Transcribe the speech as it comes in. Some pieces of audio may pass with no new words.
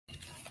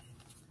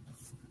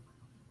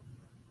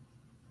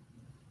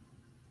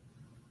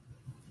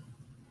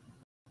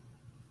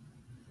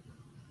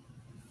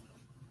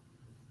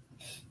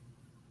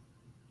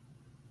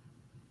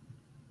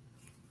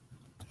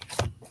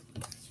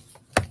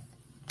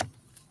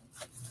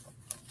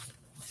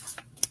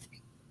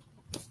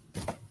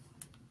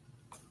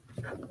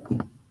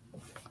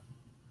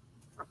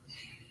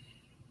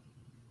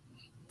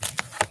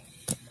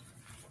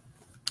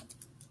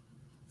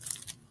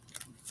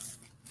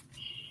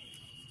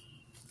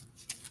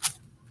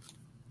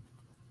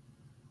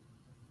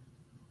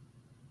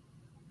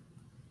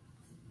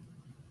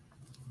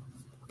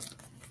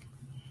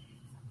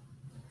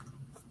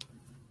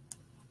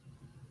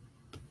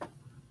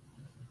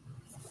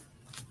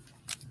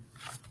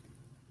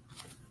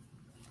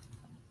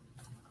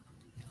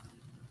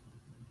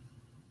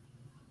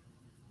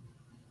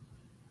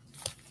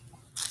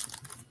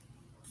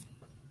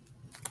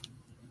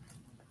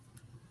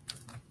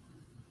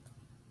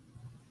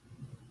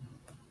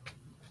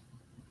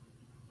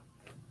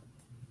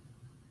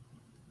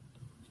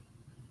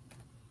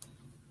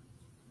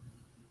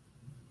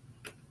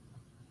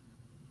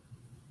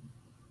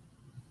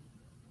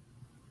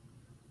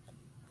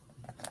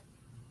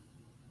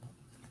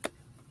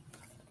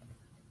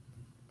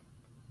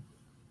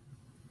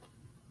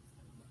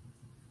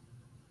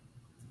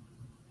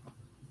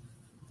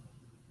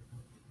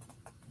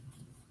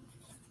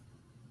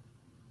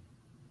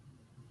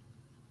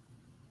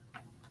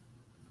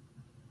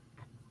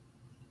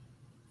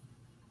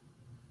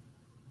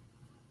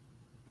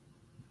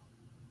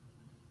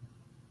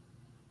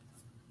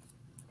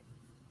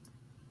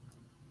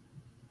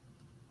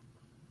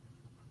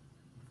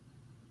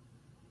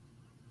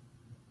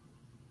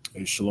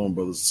Hey, shalom,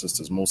 brothers and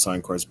sisters. Most High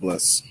in Christ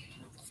bless.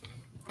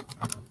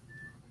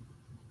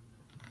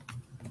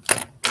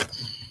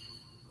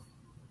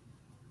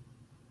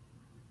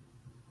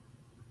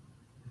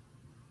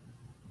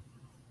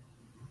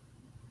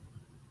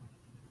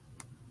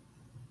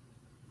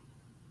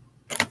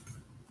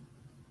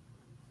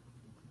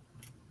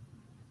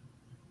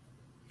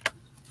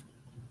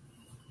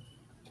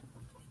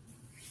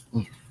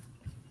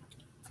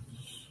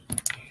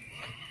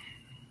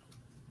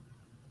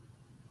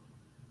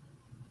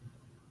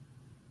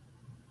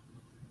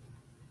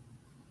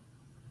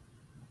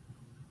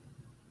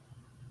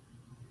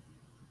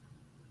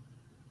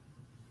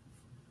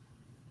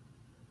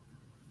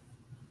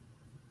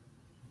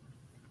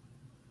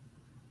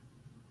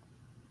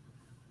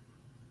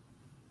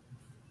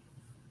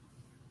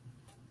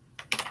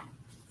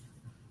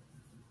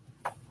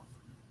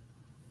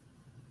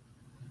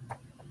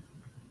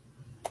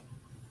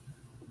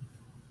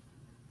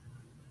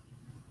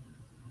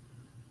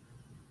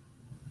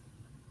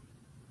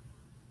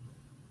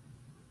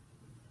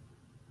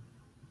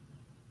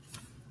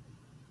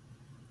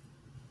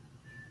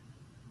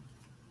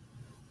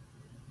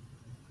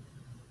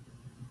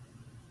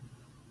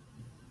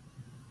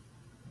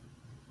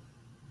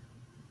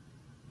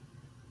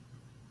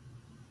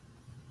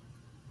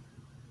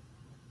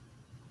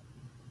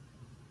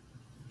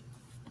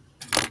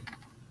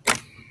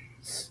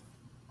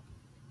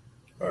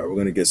 All right, we're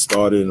going to get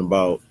started in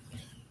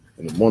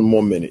one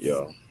more minute,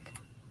 y'all.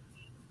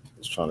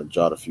 Just trying to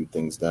jot a few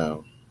things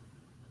down.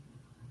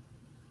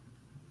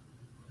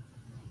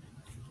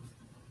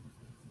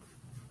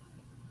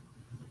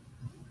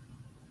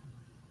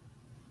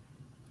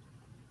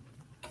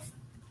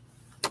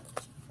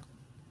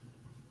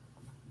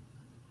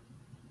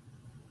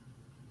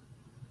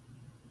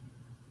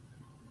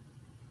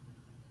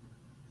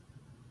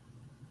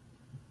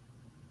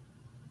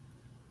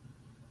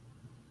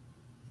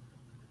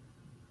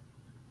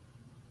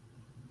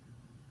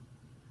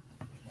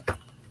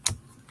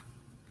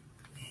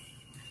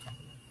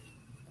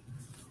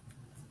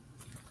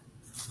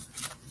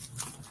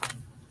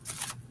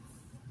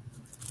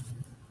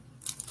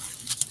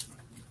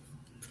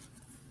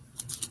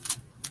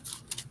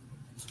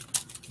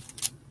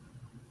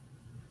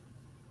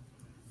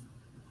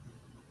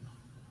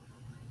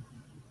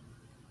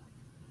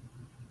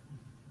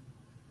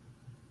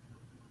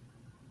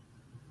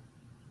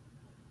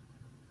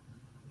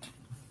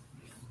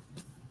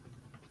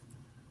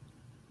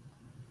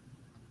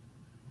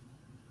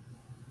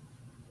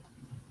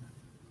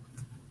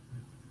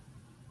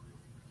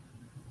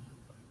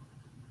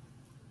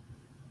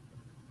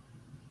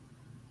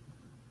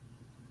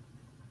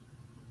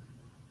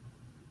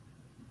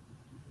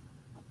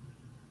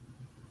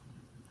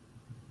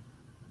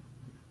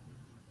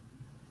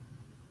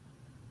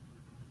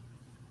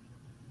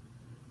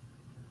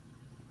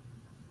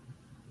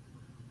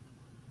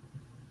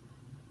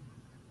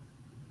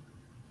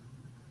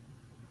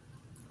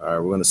 All right,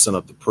 we're going to send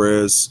up the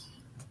prayers.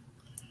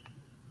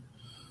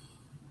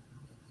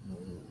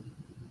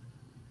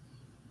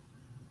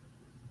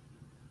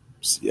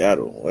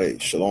 Seattle, hey,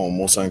 shalom,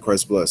 Most High in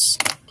Christ bless.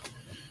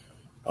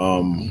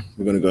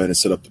 We're going to go ahead and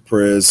set up the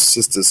prayers.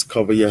 Sisters,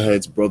 cover your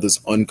heads. Brothers,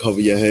 uncover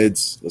your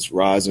heads. Let's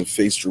rise and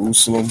face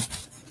Jerusalem.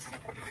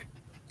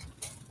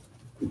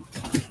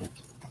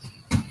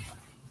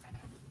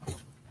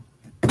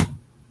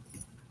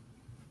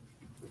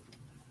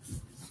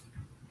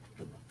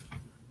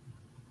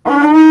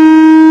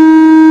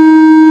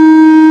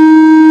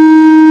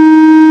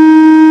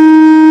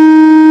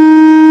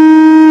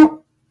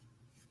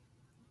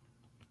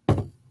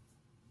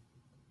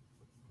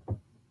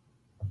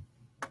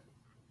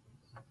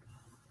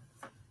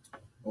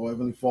 O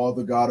Heavenly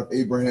Father, God of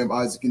Abraham,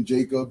 Isaac, and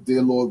Jacob,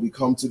 dear Lord, we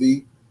come to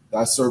thee,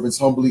 thy servants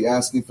humbly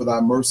asking for thy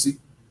mercy,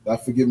 thy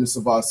forgiveness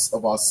of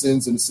our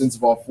sins and the sins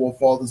of our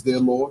forefathers, dear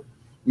Lord.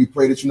 We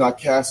pray that you not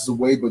cast us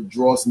away, but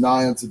draw us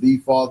nigh unto thee,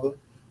 Father.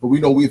 For we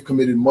know we have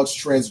committed much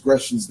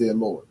transgressions, dear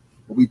Lord.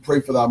 But we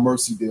pray for thy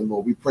mercy, dear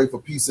Lord. We pray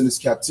for peace in this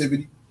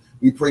captivity.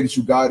 We pray that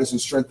you guide us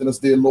and strengthen us,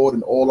 dear Lord,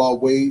 in all our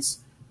ways.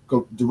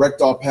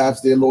 Direct our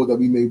paths, dear Lord, that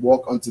we may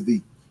walk unto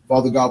thee.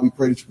 Father God, we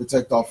pray that you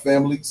protect our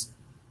families,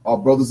 our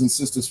brothers and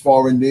sisters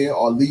far and near,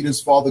 our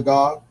leaders, Father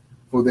God,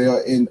 for they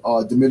are in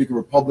Dominican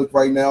Republic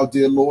right now,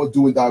 dear Lord,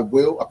 doing thy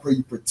will. I pray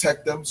you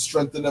protect them,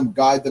 strengthen them,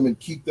 guide them, and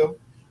keep them,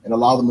 and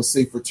allow them a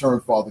safe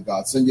return, Father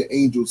God. Send your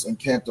angels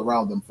encamped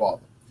around them,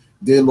 Father.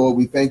 Dear Lord,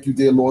 we thank you,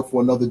 dear Lord,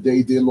 for another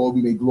day, dear Lord,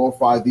 we may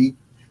glorify thee.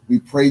 We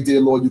pray,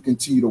 dear Lord, you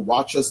continue to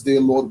watch us, dear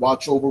Lord,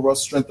 watch over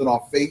us, strengthen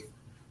our faith,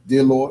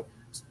 dear Lord.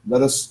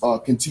 Let us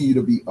continue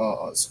to be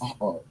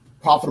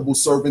profitable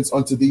servants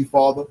unto thee,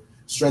 Father.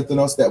 Strengthen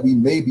us that we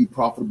may be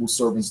profitable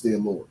servants, dear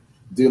Lord.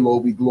 Dear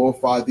Lord, we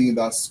glorify thee in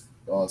thy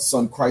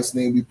Son Christ's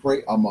name we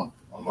pray. Amen.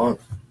 Amen.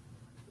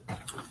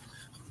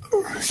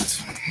 All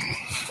right.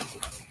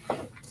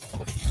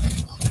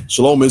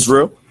 Shalom,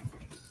 Israel.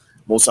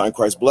 Most High in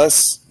Christ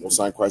bless. Most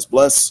High in Christ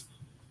bless.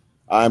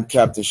 I am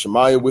Captain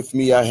Shemiah. With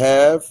me I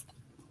have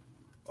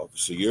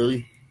Officer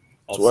Yuri.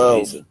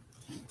 12.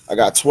 I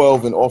got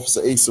 12 and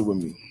Officer Asa with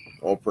me.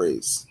 All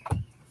praise.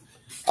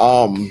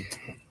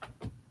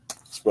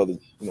 This brother,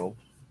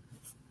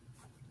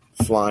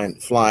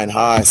 flying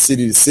high,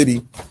 city to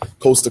city,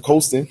 coast to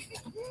coasting.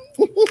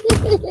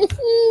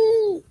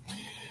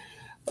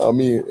 I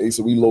mean, hey,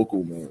 so we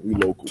local, man. We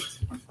local.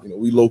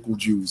 We local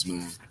Jews,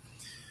 man.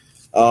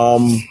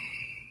 I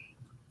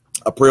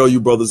pray all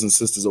you brothers and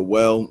sisters are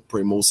well.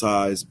 Pray Most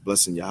High is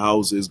blessing your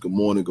houses. Good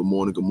morning, good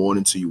morning, good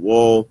morning to you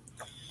all.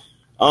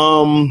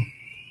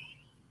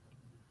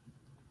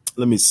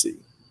 Let me see.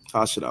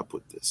 How should I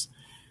put this?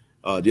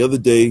 The other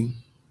day,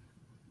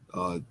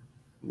 what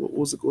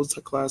was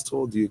that class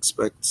called? Do you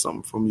expect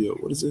something from your,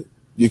 what is it?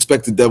 You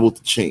expect the devil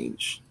to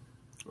change,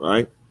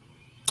 right?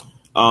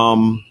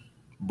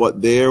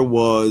 But there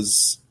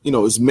was, it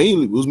was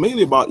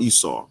mainly about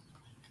Esau.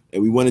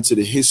 And we went into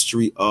the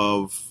history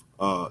of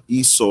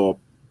Esau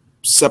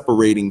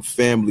separating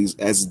families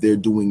as they're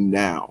doing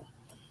now.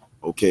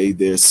 Okay,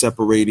 they're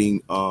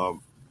separating,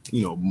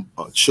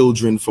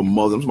 children from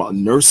mothers. I'm talking about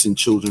nursing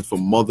children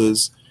from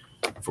mothers,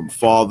 from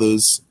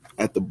fathers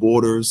at the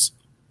borders,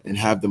 and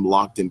have them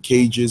locked in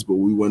cages. But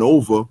we went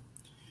over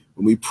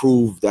and we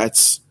proved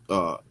that's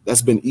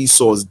been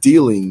Esau's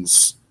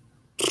dealings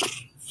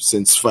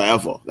since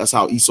forever. That's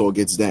how Esau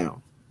gets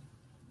down.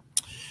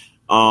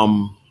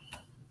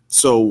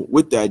 So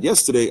with that,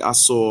 yesterday I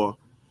saw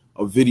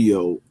a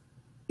video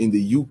in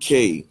the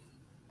UK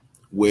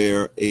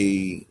where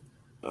a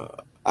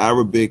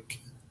Arabic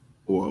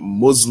or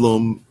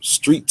Muslim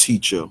street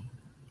teacher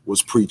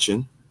was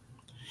preaching,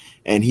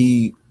 and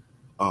he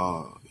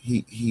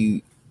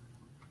was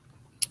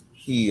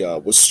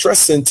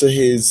stressing to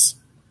his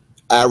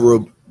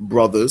Arab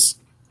brothers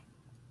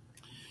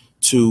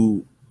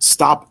to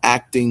stop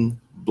acting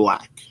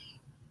black.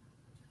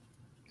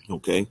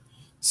 Okay,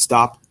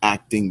 stop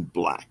acting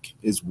black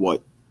is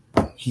what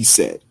he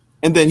said.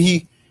 And then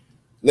he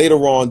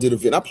later on did a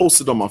video. I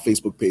posted on my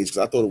Facebook page because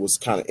I thought it was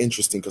kind of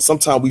interesting, because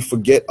sometimes we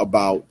forget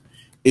about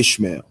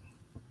Ishmael.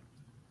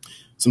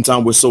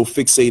 Sometimes we're so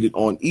fixated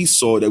on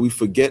Esau that we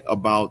forget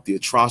about the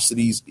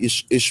atrocities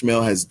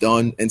Ishmael has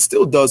done and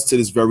still does to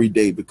this very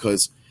day,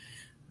 because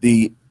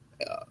the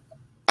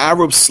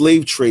Arab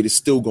slave trade is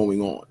still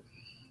going on.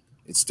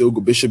 It's still,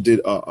 Bishop did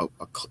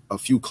a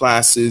few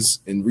classes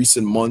in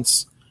recent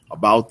months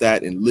about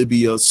that in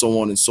Libya,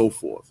 so on and so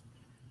forth.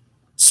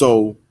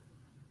 So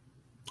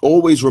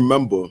always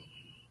remember,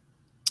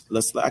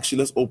 let's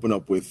open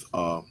up with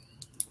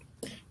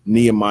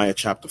Nehemiah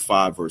chapter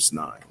 5, verse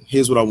 9.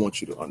 Here's what I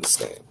want you to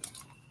understand.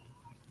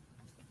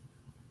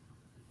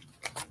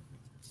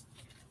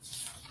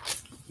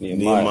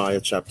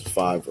 Nehemiah chapter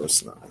 5,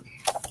 verse 9.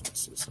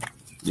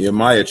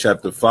 Nehemiah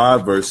chapter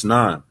 5, verse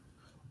 9.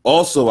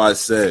 Also I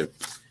said,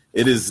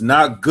 it is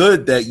not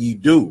good that ye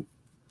do.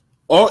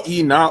 Ought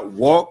ye not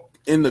walk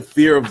in the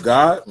fear of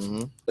God,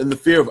 in the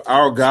fear of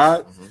our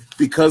God,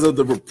 because of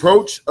the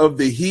reproach of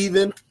the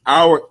heathen,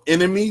 our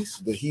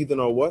enemies? The heathen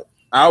are what?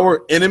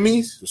 Our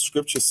enemies. The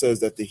scripture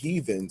says that the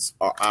heathens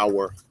are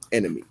our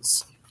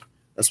enemies.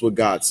 That's what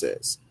God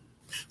says.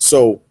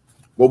 So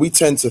what we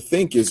tend to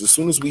think is, as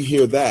soon as we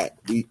hear that,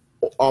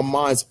 our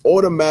minds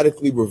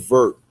automatically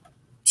revert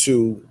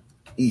to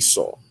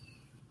Esau.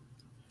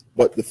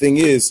 But the thing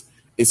is,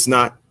 it's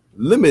not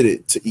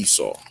limited to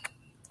Esau.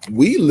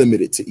 We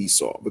limit it to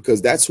Esau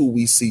because that's who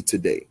we see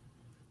today.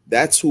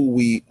 That's who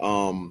we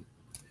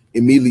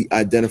immediately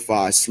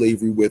identify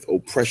slavery with,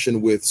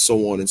 oppression with,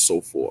 so on and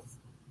so forth.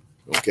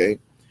 Okay?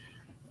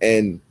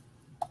 And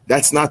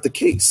that's not the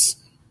case.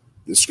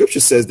 The scripture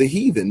says the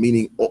heathen,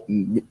 meaning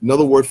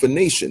another word for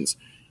nations.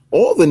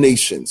 All the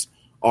nations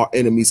are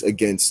enemies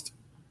against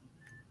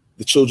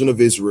the children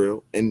of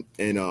Israel and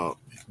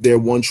their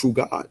one true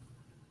God.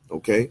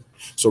 Okay?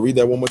 So read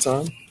that one more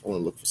time. I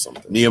want to look for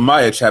something.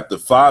 Nehemiah chapter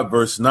 5,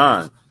 verse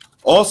 9.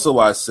 Also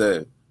I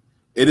said,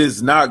 it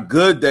is not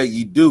good that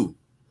ye do.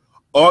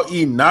 Ought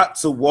ye not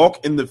to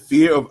walk in the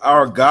fear of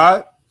our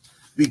God,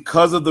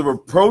 because of the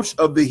reproach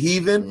of the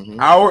heathen,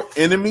 our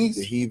enemies?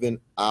 The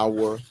heathen,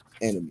 our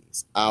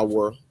enemies.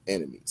 Our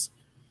enemies.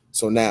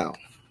 So now,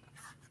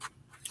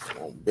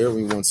 bear with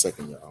me 1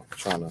 second, y'all. I'm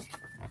trying to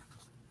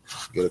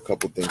get a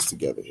couple things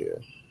together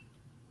here.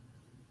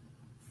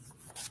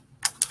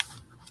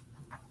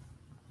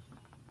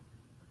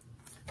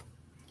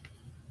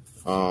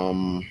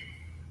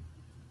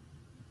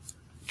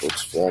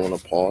 Books falling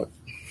apart.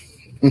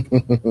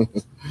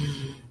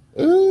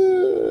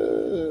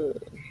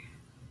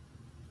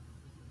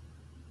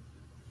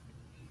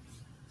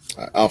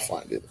 I'll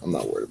find it. I'm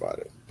not worried about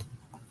it.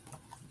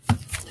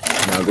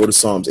 Now go to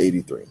Psalms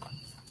 83.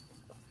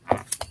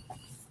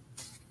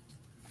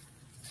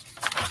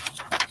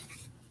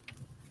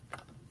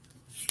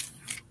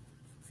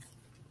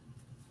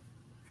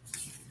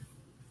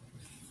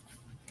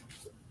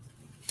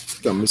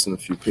 I'm missing a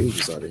few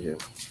pages out of here.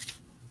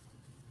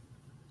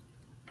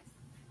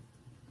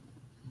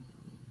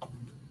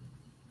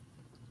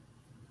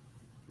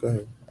 Go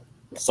ahead.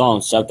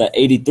 Psalms chapter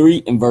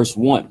 83 and verse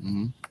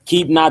 1.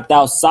 Keep not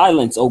thou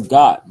silence, O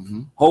God.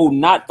 Hold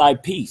not thy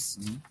peace,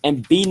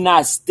 and be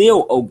not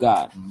still, O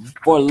God.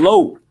 For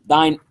lo,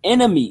 thine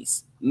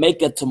enemies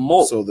make a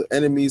tumult. So the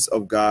enemies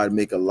of God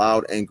make a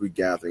loud, angry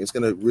gathering. It's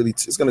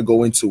gonna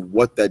go into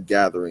what that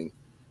gathering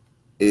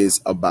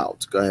is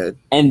about. Go ahead.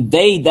 And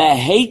they that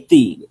hate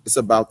thee. It's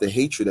about the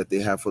hatred that they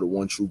have for the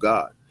one true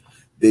God.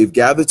 They've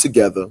gathered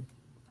together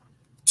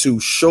to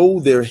show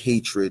their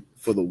hatred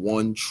for the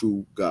one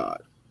true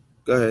God.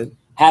 Go ahead.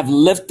 Have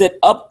lifted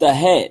up the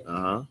head.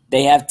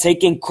 They have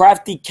taken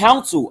crafty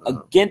counsel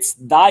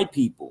against thy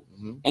people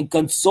and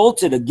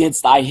consulted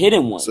against thy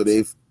hidden ones. So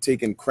they've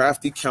taken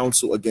crafty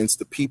counsel against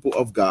the people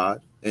of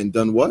God and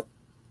done what?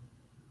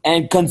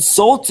 And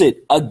consulted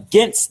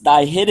against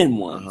thy hidden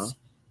ones.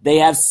 They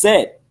have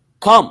said,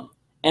 come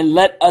and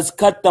let us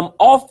cut them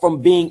off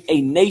from being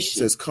a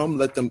nation. It says, come,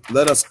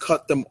 let us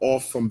cut them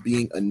off from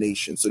being a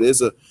nation. So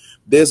there's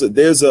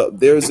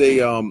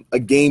a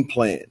game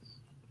plan,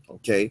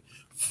 okay,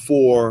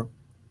 for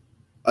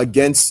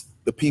against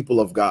the people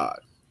of God.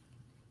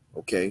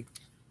 Okay,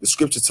 the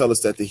scriptures tell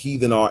us that the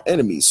heathen are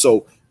enemies.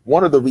 So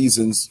one of the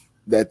reasons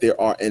that there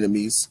are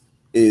enemies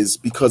is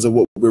because of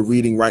what we're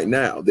reading right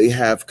now. They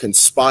have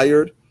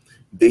conspired,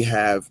 they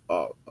have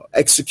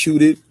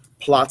executed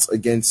plots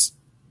against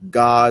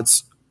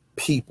God's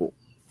people.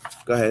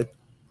 Go ahead.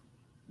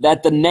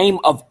 That the name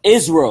of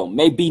Israel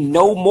may be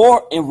no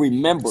more in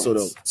remembrance.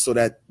 So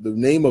that the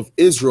name of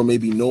Israel may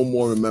be no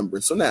more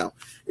remembrance. So now,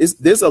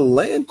 there's a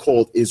land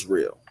called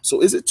Israel.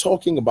 So is it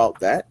talking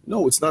about that?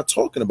 No, it's not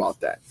talking about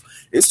that.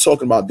 It's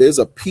talking about there's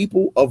a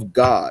people of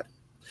God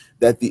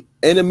that the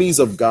enemies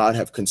of God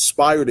have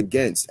conspired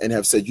against and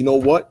have said, you know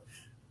what?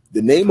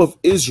 The name of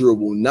Israel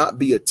will not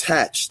be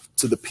attached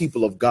to the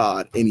people of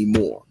God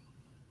anymore.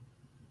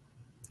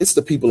 It's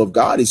the people of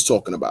God he's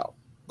talking about.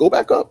 Go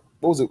back up.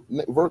 What was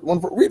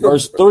it?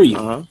 Verse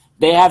 3.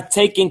 They have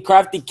taken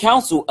crafty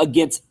counsel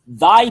against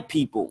thy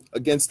people.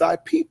 Against thy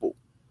people.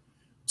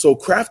 So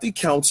crafty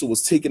counsel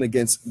was taken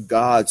against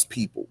God's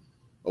people.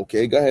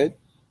 Okay, go ahead.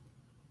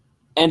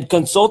 And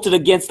consulted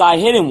against thy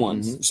hidden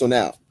ones. So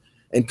now,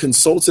 and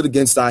consulted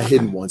against thy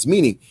hidden ones,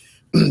 meaning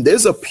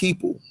there's a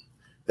people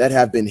that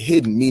have been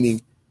hidden,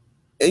 meaning,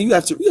 and you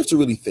have to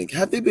really think,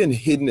 have they been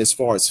hidden as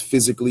far as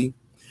physically?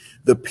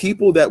 The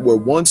people that were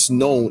once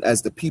known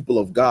as the people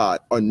of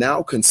God are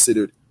now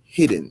considered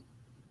hidden,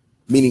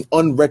 meaning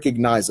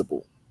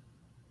unrecognizable,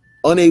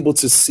 unable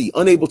to see,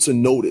 unable to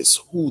notice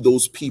who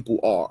those people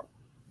are.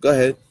 Go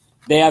ahead.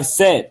 They have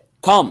said,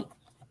 come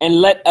and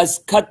let us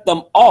cut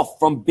them off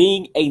from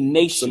being a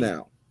nation. So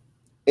now,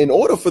 in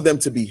order for them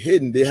to be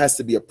hidden, there has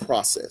to be a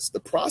process. The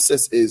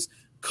process is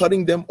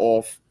cutting them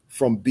off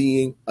from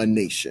being a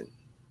nation.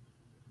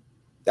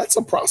 That's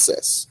a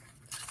process.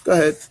 Go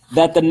ahead.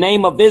 That the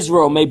name of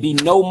Israel may be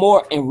no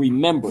more in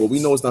remembrance. Well,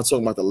 we know it's not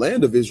talking about the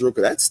land of Israel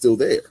because that's still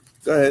there.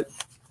 Go ahead.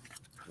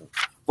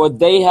 For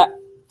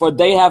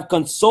they have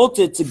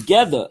consulted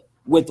together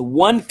with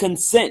one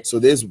consent. So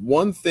there's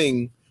one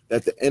thing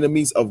that the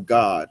enemies of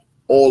God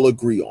all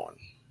agree on.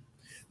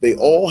 They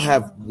all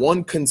have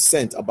one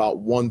consent about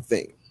one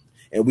thing.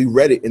 And we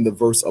read it in the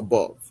verse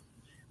above.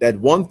 That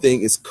one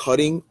thing is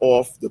cutting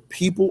off the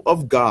people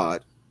of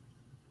God,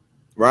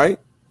 right?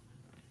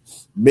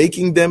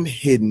 Making them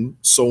hidden,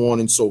 so on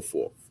and so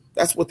forth.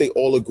 That's what they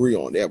all agree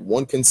on. They have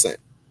one consent.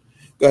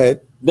 Go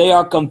ahead. They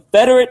are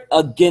confederate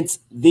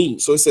against thee.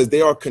 So it says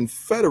they are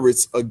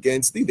confederates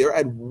against thee. They're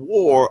at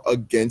war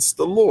against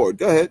the Lord.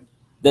 Go ahead.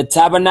 The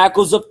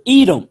tabernacles of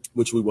Edom,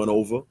 which we went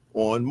over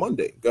on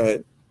Monday. Go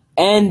ahead.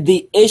 And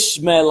the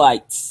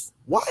Ishmaelites.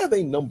 Why are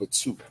they number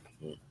 2?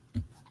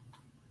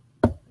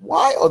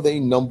 Why are they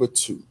number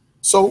 2?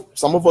 So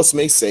some of us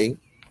may say,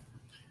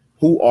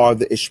 who are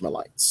the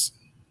Ishmaelites?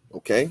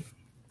 Okay.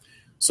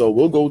 So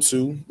we'll go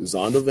to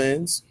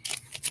Zondervan's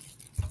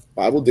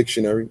Bible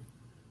Dictionary.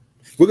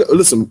 We're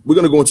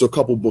going to go into a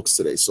couple books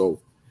today, so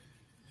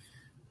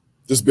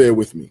just bear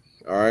with me,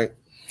 all right?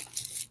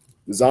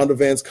 The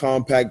Zondervan's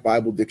Compact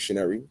Bible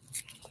Dictionary,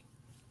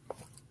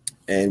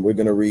 and we're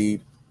going to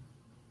read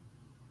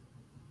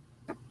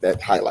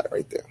that highlight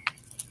right there,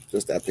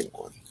 just that pink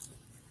one.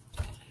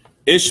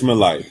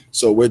 Ishmaelite.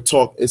 So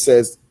it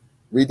says,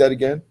 read that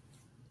again.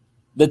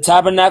 The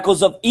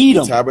tabernacles of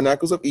Edom. The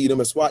tabernacles of Edom.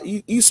 That's why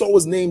Esau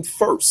was named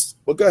first.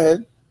 But go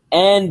ahead.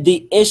 And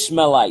the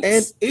Ishmaelites.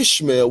 And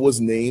Ishmael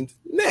was named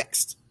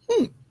next.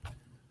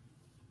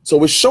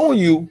 So it's showing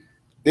you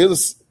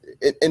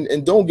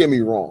and don't get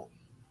me wrong.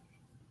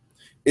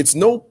 It's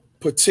no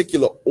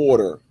particular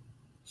order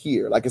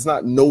here. Like it's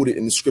not noted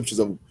in the scriptures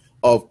of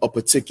a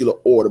particular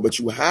order. But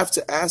you have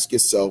to ask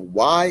yourself,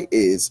 why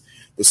is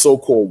the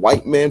so-called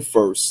white man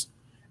first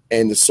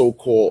and the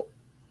so-called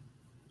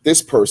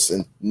this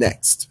person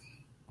next?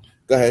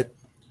 Go ahead.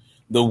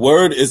 The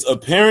word is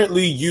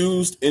apparently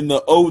used in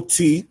the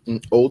OT,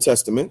 Old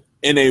Testament,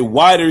 in a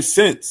wider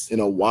sense.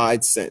 In a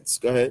wide sense.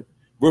 Go ahead.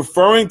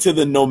 Referring to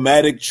the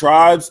nomadic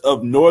tribes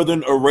of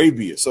northern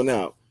Arabia. So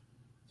now,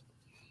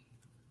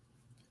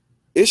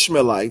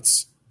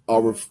 Ishmaelites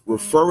are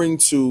referring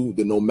to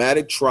the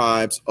nomadic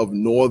tribes of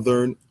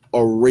northern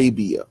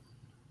Arabia.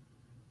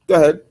 Go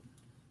ahead.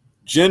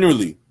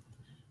 Generally,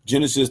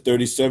 Genesis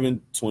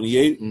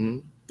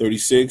 37:28.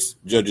 36,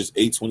 Judges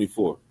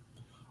 8:24.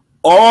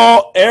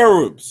 All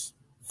Arabs,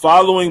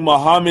 following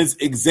Muhammad's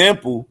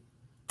example,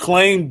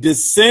 claim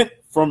descent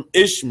from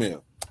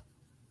Ishmael.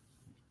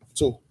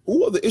 So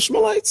who are the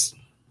Ishmaelites?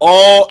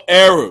 All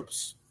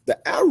Arabs.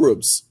 The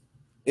Arabs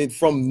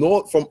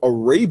from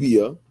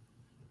Arabia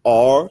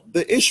are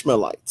the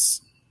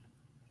Ishmaelites.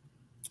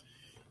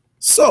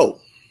 So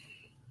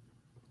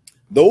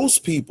those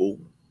people,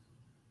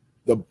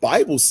 the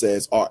Bible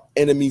says, are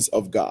enemies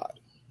of God.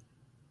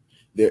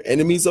 They're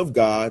enemies of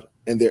God,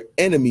 and they're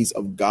enemies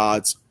of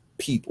God's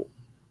people.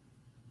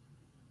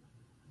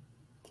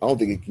 I don't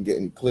think it can get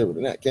any clearer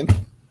than that, can it?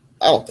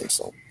 I don't think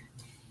so.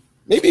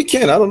 Maybe it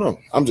can. I don't know.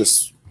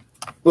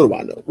 What do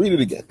I know? Read it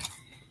again.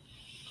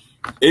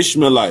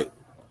 Ishmaelite.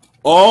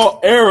 All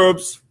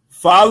Arabs,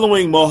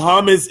 following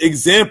Muhammad's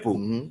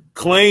example,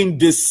 claim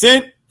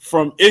descent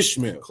from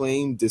Ishmael.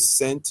 Claim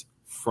descent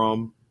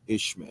from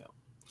Ishmael.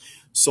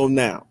 So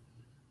now,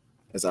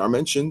 as I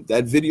mentioned,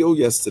 that video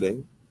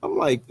yesterday, I'm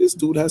like, this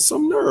dude has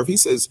some nerve. He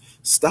says,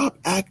 stop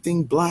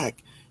acting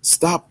black.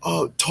 Stop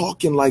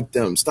talking like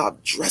them.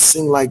 Stop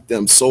dressing like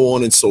them, so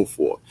on and so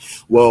forth.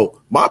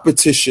 Well, my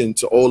petition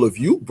to all of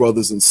you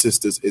brothers and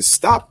sisters is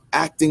stop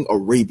acting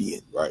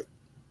Arabian, right?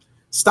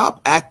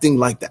 Stop acting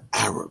like the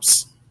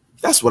Arabs.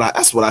 That's what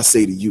I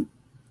say to you,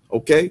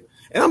 okay?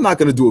 And I'm not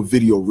going to do a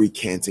video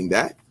recanting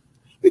that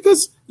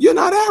because you're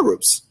not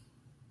Arabs.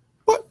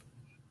 But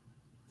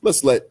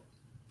let's let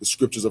the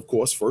scriptures, of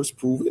course, first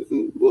prove it,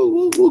 and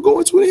we'll go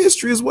into it in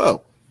history as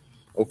well,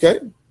 okay?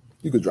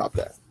 You could drop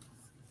that.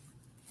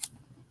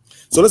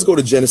 So let's go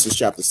to Genesis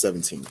chapter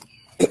 17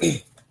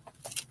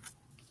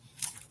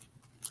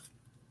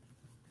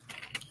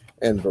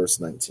 and verse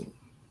 19.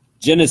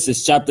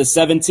 Genesis chapter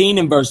 17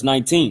 and verse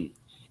 19.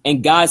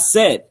 And God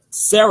said,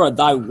 Sarah,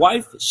 thy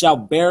wife, shall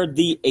bear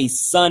thee a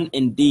son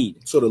indeed.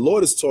 So the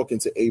Lord is talking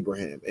to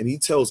Abraham, and he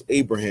tells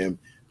Abraham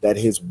that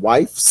his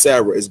wife,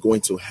 Sarah, is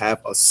going to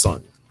have a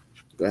son.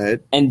 Go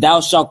ahead. And thou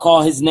shalt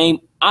call his name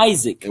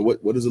Isaac. And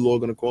what is the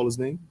Lord going to call his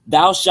name?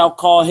 Thou shalt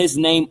call his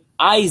name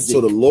Isaac.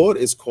 So the Lord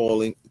is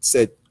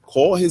said,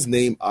 call his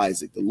name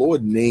Isaac. The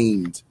Lord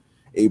named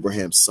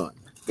Abraham's son.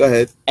 Go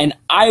ahead. And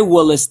I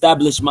will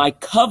establish my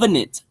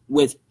covenant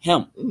with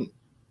him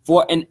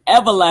for an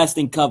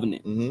everlasting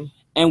covenant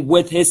and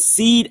with his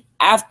seed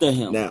after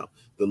him. Now,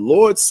 the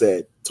Lord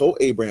told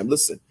Abraham,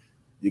 listen,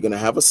 you're going to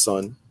have a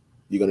son.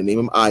 You're going to name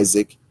him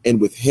Isaac. And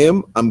with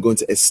him, I'm going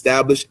to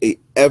establish a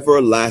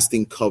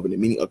everlasting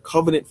covenant, meaning a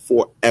covenant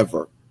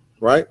forever.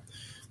 Right?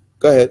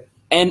 Go ahead.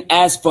 And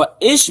as for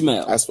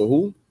Ishmael. As for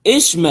who?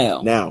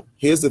 Ishmael. Now,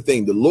 here's the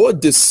thing. The Lord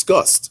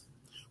discussed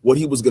what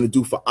he was going to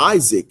do for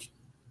Isaac,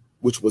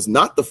 which was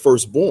not the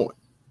firstborn.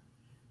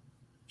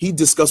 He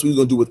discussed what he was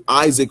going to do with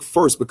Isaac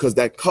first, because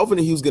that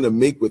covenant he was going to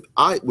make with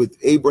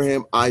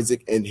Abraham,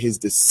 Isaac, and his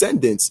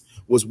descendants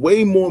was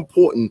way more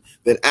important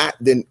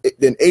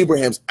than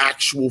Abraham's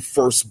actual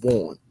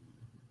firstborn.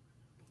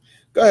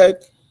 Go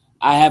ahead.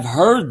 I have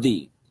heard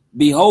thee.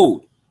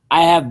 Behold,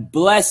 I have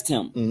blessed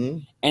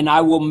him, and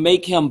I will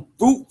make him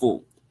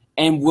fruitful,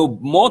 and will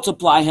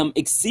multiply him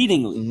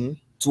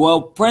exceedingly.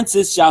 12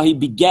 princes shall he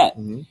beget,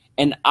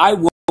 and I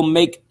will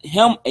make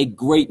him a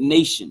great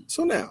nation.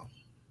 So now,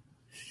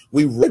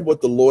 we read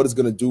what the Lord is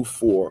going to do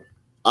for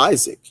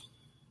Isaac.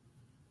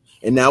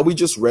 And now we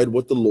just read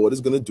what the Lord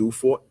is going to do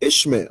for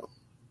Ishmael.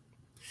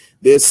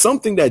 There's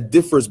something that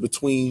differs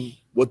between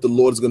what the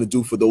Lord is going to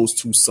do for those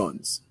two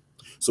sons.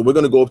 So we're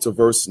going to go up to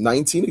verse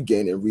 19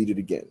 again and read it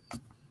again.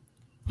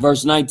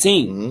 Verse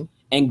 19.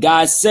 And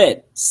God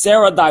said,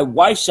 Sarah, thy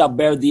wife, shall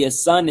bear thee a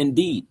son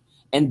indeed,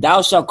 and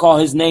thou shalt call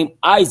his name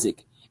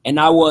Isaac, and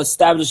I will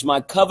establish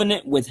my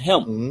covenant with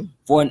him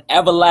for an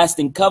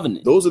everlasting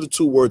covenant. Those are the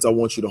two words I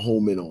want you to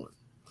home in on.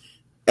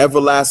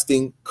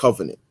 Everlasting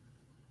covenant.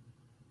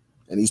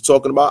 And he's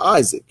talking about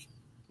Isaac.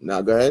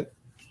 Now go ahead.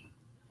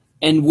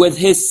 And with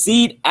his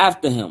seed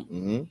after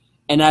him.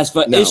 And as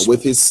for Ishmael.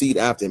 With his seed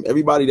after him.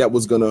 Everybody that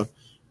was going to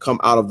come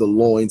out of the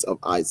loins of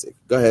Isaac.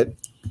 Go ahead.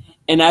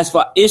 And as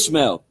for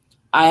Ishmael,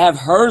 I have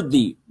heard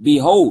thee.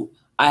 Behold,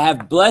 I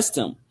have blessed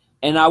him,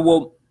 and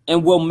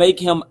will make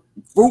him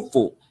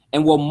fruitful,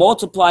 and will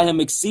multiply him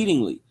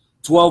exceedingly.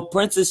 12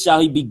 princes shall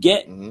he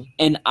beget,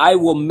 and I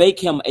will make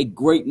him a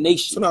great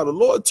nation. So now the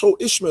Lord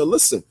told Ishmael,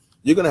 listen,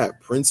 you're going to have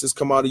princes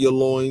come out of your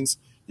loins.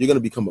 You're going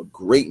to become a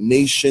great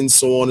nation,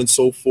 so on and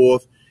so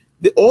forth.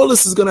 All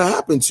this is going to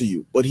happen to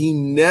you. But he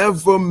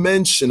never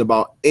mentioned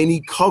about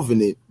any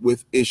covenant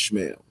with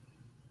Ishmael.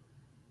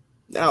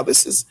 Now,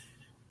 this is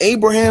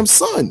Abraham's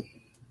son.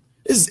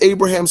 This is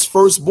Abraham's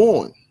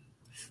firstborn.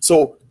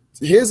 So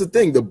here's the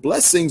thing. The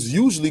blessings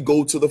usually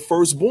go to the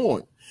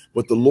firstborn.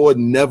 But the Lord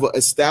never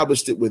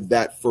established it with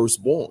that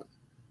firstborn.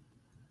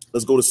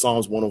 Let's go to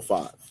Psalms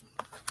 105.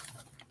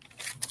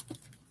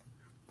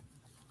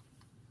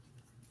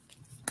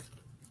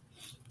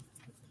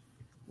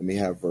 Let me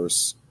have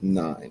verse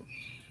 9.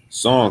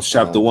 Psalms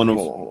chapter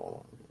 105. Hold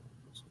on.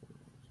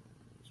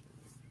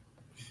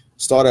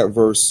 Start at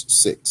verse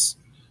 6.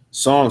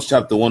 Psalms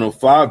chapter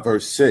 105,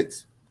 verse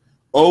 6.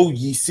 O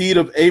ye seed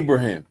of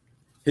Abraham,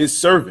 his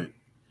servant,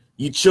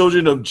 ye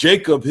children of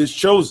Jacob, his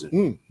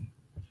chosen.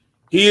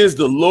 He is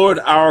the Lord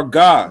our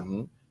God.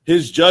 Mm-hmm.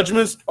 His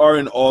judgments are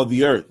in all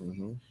the earth.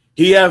 Mm-hmm.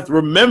 He hath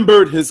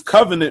remembered his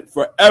covenant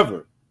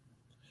forever,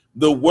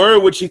 the word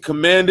which he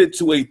commanded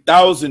to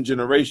 1,000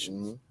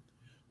 generations, Mm-hmm.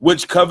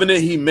 which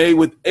covenant he made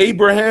with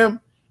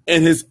Abraham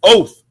and his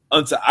oath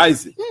unto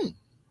Isaac.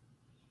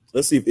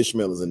 Let's see if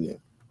Ishmael is in there.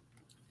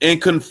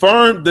 And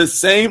confirmed the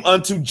same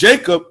unto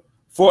Jacob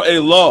for a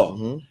law,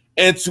 Mm-hmm.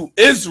 and to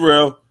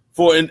Israel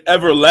for an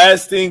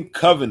everlasting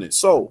covenant.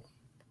 So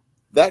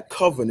that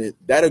covenant,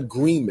 that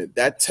agreement,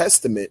 that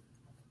testament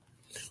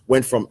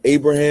went from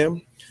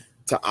Abraham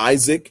to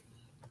Isaac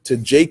to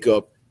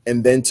Jacob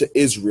and then to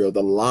Israel,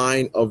 the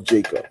line of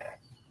Jacob.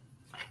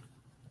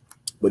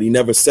 But he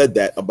never said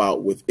that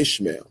about with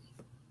Ishmael.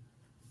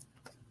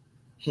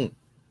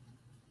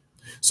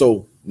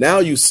 So now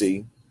you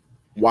see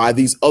why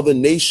these other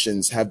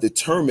nations have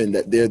determined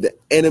that they're the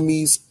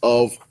enemies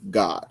of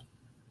God.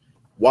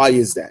 Why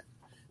is that?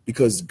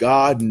 Because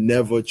God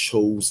never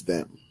chose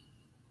them.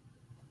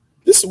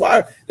 This is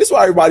why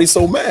everybody's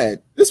so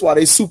mad. This is why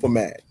they're super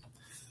mad.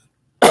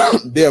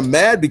 They're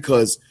mad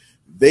because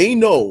they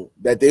know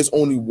that there's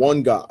only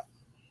one God.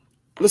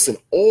 Listen,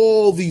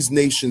 all these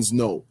nations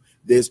know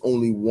there's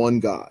only one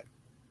God.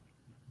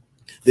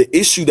 The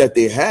issue that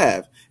they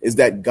have is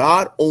that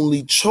God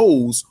only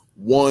chose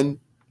one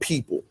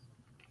people.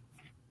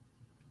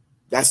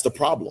 That's the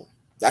problem.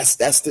 That's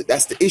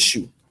the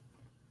issue.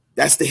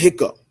 That's the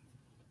hiccup.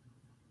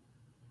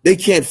 They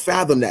can't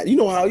fathom that. You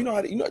know how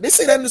they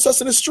say that in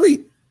the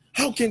street.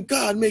 How can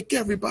God make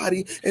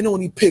everybody and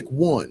only pick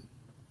one?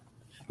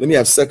 Let me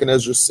have 2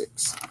 Ezra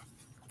 6.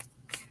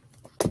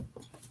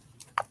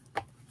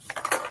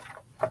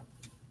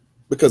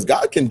 Because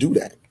God can do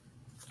that.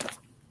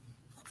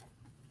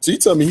 So you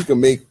tell me he can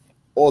make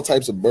all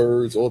types of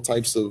birds, all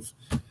types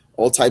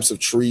of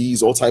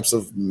trees, all types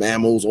of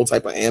mammals, all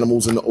type of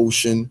animals in the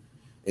ocean,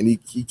 and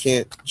he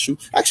can't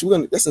shoot.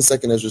 Actually, that's in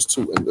 2 Ezra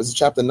 2. And is it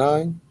chapter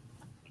 9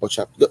 or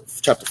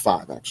chapter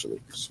 5? Actually,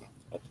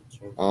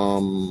 give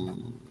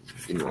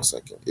me 1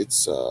 second.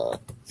 It's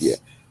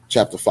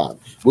chapter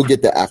 5. We'll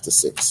get there after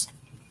 6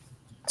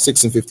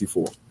 and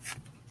 54.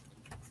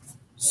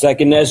 2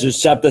 Ezra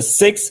chapter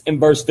 6 and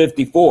verse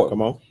 54.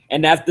 Come on.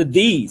 And after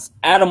these,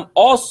 Adam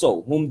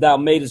also, whom thou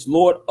madest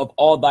Lord of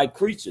all thy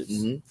creatures,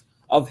 Mm-hmm.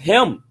 of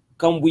him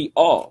come we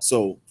all.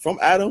 So from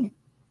Adam,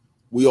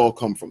 we all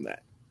come from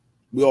that.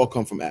 We all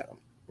come from Adam,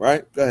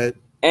 right? Go ahead.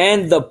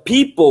 And the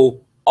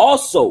people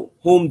also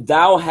whom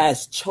thou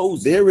hast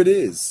chosen. There it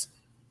is.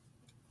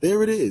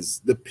 There it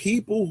is. The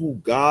people who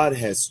God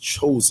has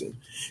chosen.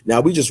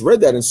 Now, we just read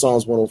that in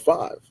Psalms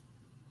 105,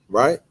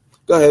 right?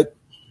 Go ahead.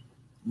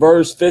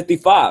 Verse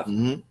 55.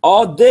 Mm-hmm.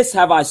 All this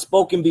have I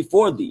spoken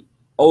before thee,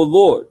 O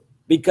Lord,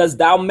 because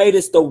thou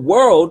madest the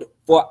world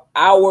for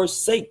our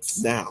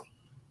sakes. Now,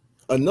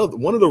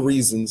 one of the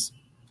reasons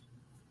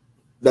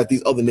that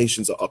these other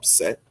nations are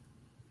upset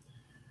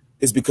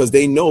is because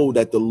they know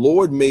that the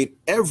Lord made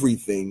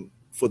everything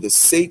for the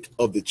sake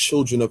of the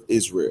children of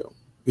Israel.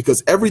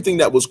 Because everything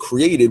that was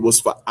created was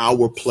for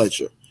our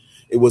pleasure.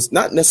 It was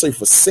not necessarily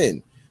for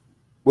sin,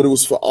 but it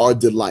was for our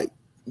delight.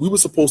 We were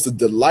supposed to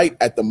delight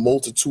at the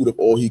multitude of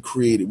all he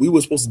created. We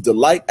were supposed to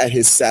delight at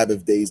his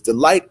Sabbath days,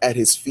 delight at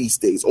his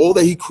feast days. All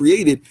that he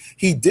created,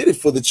 he did it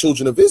for the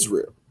children of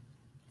Israel.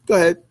 Go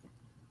ahead.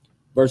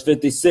 Verse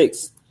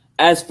 56.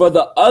 As for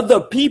the other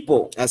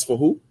people. As for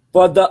who?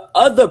 For the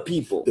other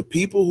people. The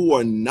people who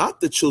are not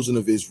the children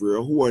of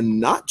Israel, who are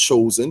not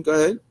chosen. Go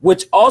ahead.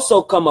 Which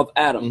also come of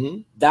Adam.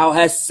 Mm-hmm. Thou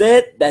hast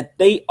said that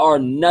they are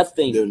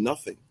nothing. They're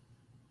nothing.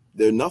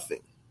 They're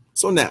nothing.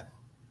 So now,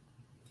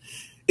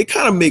 it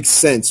kind of makes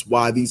sense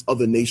why these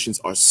other nations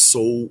are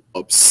so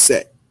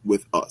upset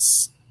with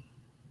us.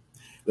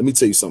 Let me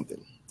tell you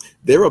something.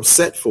 They're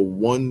upset for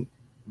one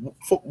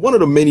of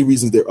the many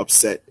reasons they're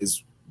upset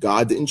is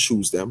God didn't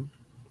choose them.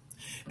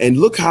 And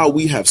look how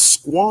we have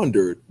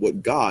squandered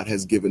what God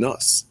has given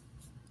us.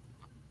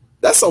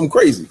 That's something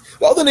crazy.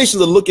 The other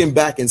nations are looking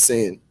back and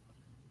saying,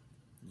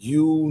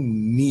 you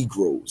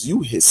Negroes, you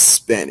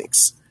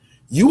Hispanics,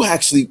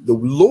 the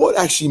Lord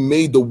actually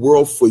made the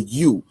world for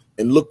you,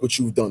 and look what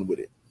you've done with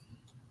it.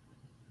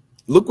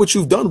 Look what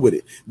you've done with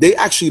it. They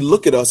actually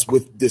look at us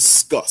with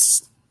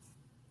disgust.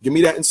 Give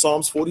me that in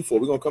Psalms 44.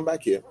 We're going to come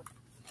back here.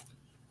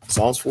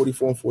 Psalms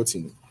 44 and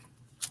 14.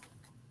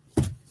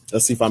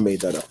 Let's see if I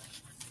made that up.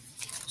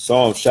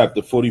 Psalms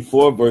chapter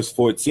 44, verse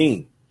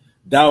 14.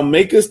 Thou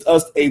makest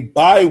us a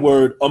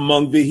byword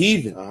among the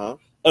heathen,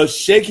 a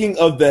shaking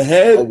of the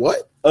head. A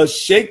what? A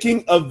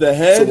shaking of the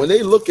head. So when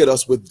they look at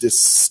us with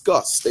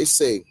disgust, they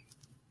say,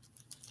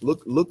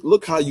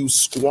 look how you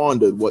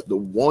squandered what the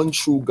one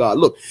true God.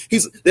 Look,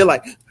 they're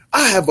like,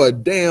 I have a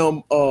damn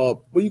what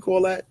do you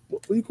call that?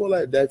 What do you call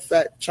that? That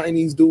fat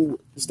Chinese dude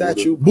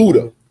statue?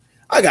 Buddha.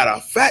 I got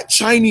a fat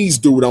Chinese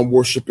dude I'm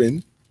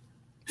worshiping,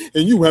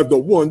 and you have the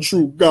one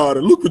true God,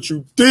 and look what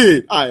you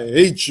did. I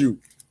hate you.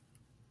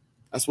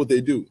 That's what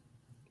they do.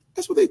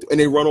 That's what they do. And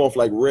they run off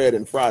like Red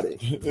and Friday.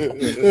 You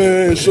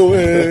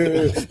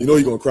know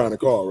you're gonna cry in the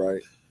car,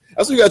 right?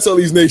 That's what you gotta tell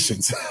these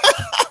nations.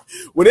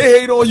 when they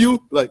hate on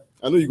you, like,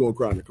 I know you're going to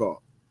cry in the car.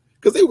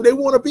 Because they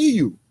want to be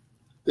you.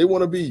 They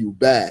want to be you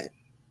bad.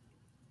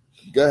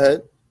 Go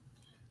ahead.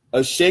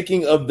 A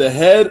shaking of the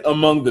head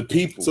among the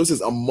people. So it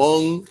says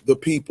among the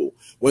people.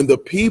 When the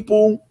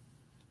people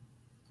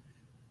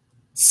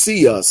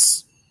see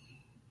us,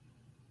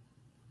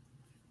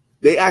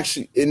 they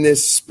actually, in their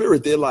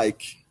spirit, they're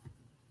like,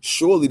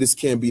 surely this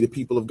can't be the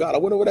people of God. I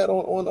went over that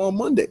on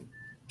Monday.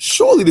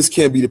 Surely this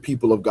can't be the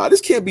people of God.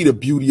 This can't be the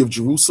beauty of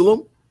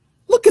Jerusalem.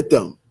 Look at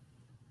them.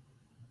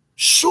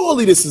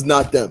 Surely this is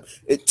not them.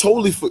 It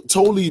totally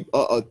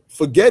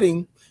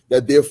forgetting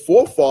that their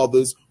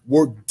forefathers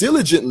worked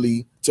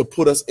diligently to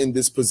put us in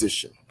this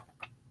position,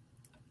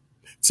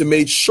 to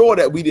make sure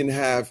that we didn't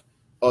have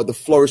the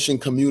flourishing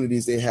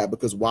communities they have.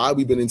 Because why?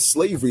 We've been in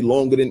slavery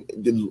longer than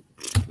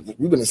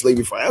we've been in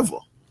slavery forever.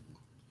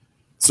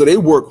 So they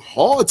work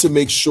hard to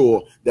make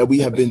sure that we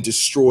have been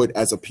destroyed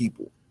as a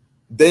people.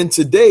 Then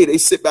today they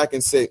sit back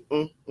and say,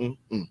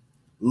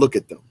 look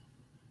at them.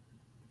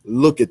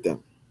 Look at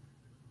them.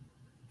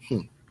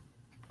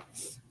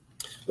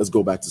 Let's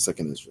go back to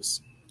 2nd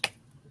Esdras.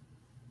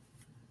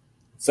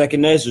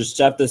 2nd Esdras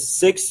chapter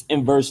 6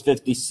 and verse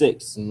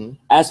 56.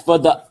 As for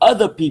the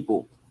other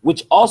people,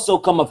 which also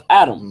come of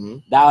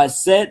Adam, thou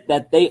hast said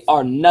that they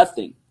are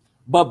nothing,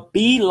 but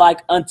be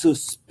like unto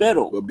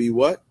spittle. But be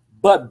what?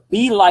 But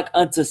be like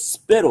unto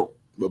spittle.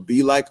 But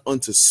be like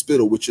unto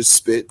spittle, which is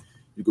spit.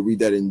 You can read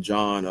that in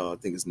John, I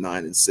think it's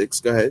 9 and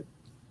 6. Go ahead.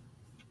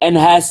 And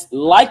has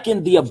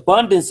likened the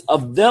abundance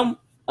of them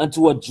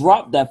unto a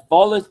drop that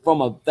falleth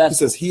from a vessel. He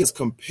says he has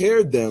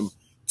compared them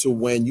to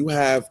when you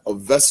have a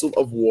vessel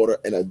of water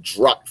and a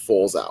drop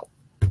falls out.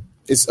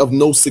 It's of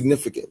no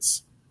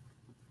significance.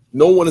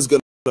 No one is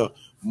going to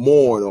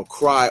mourn or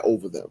cry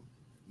over them.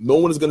 No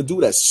one is going to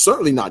do that.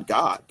 Certainly not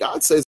God.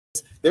 God says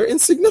they're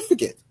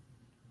insignificant.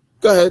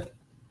 Go ahead.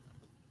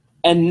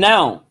 And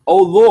now, O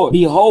Lord,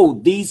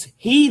 behold, these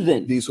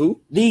heathen. These who?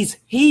 These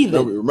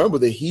heathen. Now, remember,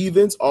 the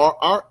heathens are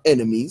our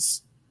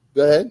enemies.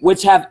 Go ahead.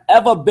 Which have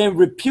ever been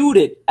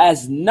reputed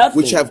as nothing.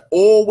 Which have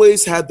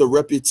always had the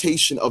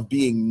reputation of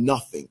being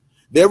nothing.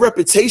 Their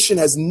reputation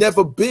has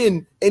never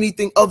been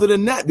anything other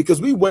than that, because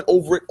we went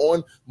over it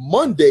on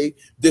Monday.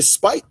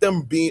 Despite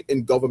them being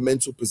in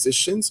governmental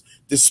positions,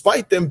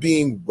 despite them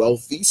being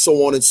wealthy,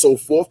 so on and so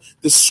forth,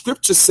 the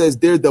scripture says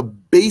they're the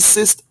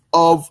basest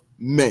of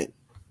men.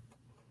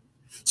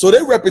 So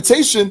their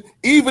reputation,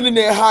 even in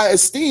their high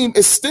esteem,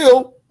 is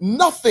still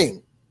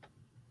nothing.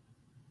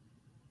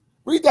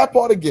 Read that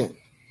part again.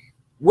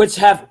 Which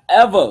have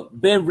ever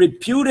been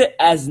reputed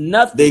as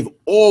nothing. They've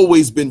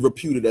always been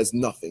reputed as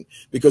nothing,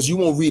 because you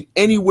won't read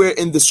anywhere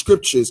in the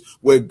scriptures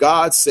where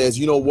God says,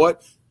 you know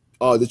what?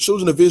 The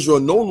children of Israel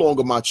are no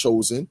longer my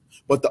chosen,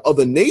 but the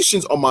other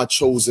nations are my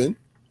chosen.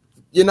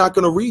 You're not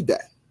going to read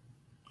that.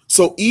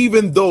 So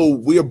even though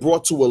we are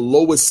brought to a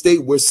lower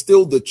state, we're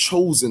still the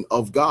chosen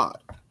of God.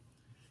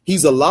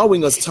 He's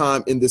allowing us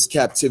time in this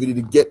captivity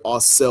to get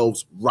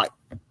ourselves right.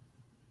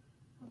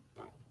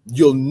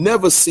 You'll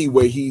never see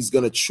where he's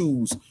going to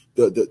choose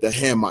the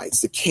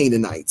Hamites, the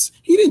Canaanites.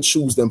 He didn't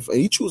choose them.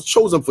 He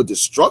chose them for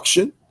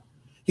destruction.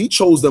 He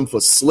chose them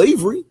for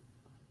slavery.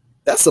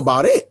 That's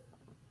about it.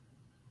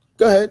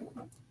 Go ahead.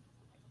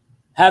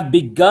 Have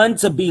begun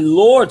to be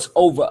lords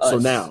over us. So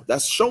now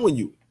that's showing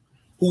you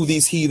who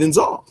these heathens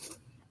are.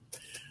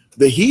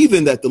 The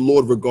heathen that the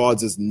Lord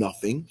regards as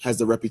nothing, has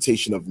the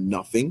reputation of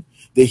nothing.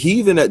 The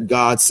heathen that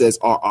God says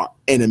are our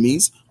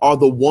enemies are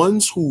the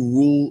ones who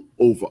rule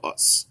over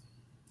us.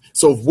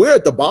 So if we're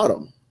at the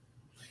bottom,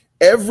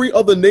 every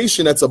other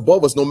nation that's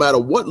above us, no matter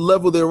what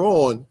level they're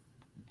on,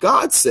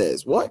 God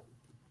says what?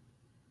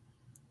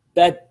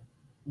 That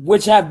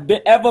which have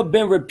ever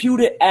been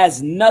reputed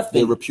as nothing.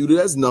 They're reputed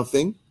as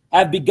nothing.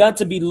 Have begun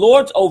to be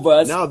lords over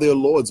us. Now they're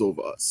lords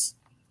over us.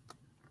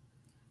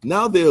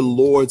 Now they're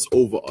lords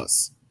over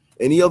us.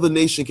 Any other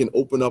nation can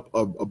open up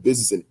a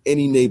business in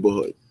any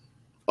neighborhood.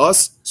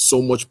 Us,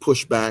 so much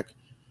pushback.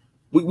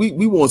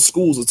 We want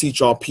schools to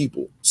teach our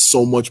people.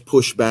 So much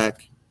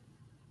pushback.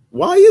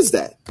 Why is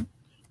that?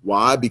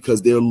 Why?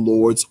 Because they're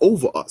lords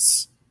over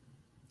us.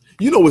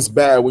 You know it's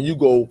bad when you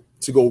go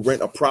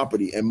rent a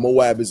property and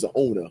Moab is the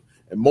owner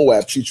and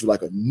Moab treats you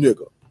like a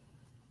nigga.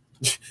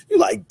 You're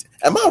like,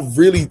 have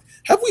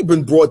we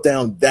been brought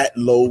down that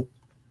low?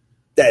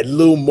 That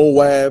little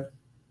Moab?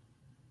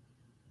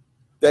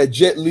 That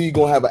Jet Li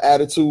gonna have an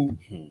attitude?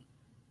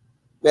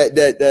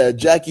 That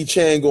Jackie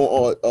Chan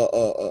gonna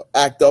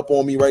act up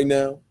on me right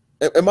now?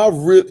 Am I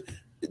real?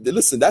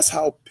 Listen, that's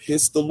how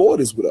pissed the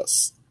Lord is with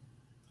us.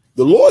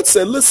 The Lord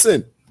said,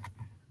 listen,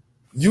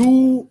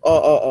 you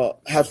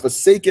have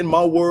forsaken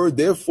my word.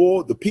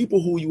 Therefore, the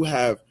people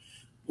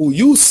who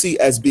you see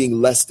as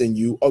being less than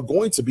you are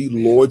going to be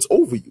lords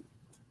over you.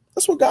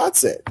 That's what God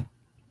said.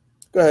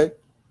 Go ahead.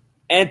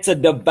 And to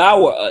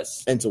devour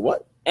us. And to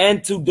what?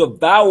 And to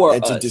devour us.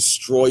 And to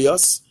destroy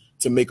us,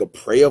 to make a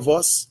prey of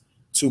us,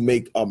 to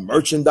make a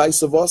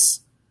merchandise of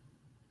us.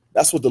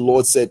 That's what the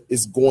Lord said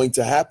is going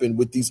to happen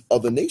with these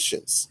other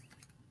nations.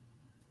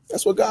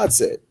 That's what God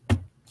said.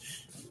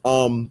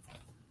 Real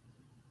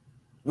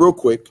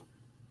quick,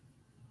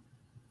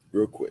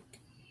 real quick.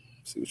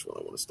 See which one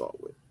I want to start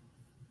with.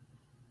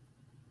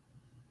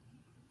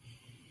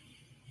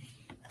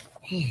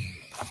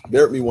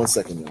 Bear with me 1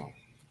 second, y'all.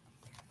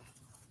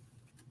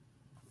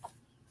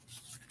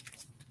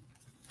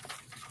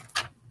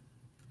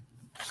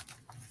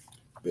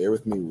 Bear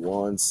with me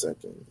 1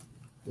 second.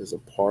 There's a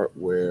part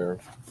where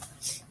it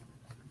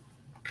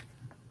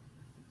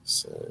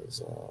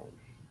says,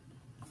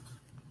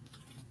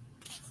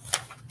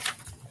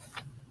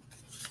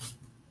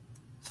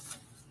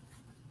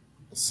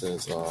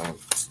 I'm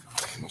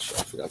not sure,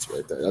 I forgot to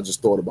write that. I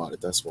just thought about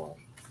it. That's why.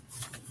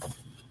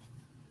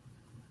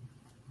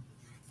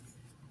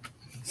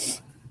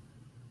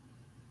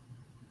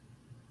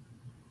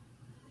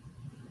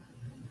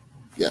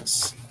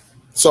 Yes.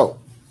 So,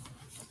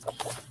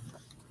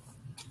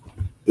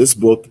 this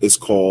book is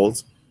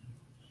called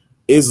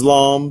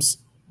Islam's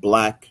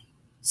Black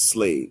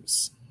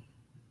Slaves.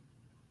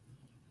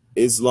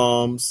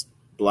 Islam's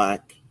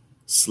Black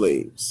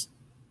Slaves.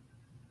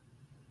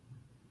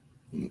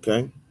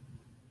 Okay.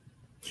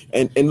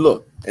 And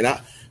look, and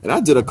I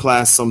did a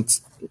class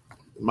it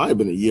might have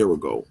been a year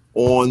ago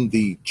on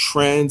the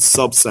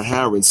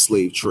trans-sub-Saharan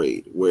slave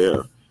trade,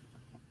 where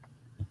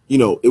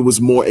it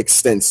was more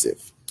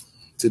extensive.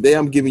 Today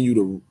I'm giving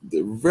you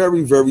the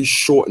very, very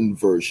shortened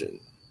version.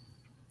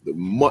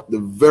 The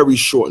very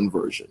shortened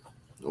version.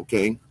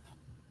 Okay.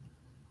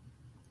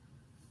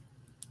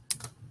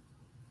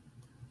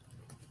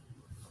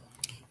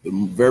 The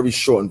very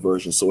shortened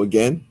version. So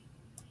again,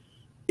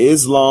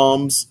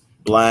 Islam's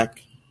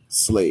Black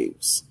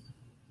Slaves.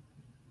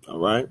 All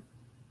right.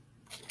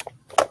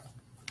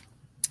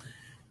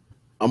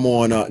 I'm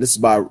on, this is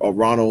by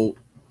Ronald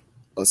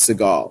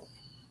Segal.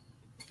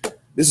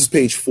 This is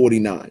page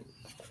 49.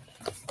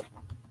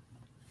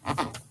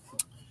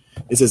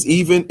 It says,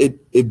 even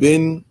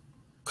Ibn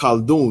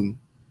Khaldun,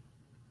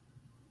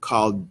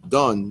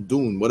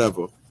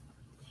 whatever,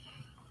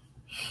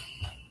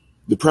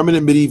 the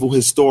preeminent medieval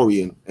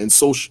historian and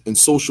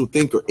social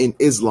thinker in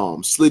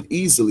Islam, slid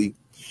easily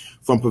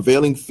from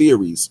prevailing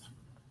theories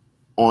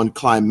on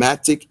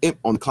climatic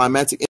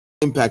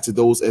impact to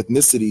those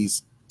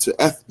ethnicities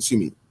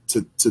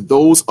to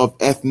those of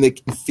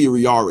ethnic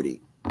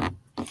inferiority,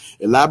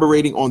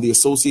 elaborating on the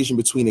association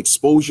between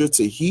exposure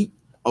to heat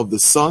of the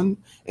sun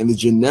and the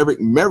generic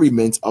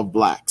merriment of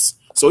blacks.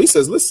 So he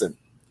says, listen,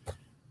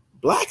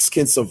 blacks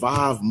can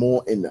survive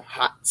more in the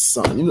hot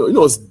sun.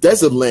 It's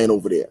desert land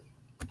over there.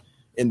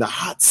 In the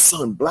hot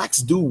sun, blacks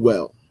do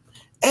well.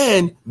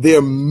 And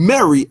they're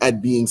merry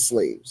at being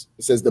slaves.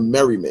 It says the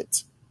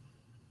merriment.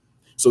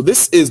 So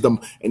this is and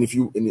if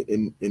you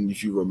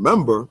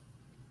remember,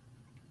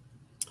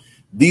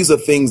 these are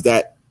things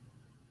that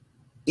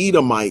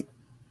Edomite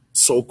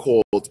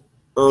so-called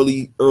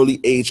early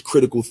age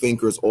critical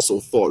thinkers also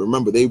thought.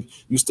 Remember, they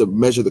used to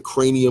measure the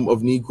cranium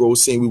of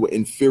Negroes, saying we were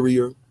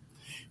inferior.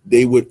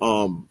 They would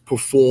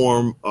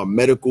perform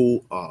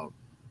medical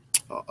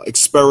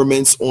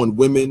experiments on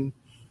women.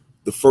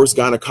 The first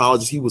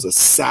gynecologist, he was a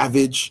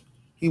savage.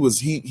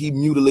 He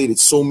mutilated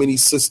so many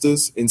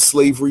sisters in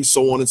slavery,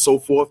 so on and so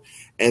forth.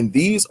 And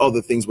these are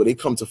the things where they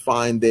come to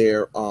find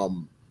their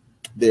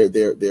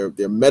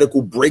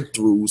medical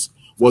breakthroughs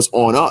was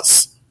on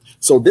us.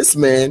 So this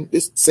man,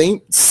 this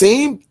same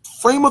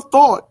frame of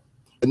thought,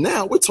 and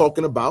now we're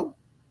talking about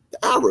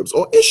the Arabs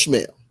or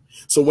Ishmael.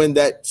 So when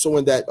that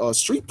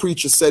street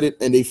preacher said it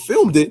and they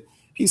filmed it,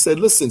 he said,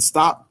 listen,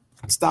 stop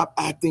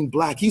acting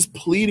black. He's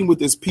pleading with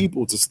his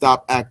people to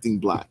stop acting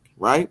black,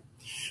 right?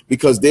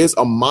 Because there's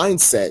a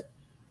mindset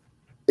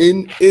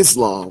in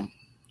Islam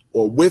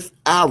or with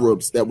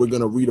Arabs that we're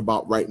going to read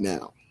about right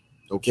now.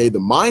 Okay, the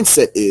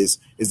mindset is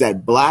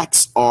that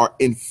blacks are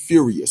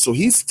inferior. So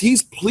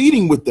he's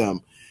pleading with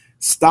them,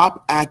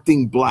 stop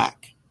acting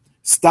black.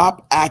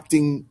 Stop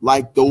acting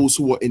like those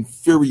who are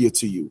inferior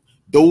to you,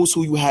 those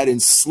who you had in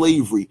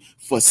slavery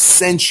for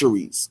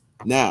centuries.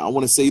 Now, I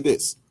want to say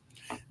this.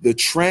 The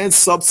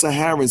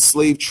trans-sub-Saharan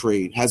slave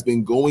trade has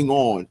been going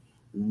on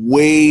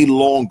way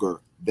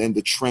longer than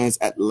the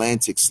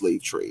transatlantic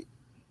slave trade.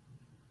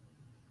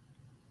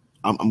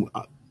 I don't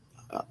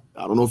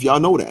know if y'all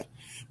know that.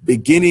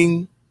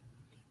 Beginning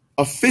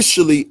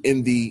officially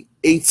in the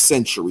 8th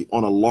century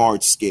on a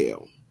large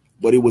scale,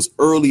 but it was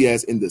early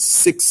as in the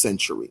 6th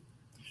century,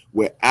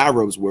 where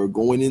Arabs were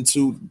going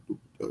into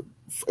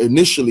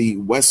initially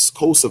west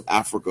coast of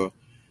Africa,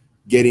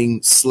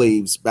 getting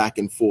slaves back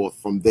and forth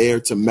from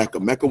there to Mecca.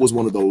 Mecca was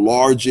one of the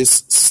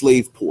largest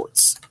slave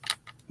ports,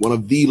 one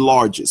of the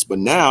largest. But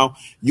now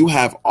you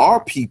have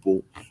our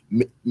people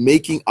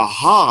making a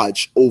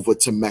Hajj over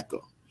to Mecca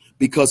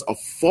because a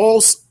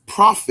false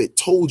prophet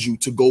told you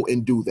to go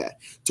and do that,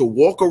 to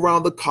walk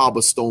around the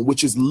Kaaba stone,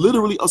 which is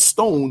literally a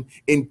stone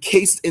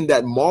encased in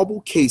that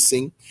marble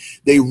casing.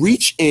 They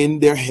reach in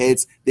their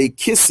heads, they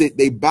kiss it,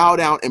 they bow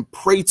down and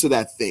pray to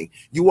that thing.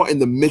 You are in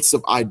the midst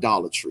of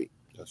idolatry.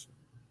 Yes.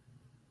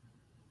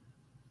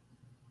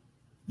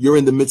 You're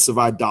in the midst of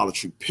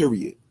idolatry,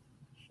 period.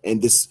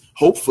 And this,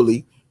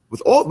 hopefully,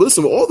 with all the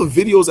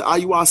videos that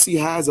IUIC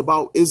has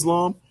about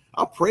Islam,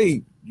 I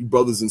pray you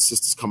brothers and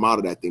sisters come out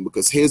of that thing,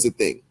 because here's the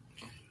thing.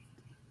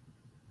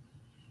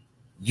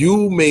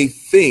 you may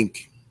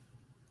think,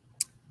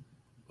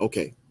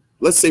 okay,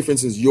 let's say, for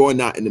instance, you're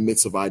not in the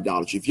midst of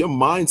idolatry. If your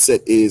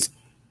mindset is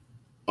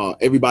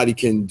everybody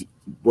can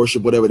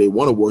worship whatever they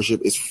want to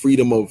worship, it's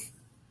freedom of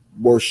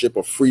worship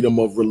or freedom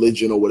of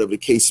religion or whatever the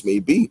case may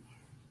be.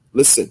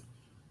 Listen,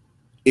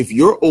 if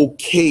you're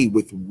okay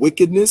with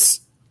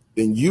wickedness,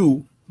 then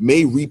you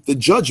may reap the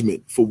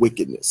judgment for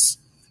wickedness.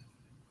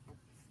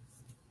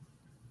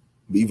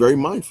 Be very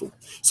mindful.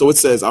 So it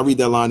says, I'll read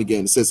that line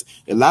again. It says,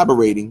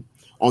 elaborating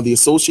on the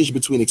association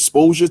between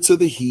exposure to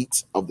the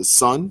heat of the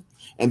sun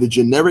and the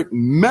generic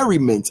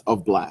merriment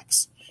of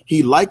blacks,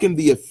 he likened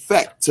the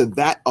effect to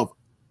that of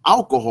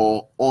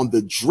alcohol on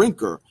the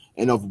drinker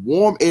and of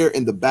warm air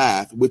in the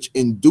bath, which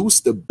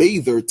induced the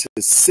bather to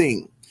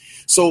sing.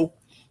 So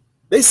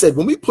they said,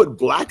 when we put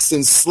blacks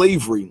in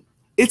slavery,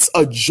 it's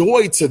a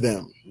joy to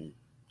them.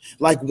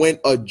 Like when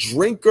a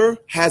drinker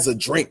has a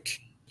drink,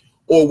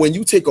 or when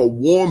you take a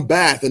warm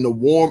bath and the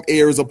warm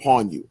air is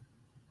upon you.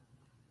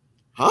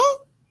 Huh?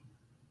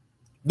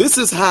 This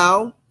is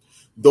how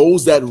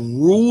those that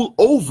rule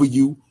over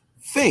you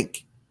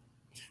think.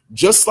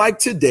 Just like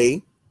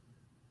today,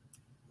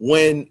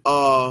 when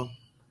for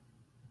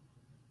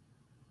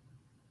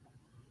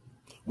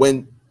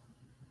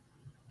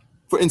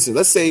instance,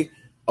 let's say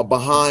a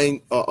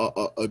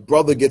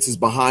brother gets his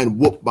behind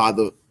whooped by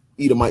the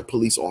Edomite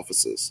police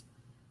officers,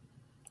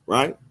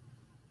 right?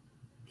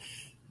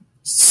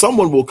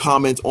 Someone will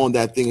comment on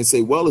that thing and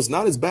say, well, it's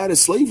not as bad as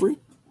slavery.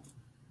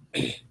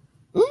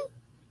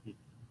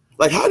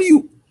 Like, how do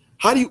you,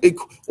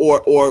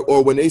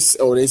 or when they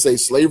say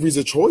slavery is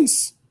a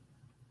choice,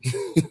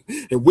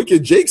 and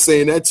Wicked Jake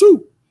saying that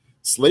too,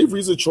 slavery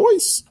is a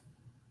choice.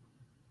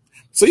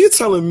 So you're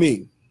telling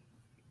me,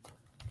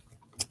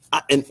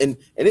 and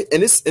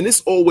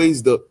it's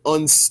always the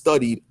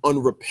unstudied,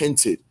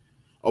 unrepented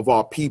of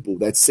our people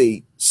that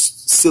say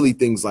silly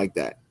things like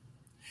that.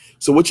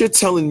 So what you're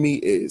telling me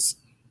is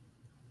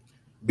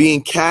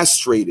being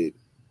castrated,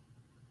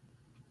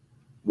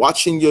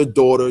 watching your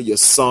daughter, your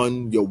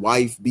son, your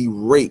wife be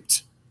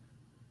raped,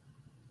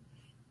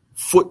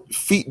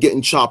 feet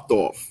getting chopped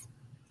off,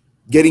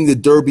 getting the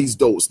Derby's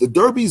dose. The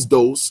Derby's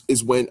dose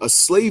is when a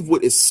slave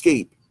would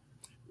escape.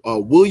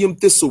 William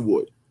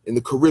Thistlewood in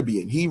the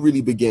Caribbean, he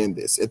really began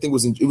this. I think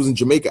it was in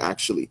Jamaica,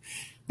 actually.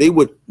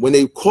 When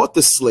they caught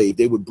the slave,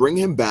 they would bring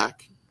him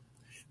back.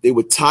 They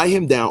would tie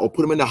him down or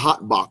put him in a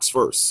hot box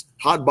first.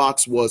 Hot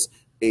box was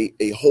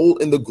a hole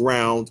in the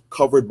ground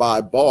covered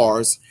by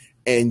bars,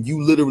 and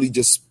you literally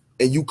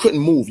you couldn't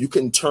move. You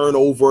couldn't turn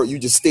over. You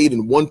just stayed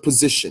in one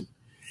position.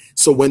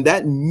 So when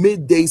that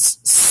midday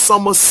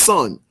summer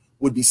sun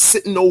would be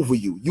sitting over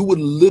you, you would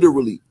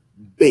literally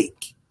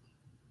bake.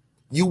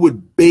 You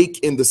would bake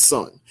in the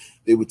sun.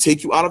 They would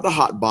take you out of the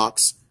hot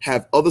box,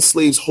 have other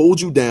slaves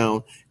hold you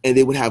down, and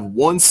they would have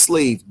one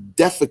slave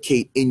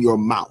defecate in your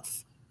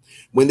mouth.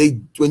 When they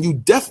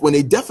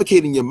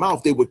defecate in your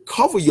mouth, they would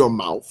cover your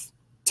mouth,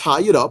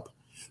 tie it up,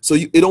 so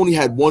it only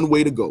had one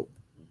way to go.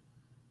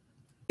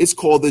 It's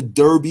called the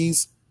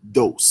Derby's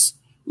dose.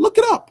 Look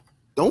it up.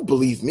 Don't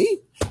believe me.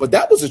 But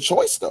that was a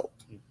choice, though.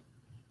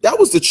 That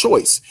was the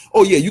choice.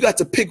 Oh, yeah, you got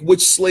to pick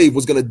which slave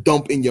was going to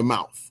dump in your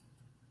mouth.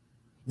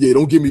 Yeah,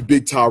 don't give me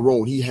Big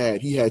Tyrone. He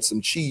had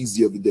some cheese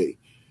the other day.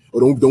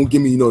 Or don't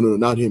give me, no,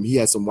 not him. He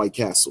had some White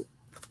Castle.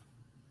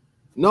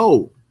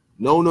 No.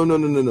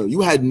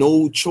 You had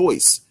no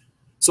choice.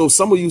 So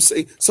some of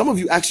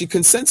you actually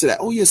consent to that.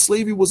 Oh, yeah,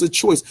 slavery was a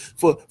choice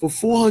for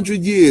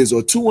 400 years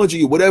or 200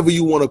 years, whatever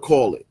you want to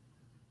call it.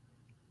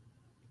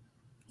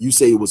 You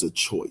say it was a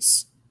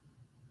choice.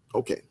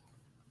 Okay.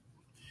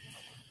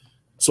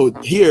 So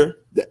here,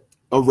 the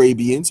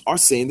Arabians are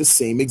saying the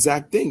same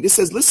exact thing. This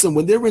says, listen,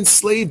 when they're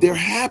enslaved, they're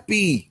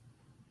happy.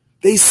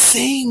 They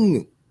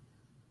sing.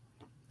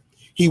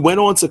 He went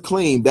on to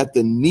claim that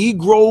the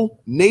Negro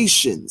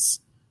nations,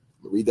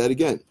 I'll read that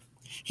again.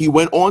 He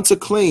went on to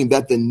claim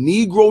that the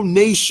Negro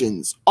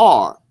nations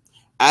are,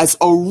 as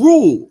a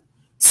rule,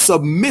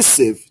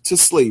 submissive to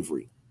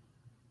slavery.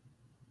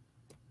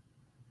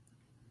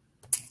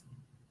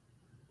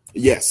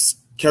 Yes,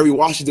 Kerry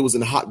Washington was in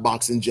the hot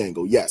box in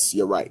Django. Yes,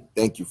 you're right.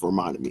 Thank you for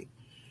reminding me.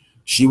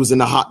 She was in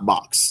the hot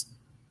box.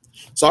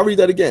 So I'll read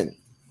that again.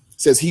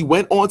 It says he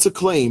went on to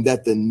claim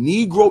that the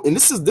Negro, and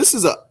this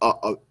is a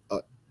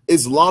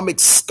Islamic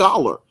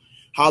scholar.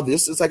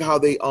 It's like how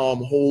they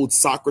hold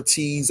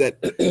Socrates at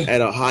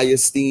a high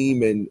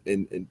esteem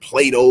and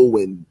Plato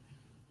and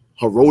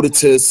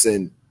Herodotus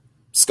and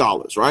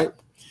scholars, right?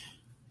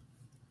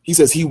 He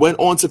says he went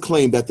on to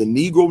claim that the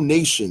Negro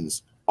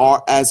nations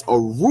are, as a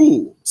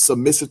rule,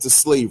 submissive to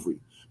slavery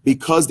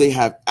because they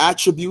have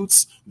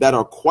attributes that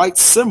are quite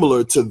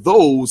similar to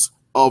those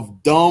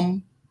of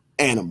dumb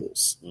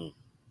animals.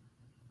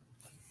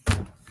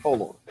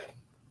 Hold on.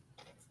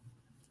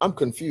 I'm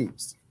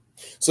confused.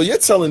 So you're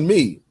telling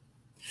me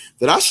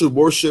that I should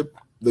worship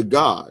the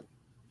God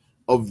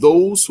of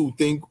those who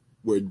think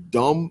we're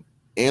dumb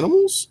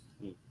animals?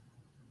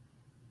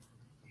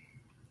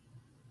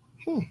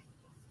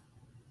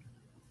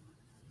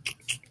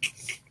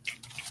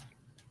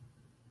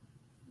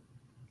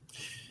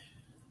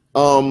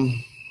 Hold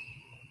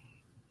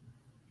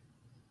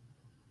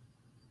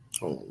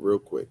on, real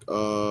quick.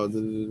 Let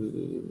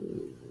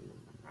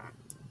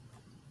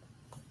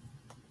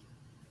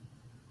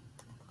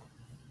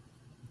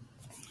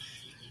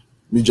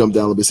me jump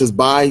down a little bit. It says,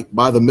 by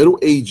the Middle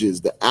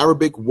Ages, the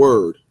Arabic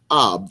word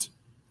abd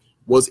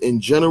was in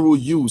general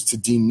used to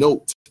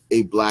denote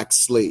a black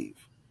slave.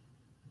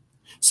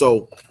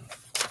 So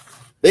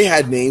they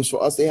had names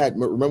for us.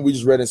 Remember, we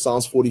just read in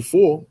Psalms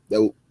 44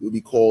 that would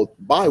be called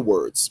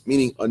bywords,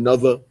 meaning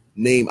another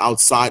name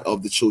outside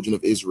of the children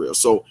of Israel.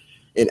 So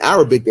in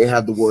Arabic, they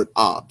have the word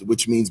abd,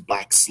 which means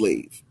black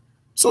slave.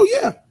 So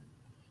yeah,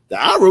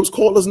 the Arabs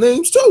called us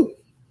names too.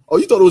 Oh,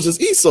 you thought it was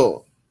just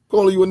Esau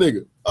calling you a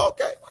nigga?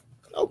 Okay.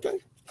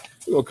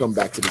 We're gonna come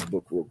back to this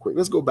book real quick.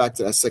 Let's go back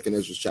to that 2nd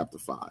Ezra chapter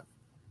 5.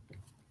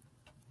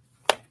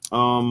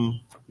 No,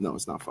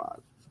 it's not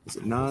 5. Is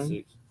it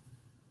 9?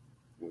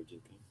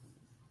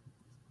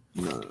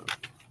 No.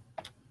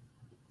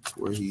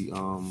 Where he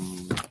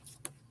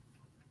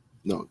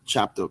no,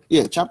 chapter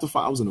 5.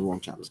 I was in the wrong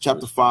chapter.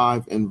 Chapter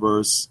 5 and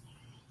verse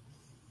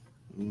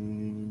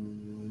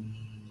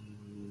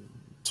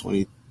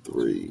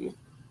 23.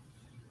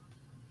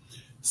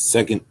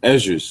 2nd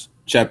Ezra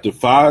chapter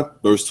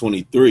 5 verse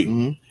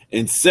 23.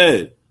 And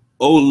said,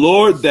 O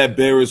Lord that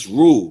bearest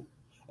rule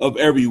of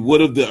every wood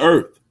of the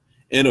earth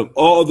and of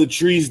all the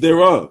trees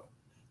thereof,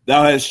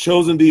 thou hast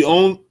chosen thee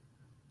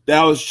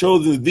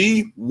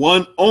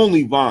one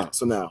only vine.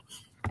 So now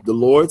the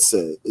Lord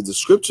said, the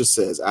scripture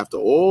says, after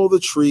all the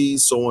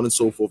trees, so on and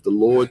so forth, the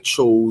Lord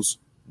chose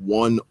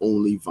one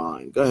only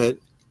vine. Go ahead.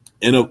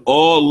 And of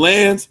all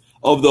lands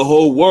of the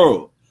whole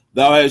world,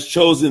 thou hast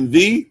chosen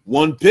thee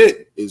one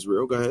pit.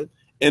 Israel, go ahead.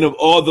 And of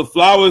all the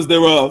flowers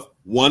thereof,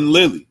 one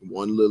lily.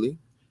 One lily.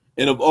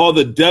 And of all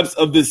the depths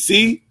of the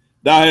sea,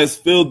 thou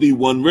hast filled thee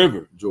one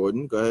river.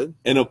 Jordan, go ahead.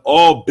 And of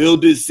all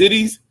builded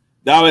cities,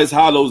 thou hast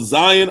hallowed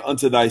Zion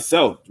unto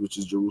thyself. Which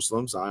is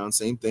Jerusalem, Zion,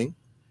 same thing.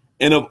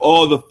 And of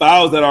all the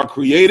fowls that are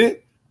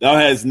created, thou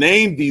hast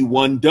named thee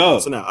one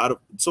dove. So now,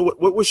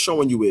 what we're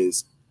showing you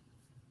is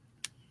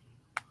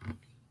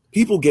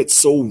people get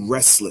so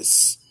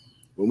restless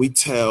when we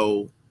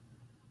tell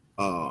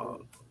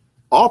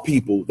our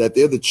people that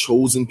they're the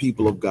chosen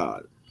people of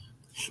God.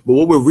 But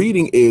what we're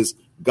reading is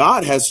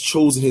God has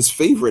chosen his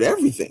favorite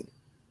everything.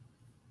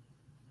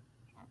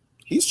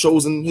 He's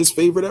chosen his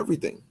favorite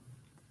everything.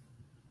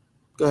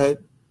 Go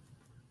ahead.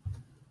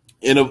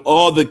 And of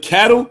all the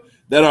cattle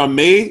that are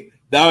made,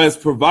 thou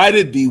hast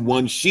provided thee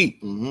one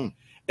sheep. And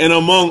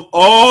among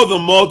all the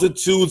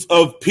multitudes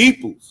of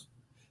peoples,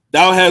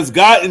 thou hast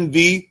gotten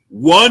thee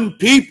one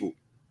people.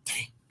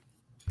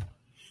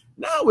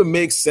 Now it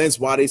makes sense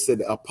why they said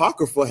the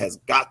Apocrypha has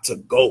got to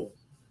go.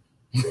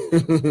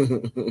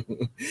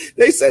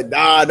 They said,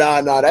 nah,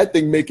 that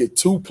thing make it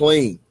too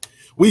plain.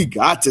 We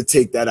got to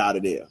take that out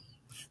of there.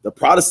 The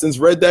Protestants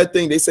read that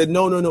thing. They said,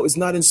 no, it's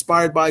not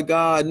inspired by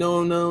God.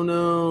 No.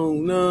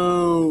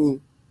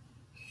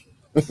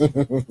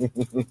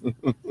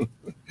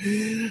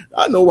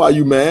 I know why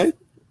you mad.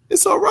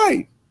 It's all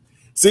right.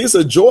 See, it's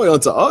a joy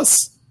unto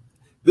us.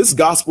 This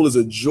gospel is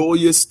a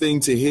joyous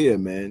thing to hear,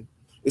 man.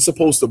 It's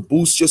supposed to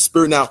boost your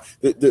spirit. Now,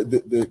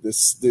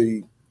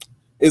 the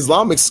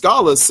Islamic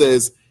scholar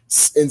says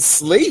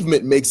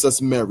enslavement makes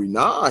us merry.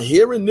 Nah,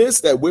 hearing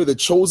this, that we're the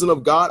chosen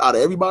of God out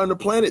of everybody on the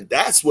planet,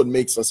 that's what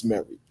makes us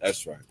merry.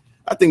 That's right.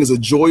 I think it's a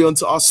joy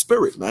unto our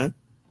spirit, man.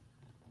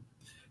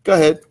 Go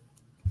ahead.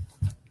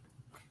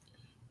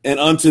 And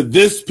unto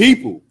this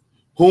people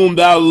whom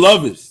thou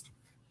lovest,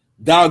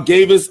 thou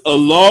gavest a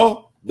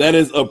law that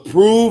is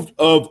approved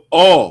of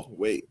all.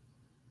 Wait.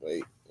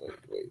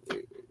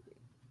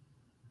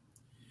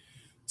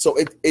 So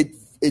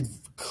it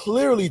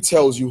clearly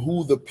tells you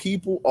who the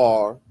people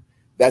are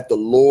that the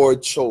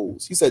Lord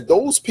chose. He said,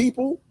 those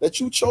people that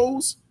you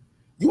chose,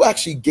 you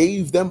actually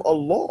gave them a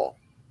law,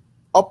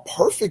 a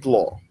perfect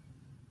law.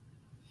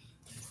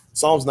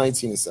 Psalms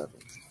 19:7.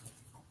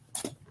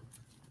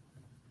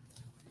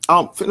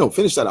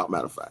 Finish that out,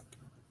 matter of fact.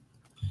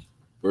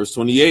 Verse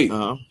 28.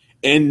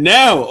 And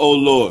now, O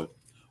Lord,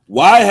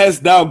 why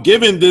hast thou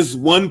given this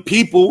one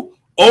people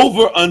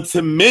over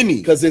unto many?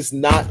 Because it's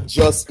not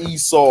just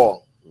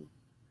Esau.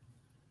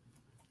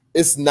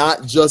 It's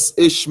not just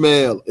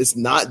Ishmael. It's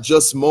not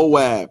just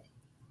Moab.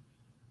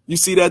 You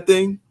see that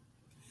thing?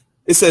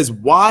 It says,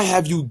 why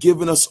have you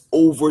given us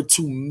over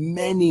to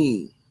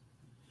many?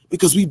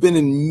 Because we've been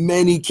in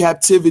many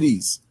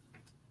captivities.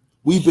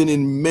 We've been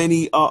in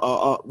many,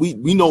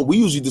 we know we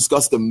usually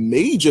discuss the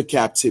major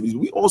captivities.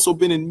 We also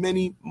been in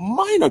many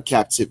minor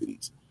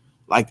captivities,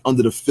 like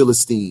under the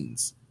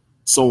Philistines,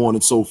 so on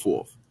and so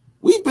forth.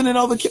 We've been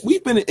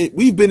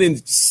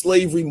in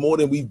slavery more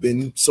than we've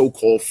been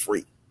so-called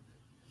free.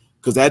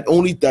 Because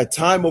that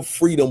time of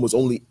freedom was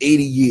only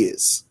 80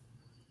 years.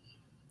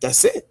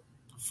 That's it.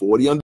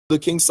 40 under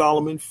King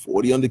Solomon,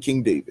 40 under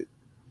King David.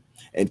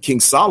 And King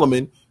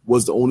Solomon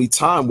was the only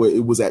time where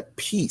it was at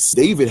peace.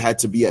 David had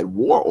to be at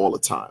war all the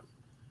time.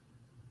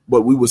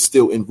 But we were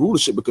still in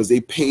rulership because they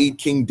paid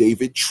King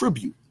David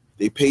tribute.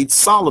 They paid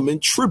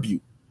Solomon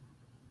tribute.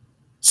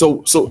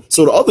 So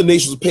the other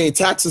nations were paying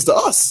taxes to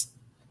us.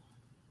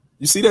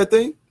 You see that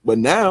thing? But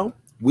now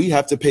we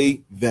have to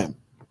pay them.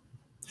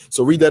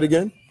 So read that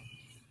again.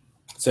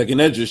 2nd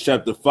Esdras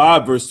chapter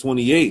 5, verse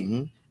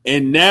 28.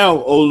 And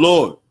now, O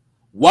Lord,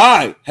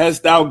 why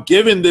hast thou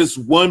given this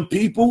one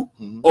people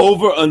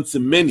over unto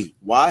many?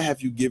 Why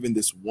have you given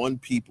this one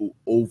people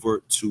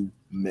over to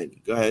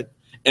many? Go ahead.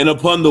 And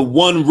upon the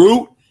one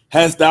root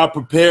hast thou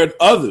prepared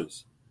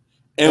others.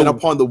 And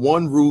upon the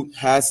one root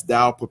hast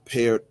thou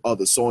prepared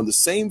others. So on the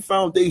same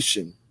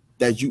foundation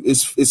that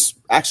is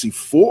actually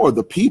for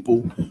the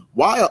people,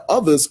 why are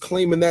others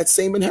claiming that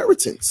same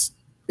inheritance?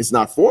 It's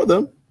not for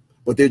them,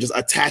 but they're just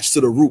attached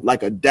to the root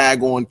like a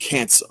daggone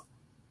cancer.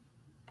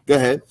 Go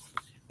ahead.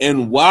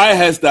 And why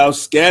hast thou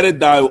scattered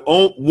thy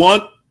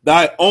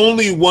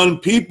only one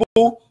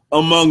people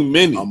among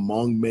many?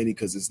 Among many,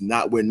 because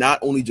we're not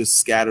only just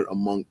scattered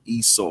among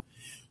Esau.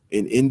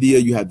 In India,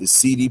 you have the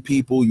Sidi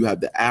people, you have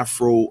the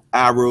Afro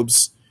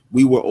Arabs.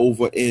 We were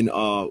over in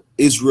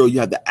Israel, you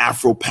have the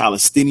Afro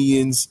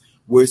Palestinians.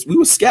 We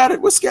were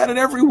scattered. We're scattered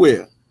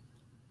everywhere.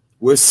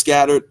 We're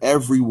scattered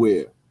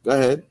everywhere. Go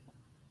ahead.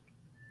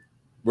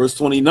 Verse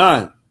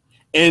 29.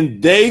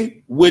 And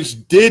they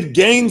which did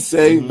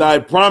gainsay thy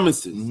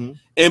promises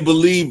and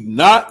believe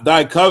not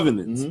thy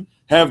covenants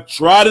have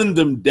trodden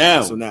them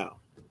down. So now,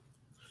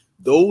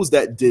 those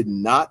that did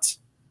not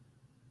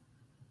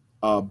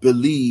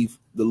believe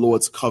the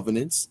Lord's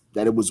covenants,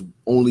 that it was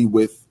only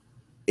with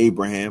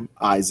Abraham,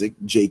 Isaac,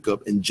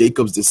 Jacob, and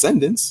Jacob's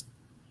descendants,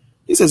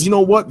 he says, you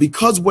know what?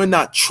 Because we're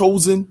not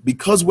chosen,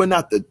 because we're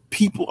not the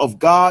people of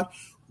God,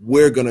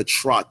 we're going to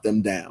trot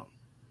them down.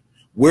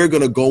 We're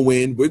going to go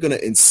in. We're going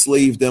to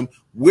enslave them.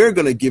 We're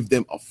going to give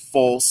them a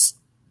false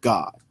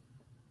God.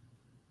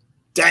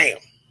 Damn.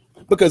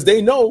 Because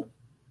they know.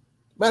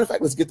 Matter of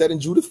fact, let's get that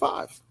in Judith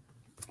 5.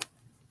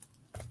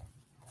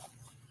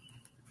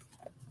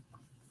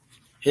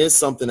 Here's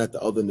something that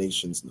the other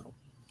nations know.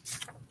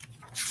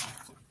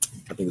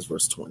 I think it's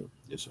verse 20.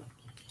 Yes, sir.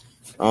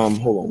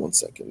 Hold on one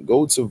second.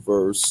 Go to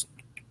verse.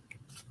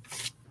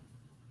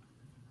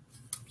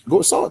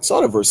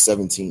 Start at verse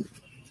 17.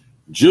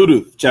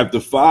 Judith chapter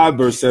 5,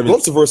 verse 17. Go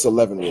up to verse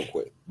 11 real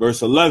quick.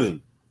 Verse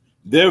 11.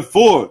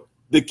 Therefore,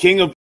 the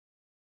king of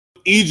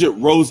Egypt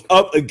rose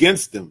up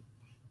against them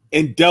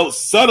and dealt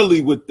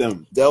subtly with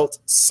them. Dealt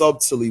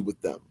subtly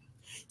with them.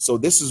 So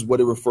this is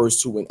what it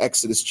refers to in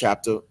Exodus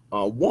chapter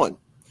 1,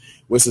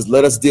 where it says,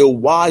 let us deal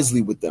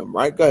wisely with them,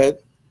 right? Go ahead.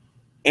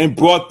 And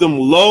brought them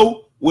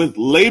low with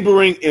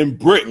laboring in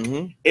brick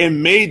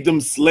and made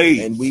them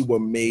slaves. And we were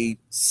made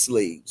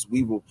slaves.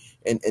 We will,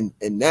 and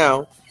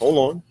now, hold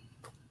on.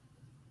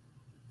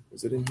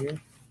 Is it in here?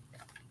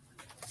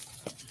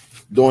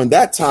 During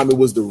that time, it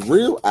was the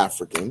real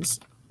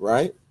Africans,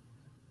 right?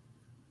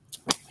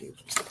 Give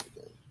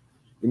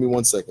me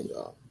 1 second,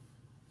 y'all.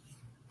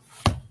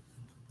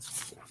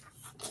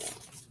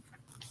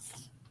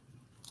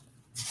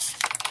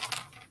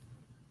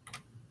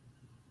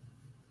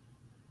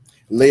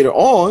 Later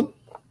on,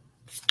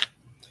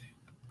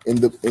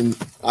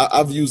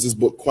 I've used this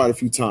book quite a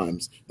few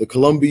times, the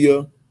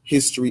Columbia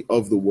History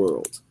of the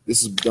World.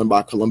 This is done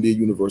by Columbia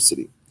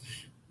University.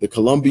 The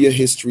Columbia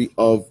History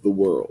of the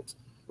World,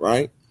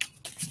 right?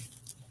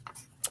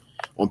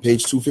 On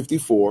page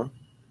 254,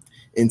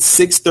 in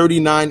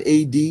 639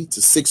 AD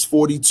to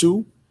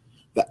 642,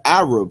 the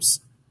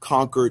Arabs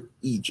conquered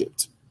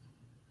Egypt.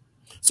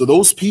 So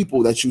those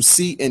people that you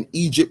see in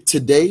Egypt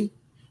today,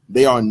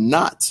 they are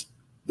not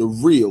the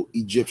real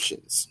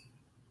Egyptians.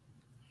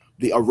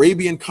 The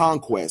Arabian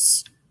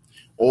conquests,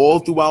 all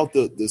throughout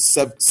the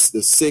 6th,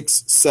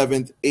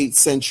 7th, 8th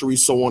century,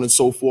 so on and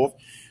so forth,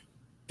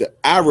 the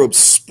Arabs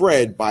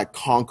spread by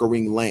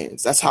conquering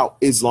lands. That's how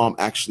Islam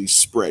actually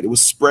spread. It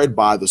was spread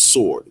by the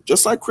sword.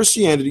 Just like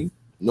Christianity,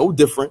 no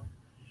different.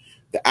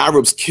 The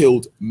Arabs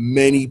killed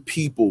many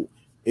people.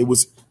 It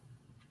was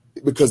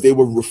because they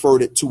were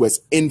referred to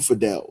as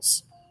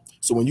infidels.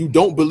 So when you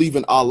don't believe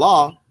in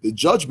Allah, the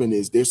judgment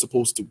is they're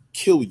supposed to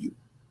kill you.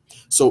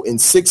 So in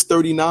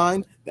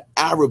 639, the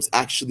Arabs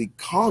actually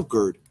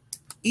conquered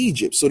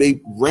Egypt. So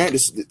they ran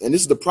this, and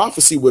this is the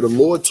prophecy where the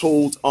Lord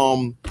told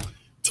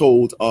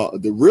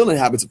the real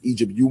inhabitants of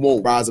Egypt, you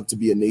won't rise up to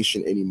be a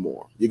nation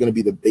anymore. You're going to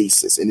be the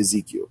basis in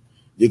Ezekiel.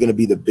 You're going to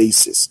be the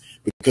basis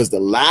because the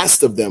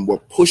last of them were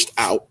pushed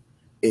out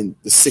in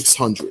the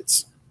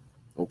 600s.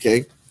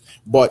 Okay.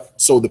 But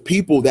so the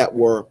people that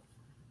were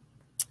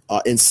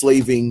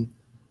enslaving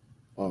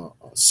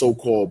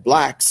so-called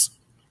blacks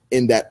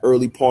in that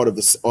early part of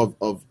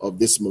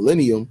this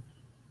millennium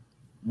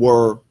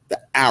were the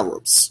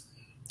Arabs.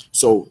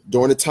 So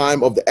during the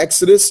time of the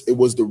Exodus, it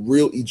was the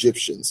real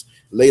Egyptians.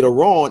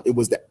 Later on, it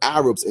was the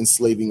Arabs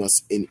enslaving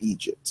us in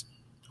Egypt.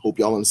 Hope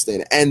y'all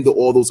understand it. And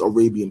all those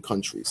Arabian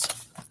countries.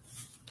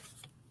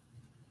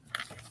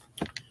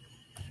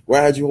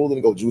 Where had you holding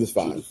to go? Judith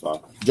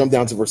 5. Jump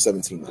down to verse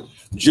 17. Now.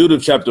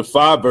 Judith chapter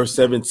 5, verse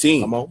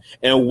 17. Come on.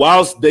 And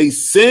whilst they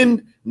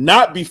sinned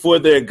not before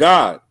their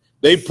God,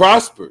 they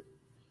prospered,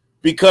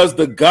 because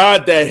the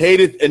God that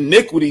hateth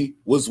iniquity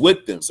was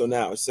with them. So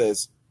now it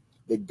says,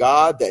 the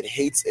God that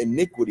hates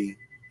iniquity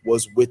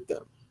was with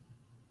them.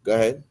 Go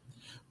ahead.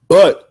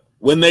 But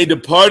when they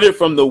departed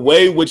from the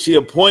way which he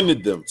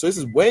appointed them. So this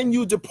is when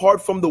you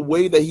depart from the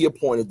way that he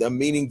appointed them,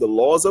 meaning the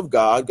laws of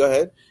God. Go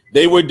ahead.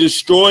 They were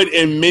destroyed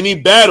in many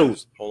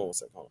battles. Hold on a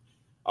second. Hold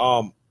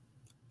on.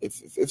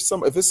 If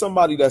it's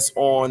somebody that's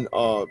on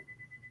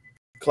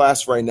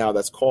class right now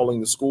that's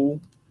calling the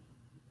school,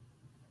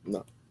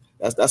 no,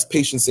 that's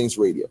Patient Saints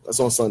Radio.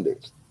 That's on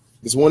Sundays.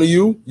 It's one of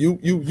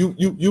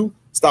you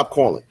stop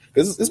calling,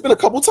 because it's been a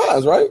couple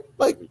times, right?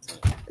 Like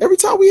every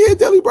time we hear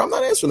Deli, bro, I'm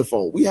not answering the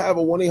phone. We have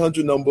a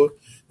 1-800 number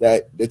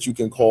that you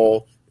can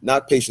call,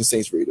 not Patient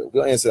Saints Radio.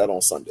 We'll answer that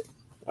on Sunday.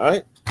 All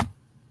right.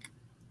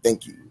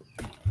 Thank you.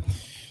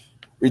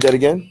 Read that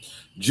again.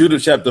 Judah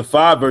chapter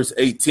 5, verse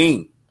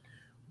 18.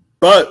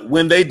 But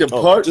when they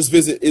depart, just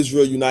visit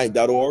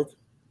israelunite.org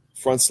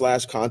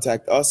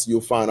 /contact us.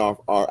 You'll find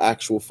our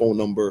actual phone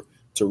number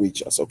to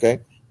reach us. Okay.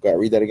 Go ahead,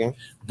 read that again.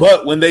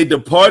 But when they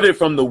departed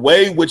from the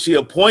way which he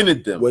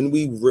appointed them, when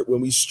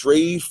we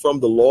strayed from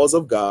the laws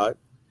of God,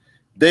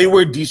 they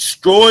were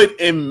destroyed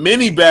in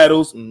many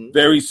battles,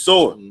 very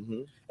sore,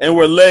 and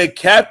were led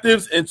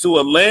captives into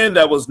a land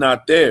that was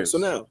not theirs. So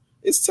now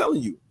it's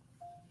telling you,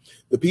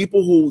 the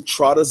people who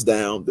trot us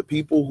down, the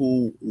people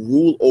who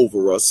rule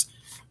over us,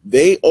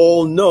 they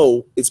all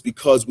know it's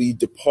because we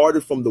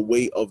departed from the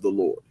way of the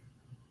Lord.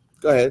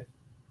 Go ahead.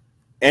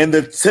 And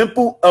the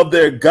temple of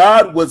their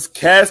God was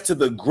cast to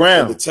the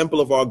ground. And the temple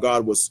of our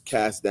God was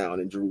cast down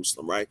in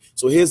Jerusalem, right?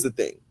 So here's the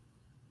thing.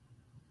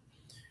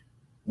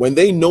 When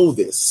they know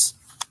this,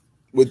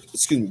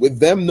 with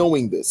them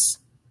knowing this,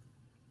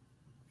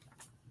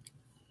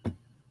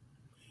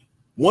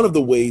 one of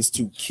the ways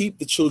to keep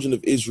the children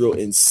of Israel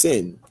in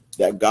sin,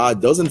 that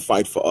God doesn't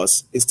fight for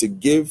us, is to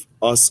give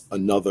us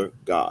another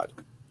God.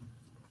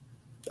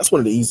 That's one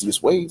of the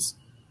easiest ways.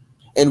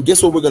 And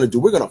guess what we're going to do?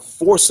 We're going to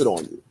force it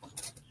on you.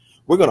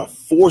 We're going to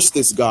force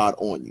this God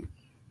on you.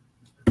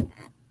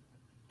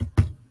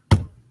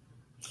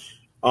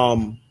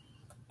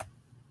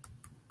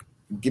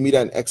 Give me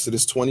that in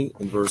Exodus 20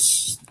 and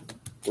verse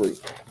 3.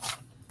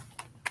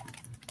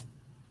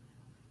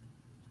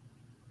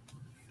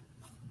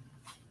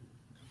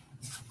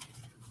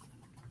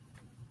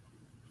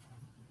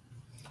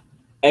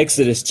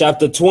 Exodus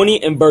chapter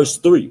 20 and verse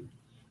 3.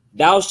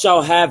 Thou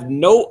shalt have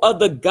no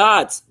other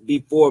gods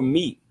before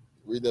me.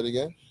 Read that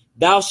again.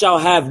 Thou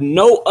shalt have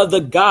no other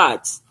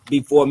gods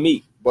before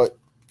me. But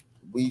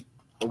we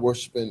are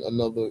worshiping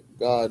another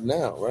God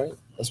now, right?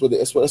 That's what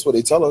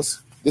they tell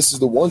us. This is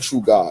the one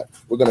true God.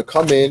 We're going to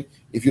come in.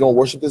 If you don't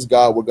worship this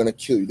God, we're going to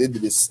kill you. They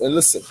did this. And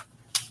listen,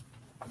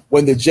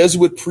 when the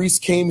Jesuit priests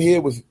came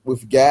here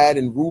with Gad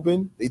and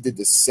Reuben, they did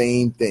the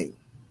same thing.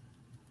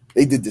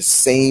 They did the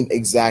same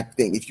exact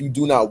thing. If you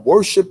do not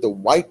worship the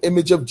white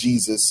image of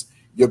Jesus,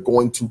 you're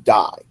going to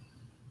die.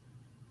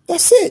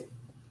 That's it.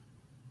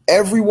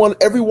 Everyone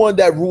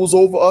that rules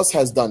over us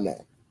has done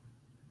that.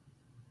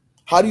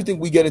 How do you think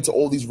we get into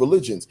all these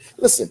religions?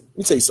 Listen, let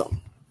me tell you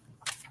something.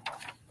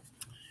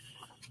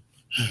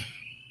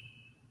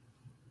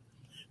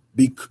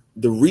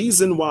 The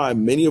reason why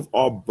many of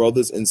our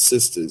brothers and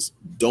sisters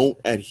don't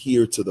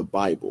adhere to the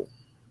Bible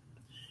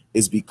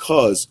is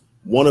because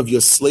one of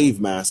your slave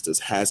masters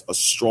has a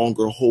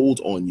stronger hold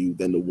on you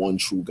than the one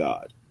true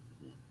God.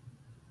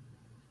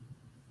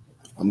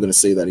 I'm going to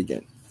say that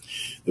again.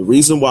 The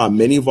reason why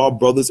many of our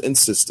brothers and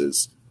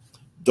sisters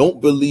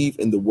don't believe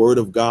in the word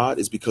of God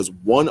is because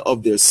one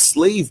of their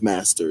slave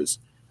masters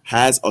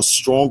has a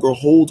stronger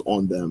hold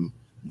on them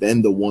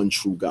than the one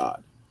true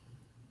God.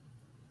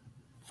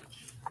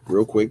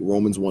 Real quick,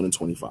 Romans 1 and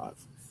 25.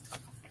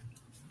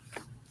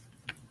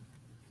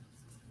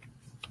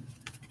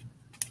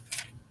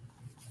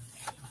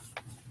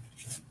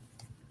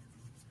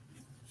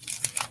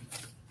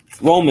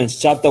 Romans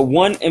chapter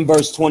 1 and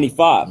verse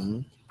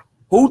 25.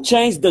 Who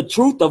changed the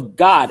truth of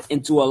God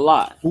into a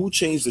lie? Who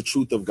changed the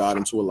truth of God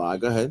into a lie?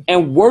 Go ahead.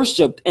 And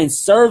worshiped and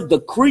served the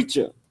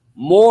creature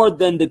more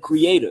than the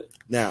creator.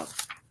 Now,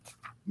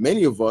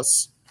 many of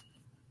us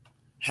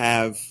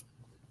have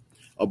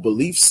a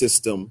belief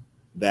system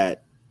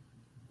that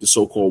the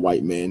so-called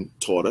white man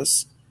taught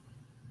us.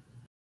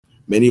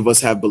 Many of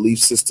us have belief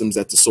systems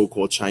that the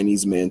so-called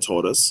Chinese man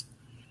taught us,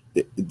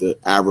 the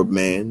Arab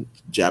man,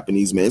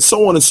 Japanese man,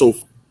 so on and so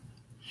forth.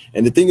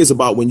 And the thing is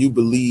about when you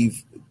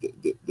believe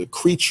the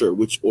creature,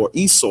 or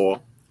Esau,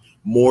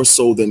 more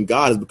so than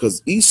God, is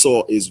because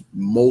Esau is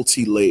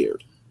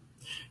multi-layered.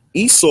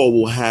 Esau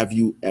will have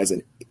you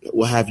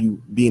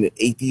being an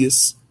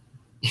atheist.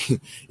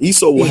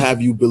 Esau will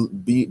have you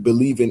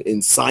believing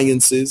in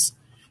sciences.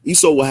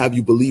 Esau will have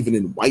you believing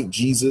in white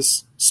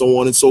Jesus, so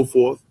on and so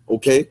forth.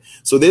 Okay,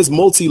 so there's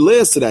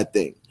multi-layers to that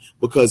thing,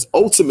 because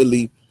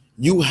ultimately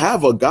you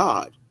have a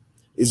God.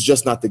 It's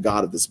just not the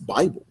God of this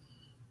Bible.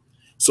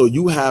 So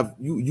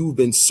you've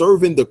been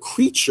serving the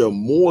creature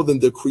more than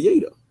the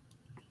creator.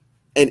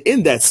 And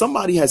in that,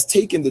 somebody has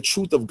taken the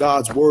truth of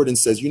God's word and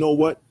says, you know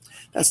what?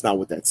 That's not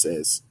what that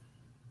says.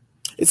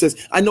 It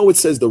says, I know it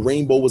says the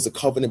rainbow was a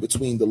covenant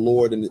between the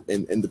Lord and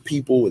the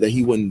people, that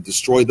he wouldn't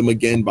destroy them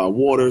again by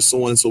water,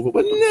 so on and so forth.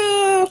 But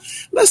no,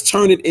 let's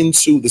turn it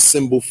into the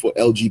symbol for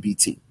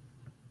LGBT.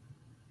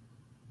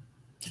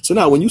 So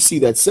now when you see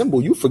that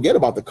symbol, you forget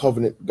about the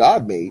covenant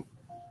God made,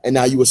 and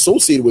now you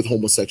associate it with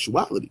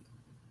homosexuality.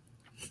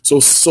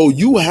 So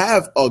you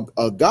have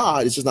a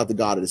God. It's just not the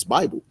God of this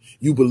Bible.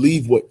 You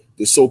believe what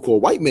the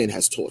so-called white man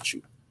has taught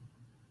you.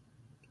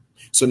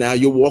 So now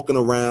you're walking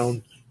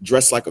around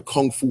dressed like a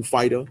kung fu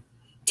fighter,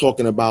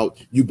 talking about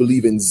you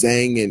believe in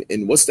Zhang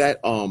and what's that?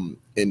 And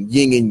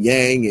yin and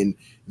yang and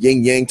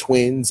yin yang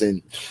twins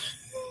and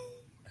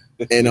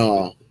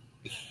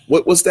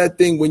what's that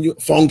thing when you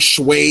feng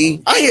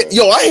shui?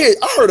 I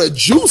heard a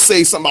Jew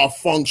say something about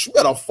feng shui.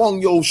 Better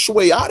feng yo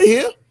shui out of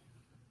here.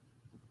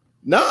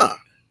 Nah,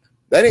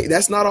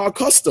 that's not our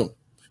custom.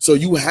 So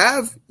you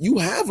have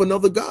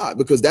another God,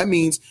 because that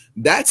means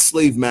that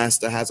slave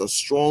master has a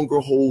stronger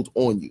hold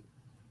on you.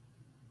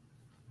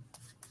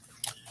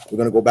 We're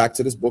going to go back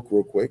to this book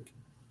real quick.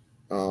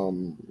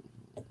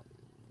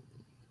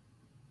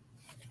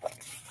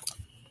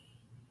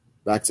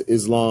 Back to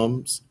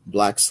Islam's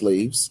Black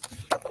Slaves,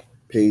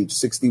 page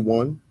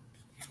 61.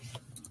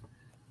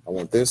 I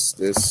want this,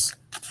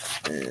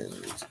 and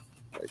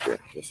right there.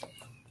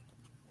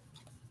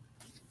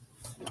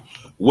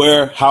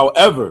 Where,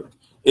 however,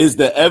 is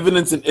the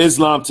evidence in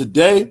Islam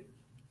today?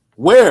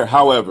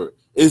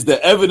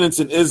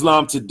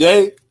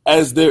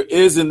 As there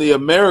is in the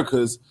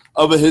Americas,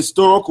 of a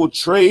historical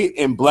trade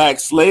in black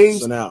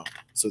slaves?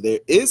 So there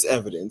is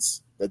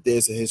evidence that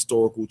there's a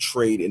historical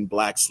trade in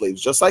black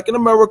slaves. Just like in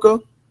America,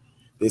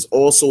 there's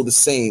also the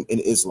same in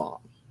Islam.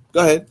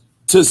 Go ahead.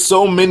 To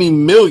so many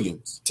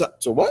millions.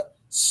 To what?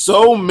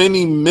 So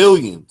many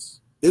millions.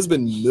 There's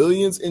been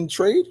millions in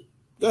trade?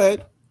 Go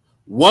ahead.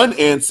 One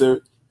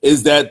answer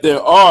is that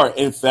there are,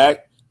 in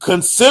fact,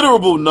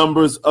 considerable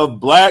numbers of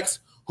blacks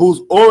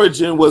whose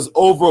origin was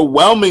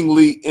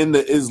overwhelmingly in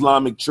the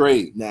Islamic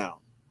trade. Now,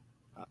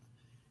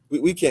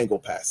 we can't go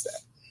past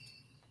that.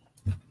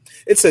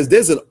 It says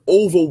there's an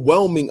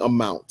overwhelming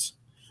amount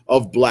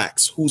of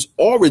blacks whose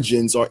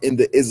origins are in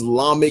the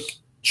Islamic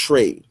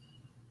trade.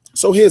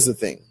 So here's the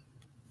thing.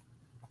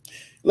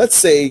 Let's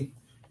say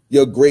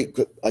you're great,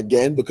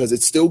 again, because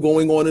it's still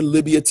going on in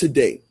Libya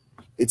today.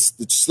 It's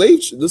the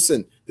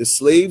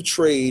slave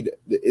trade,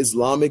 the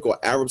Islamic or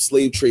Arab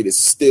slave trade is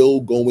still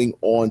going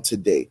on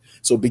today.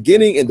 So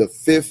beginning in the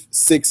 5th,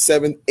 6th,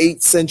 7th,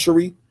 8th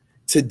century,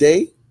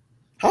 today,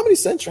 how many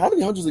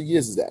hundreds of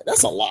years is that?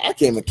 That's a lot. I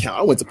can't even count.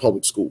 I went to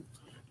public school.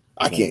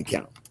 I can't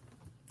count.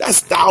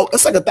 That's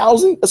like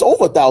 1,000. That's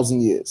over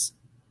 1,000 years.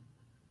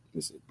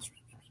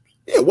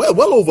 Yeah,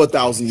 well over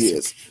 1,000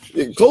 years.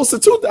 Close to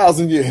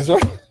 2,000 years,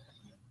 right?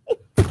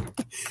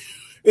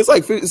 It's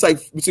like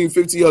between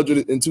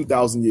 1,500 and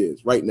 2,000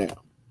 years right now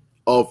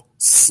of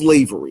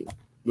slavery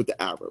with the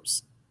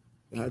Arabs.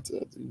 I had to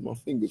use my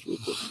fingers real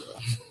quick.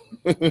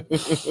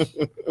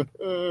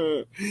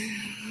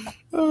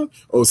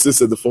 Sis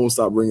said the phone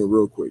stopped ringing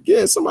real quick.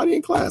 Yeah, somebody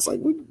in class.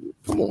 Like,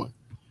 come on.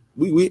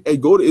 We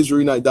go to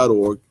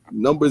IsraelUnite.org.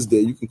 Numbers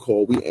there. You can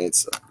call. We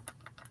answer.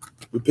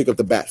 We pick up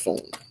the bat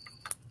phone.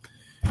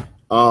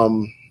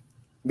 Go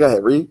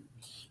ahead, read.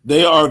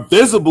 They are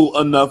visible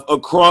enough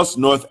across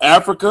North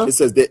Africa. It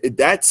says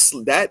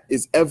that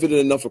is evident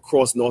enough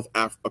across North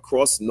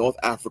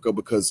Africa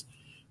because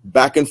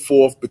back and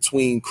forth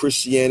between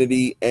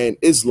Christianity and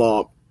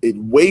Islam, it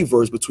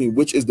wavers between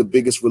which is the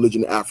biggest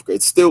religion in Africa.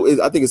 It still is.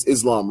 I think it's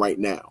Islam right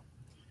now,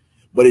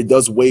 but it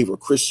does waver.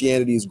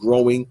 Christianity is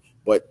growing,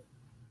 but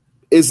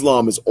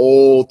Islam is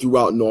all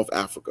throughout North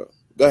Africa.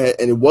 Go ahead.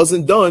 And it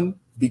wasn't done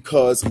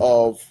because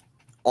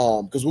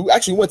we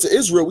actually went to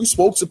Israel. We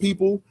spoke to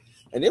people.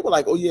 And they were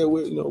like, "Oh yeah,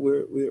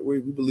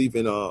 we believe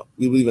in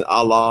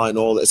Allah and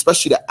all that."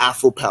 Especially the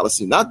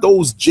Afro-Palestinians, not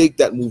those Jake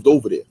that moved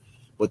over there,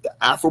 but the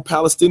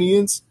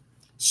Afro-Palestinians,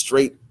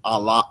 straight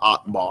Allah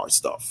Akbar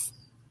stuff.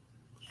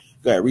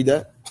 Go ahead, read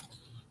that.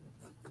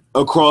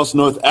 Across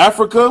North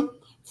Africa,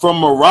 from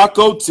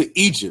Morocco to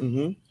Egypt,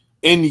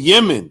 in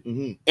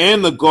Yemen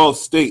and the Gulf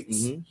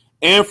states,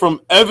 and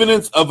from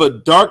evidence of a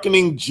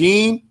darkening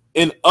gene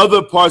in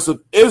other parts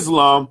of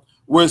Islam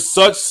where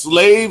such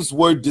slaves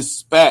were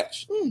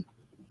dispatched.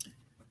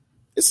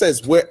 It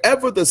says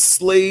wherever the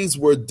slaves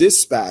were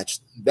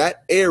dispatched,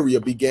 that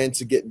area began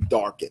to get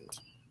darkened,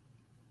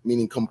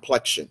 meaning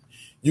complexion.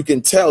 You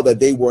can tell that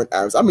they weren't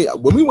Arabs. I mean,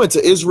 when we went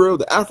to Israel,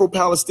 the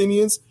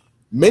Afro-Palestinians,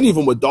 many of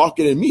them were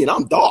darker than me, and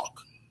I'm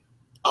dark.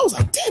 I was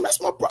like, damn, that's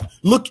my brother.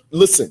 Look,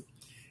 listen,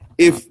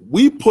 if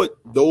we put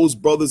those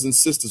brothers and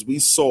sisters we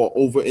saw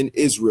over in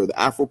Israel, the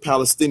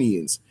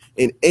Afro-Palestinians,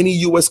 in any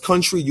U.S.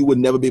 country, you would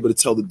never be able to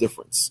tell the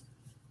difference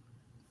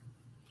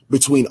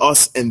between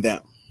us and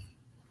them.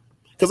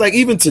 Because like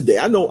even today,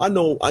 I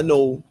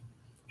know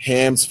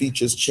Ham's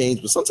features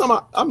change, but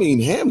sometimes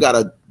Ham got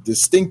a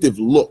distinctive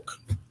look.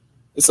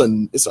 It's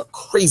a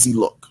crazy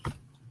look,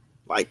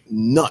 like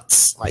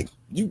nuts, like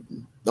you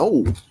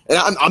know.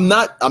 And I'm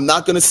not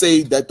gonna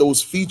say that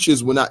those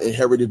features were not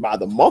inherited by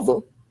the mother,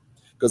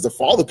 because the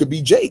father could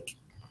be Jake.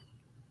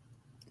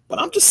 But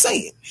I'm just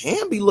saying,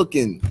 Ham be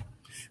looking,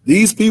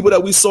 these people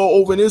that we saw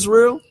over in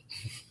Israel,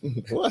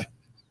 what?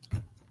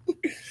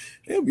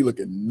 Ham be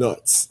looking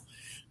nuts.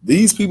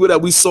 These people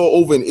that we saw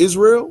over in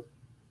Israel,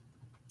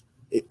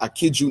 I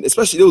kid you,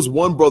 especially there was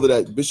one brother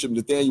that Bishop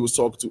Nathaniel was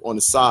talking to on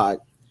the side,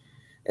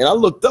 and I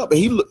looked up and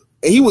he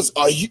looked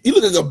like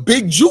a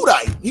big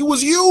Judite. He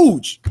was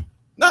huge,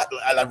 not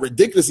like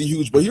ridiculously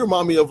huge, but he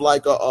reminded me of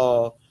like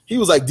he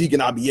was like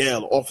Deacon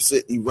Abiel, or Officer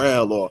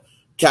Irel, or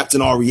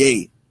Captain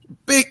REA.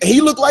 Big,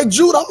 he looked like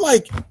Judah. I'm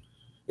like,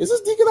 is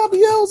this Deacon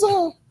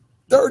Abiel's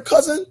third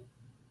cousin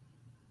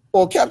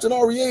or Captain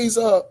REA's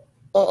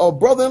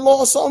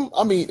brother-in-law or something?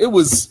 I mean, it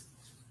was.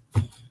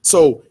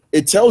 So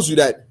it tells you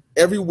that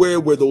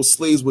everywhere where those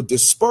slaves were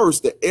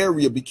dispersed, the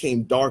area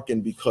became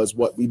darkened because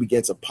we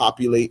began to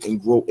populate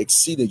and grow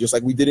exceedingly, just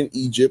like we did in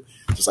Egypt,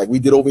 just like we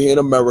did over here in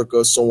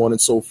America, so on and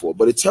so forth.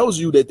 But it tells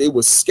you that they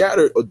were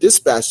scattered or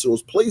dispatched to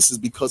those places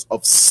because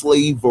of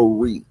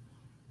slavery.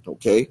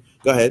 Okay,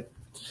 go ahead.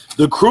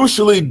 The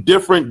crucially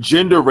different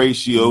gender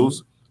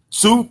ratios,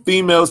 2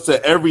 females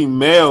to every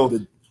male.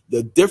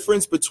 The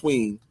difference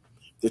between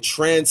the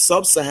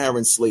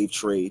trans-Sub-Saharan slave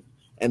trade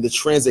and the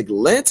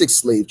transatlantic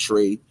slave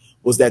trade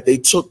was that they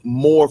took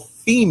more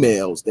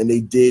females than they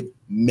did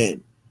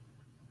men.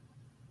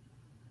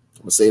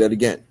 I'm going to say that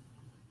again.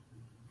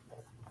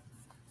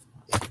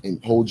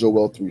 And hold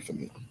Joel 3 for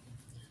me.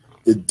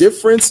 The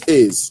difference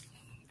is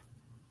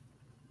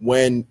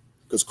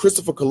because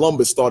Christopher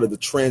Columbus started the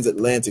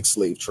transatlantic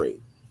slave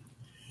trade.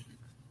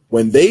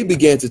 When they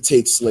began to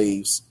take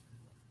slaves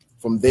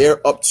from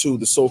there up to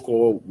the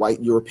so-called white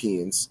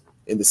Europeans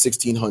in the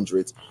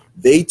 1600s,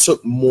 they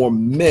took more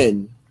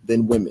men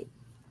than women.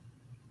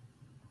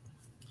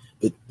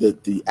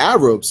 The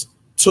Arabs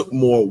took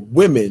more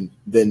women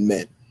than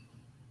men.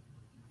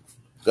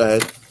 Go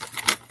ahead.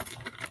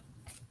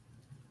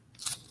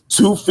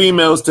 2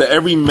 females to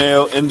every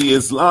male in the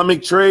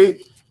Islamic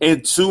trade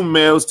and 2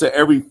 males to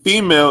every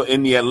female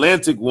in the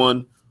Atlantic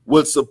one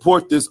would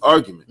support this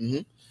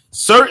argument.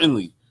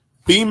 Certainly,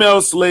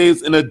 female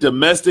slaves in a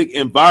domestic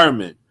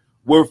environment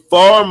were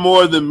far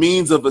more the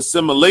means of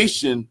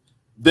assimilation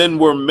than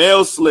were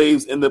male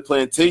slaves in the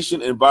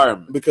plantation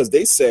environment. Because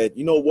they said,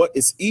 you know what?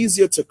 It's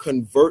easier to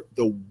convert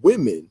the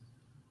women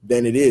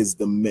than it is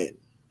the men.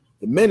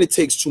 The men, it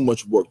takes too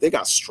much work. They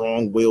got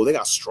strong will. They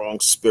got strong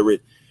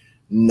spirit.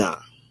 Nah.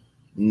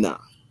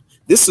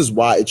 This is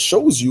why it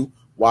shows you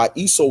why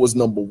Esau was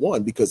number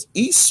 1, because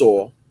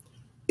Esau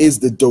is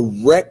the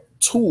direct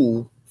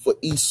tool for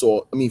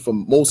for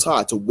Most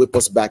High to whip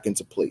us back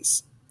into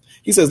place.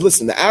 He says,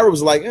 listen, the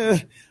Arabs are like,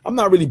 I'm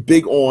not really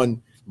big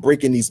on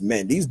breaking these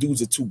men. These dudes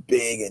are too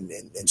big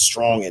and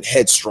strong and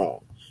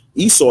headstrong.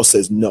 Esau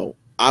says, no,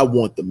 I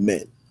want the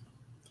men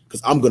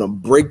because I'm going to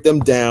break them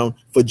down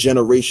for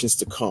generations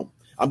to come.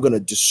 I'm going to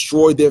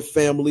destroy their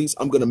families.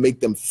 I'm going to make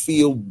them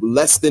feel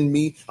less than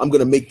me. I'm going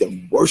to make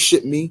them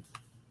worship me.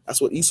 That's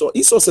what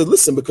Esau said,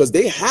 listen, because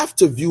they have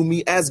to view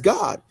me as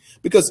God.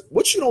 Because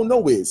what you don't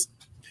know is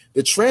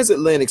the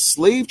transatlantic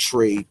slave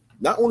trade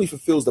not only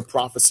fulfills the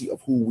prophecy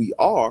of who we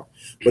are,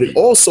 but it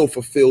also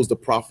fulfills the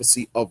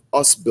prophecy of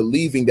us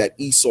believing that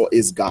Esau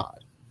is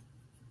God.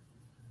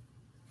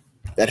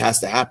 That has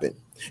to happen.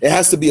 It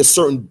has to be a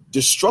certain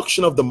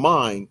destruction of the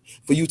mind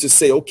for you to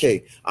say,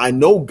 okay, I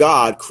know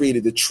God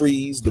created the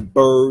trees, the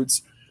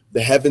birds,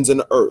 the heavens, and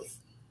the earth.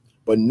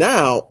 But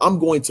now I'm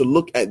going to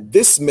look at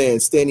this man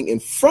standing in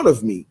front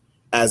of me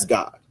as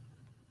God.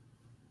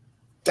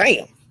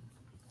 Damn.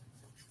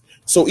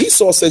 So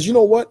Esau says, you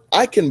know what?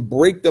 I can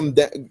break them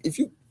down. If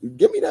you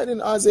give me that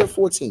in Isaiah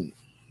 14.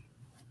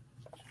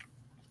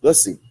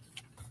 Let's see.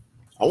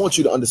 I want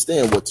you to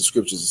understand what the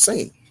scriptures are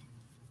saying.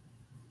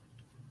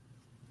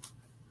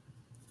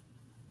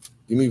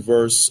 Give me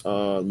verse,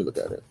 let me look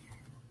at it.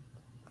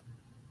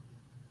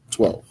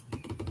 12.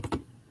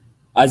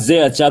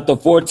 Isaiah chapter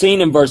 14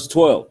 and verse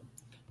 12.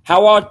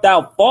 How art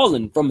thou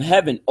fallen from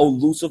heaven, O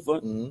Lucifer,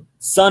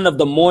 son of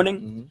the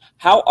morning?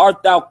 How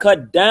art thou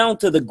cut down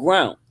to the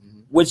ground,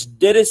 which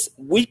didst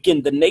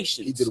weaken the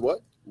nations? He did what?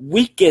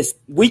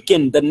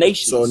 Weaken the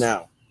nations. So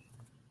now,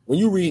 when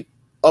you read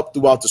up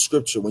throughout the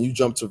scripture, when you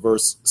jump to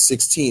verse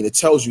 16, it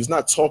tells you it's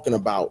not talking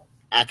about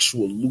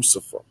actual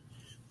Lucifer.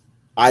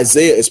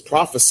 Isaiah is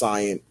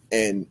prophesying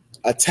and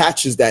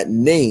attaches that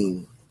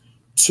name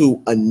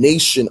to a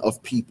nation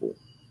of people.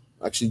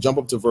 Actually, jump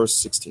up to verse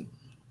 16.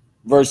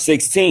 Verse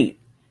 16.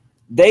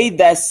 They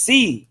that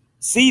see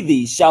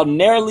thee shall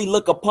narrowly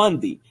look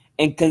upon thee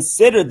and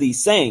consider thee,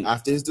 saying,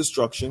 after his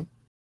destruction,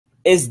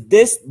 is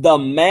this the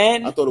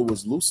man? I thought it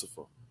was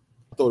Lucifer.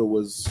 I thought it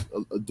was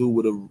a dude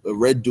with a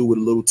red dude with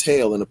a little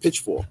tail and a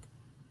pitchfork.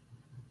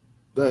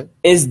 Go ahead.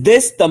 Is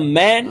this the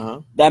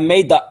man that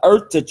made the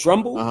earth to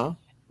tremble?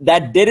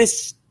 That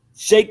didst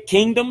shake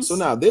kingdoms? So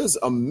now there's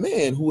a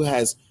man who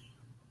has,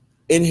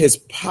 in his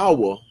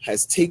power,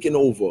 has taken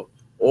over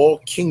all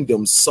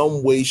kingdoms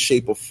some way,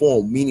 shape, or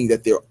form, meaning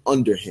that they're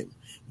under him.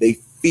 They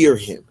fear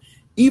him.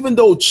 Even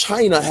though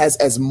China has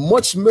as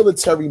much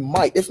military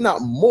might, if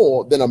not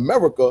more, than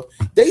America,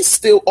 they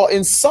still are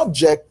in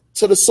subject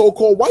to the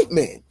so-called white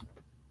man.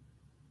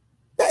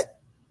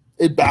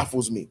 It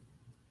baffles me.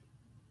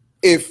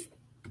 If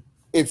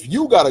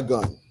you got a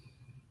gun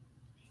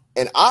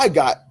and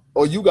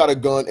you got a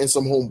gun and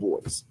some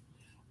homeboys,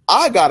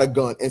 I got a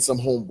gun and some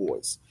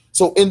homeboys.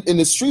 So in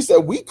the streets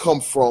that we come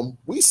from,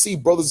 we see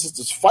brothers and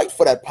sisters fight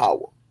for that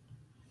power.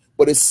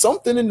 But it's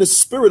something in the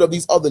spirit of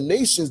these other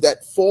nations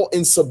that fall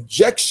in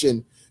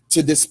subjection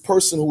to this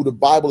person who the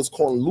Bible is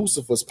calling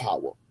Lucifer's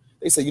power.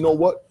 They say, you know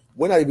what?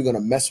 We're not even going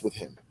to mess with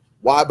him.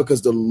 Why?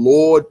 Because the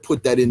Lord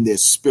put that in their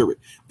spirit.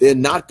 They're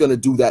not going to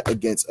do that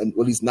against, at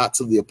least not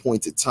till the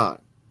appointed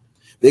time.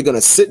 They're going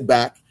to sit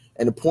back,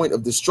 and the point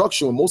of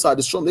destruction, when Most High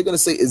destroy them, they're going to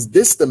say, is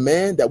this the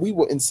man that we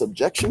were in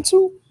subjection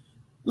to?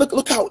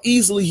 Look how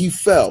easily he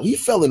fell. He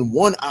fell in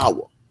 1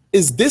 hour.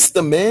 Is this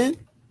the man?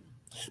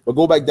 But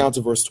go back down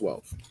to verse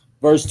 12.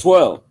 Verse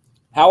 12.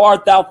 How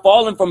art thou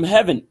fallen from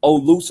heaven, O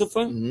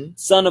Lucifer,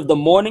 son of the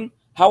morning?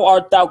 How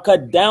art thou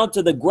cut down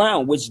to the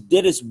ground, which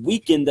didst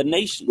weaken the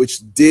nation?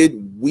 Which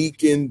did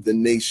weaken the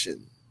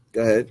nation.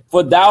 Go ahead.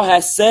 For thou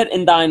hast said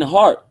in thine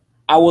heart,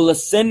 I will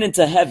ascend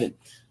into heaven.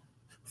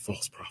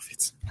 False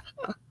prophets.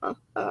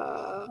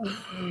 Oh.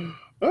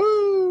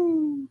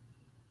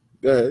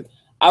 Go ahead.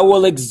 I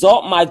will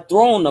exalt my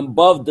throne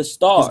above the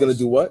stars. He's going to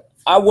do what?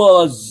 I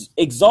will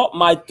exalt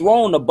my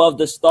throne above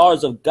the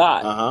stars of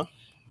God.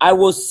 I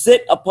will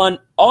sit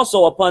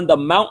also upon the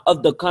mount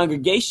of the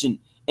congregation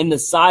in the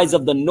sides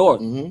of the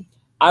north.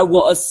 I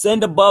will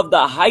ascend above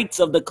the heights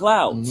of the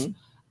clouds.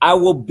 I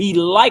will be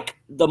like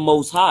the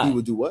Most High. He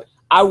will do what?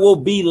 I will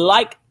be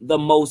like the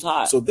Most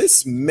High. So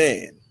this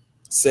man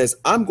says,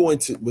 I'm going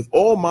to, with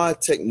all my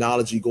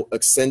technology, go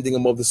ascending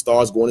above the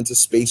stars, going into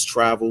space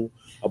travel,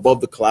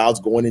 above the clouds,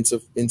 going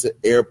into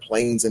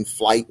airplanes and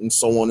flight and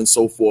so on and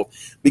so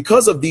forth.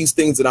 Because of these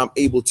things that I'm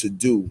able to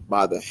do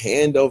by the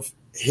hand of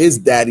his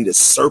daddy, the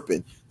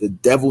serpent, the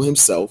devil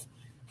himself,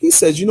 he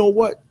says, you know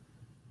what?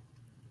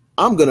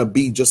 I'm going to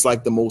be just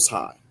like the Most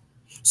High.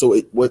 So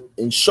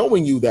in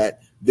showing you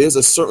that there's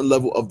a certain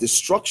level of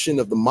destruction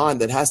of the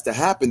mind that has to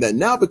happen, that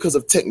now because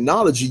of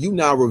technology, you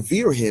now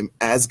revere him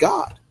as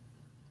God.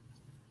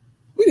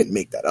 We didn't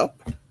make that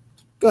up.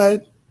 Go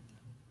ahead.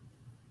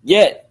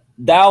 Yet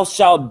thou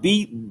shalt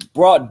be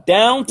brought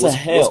down to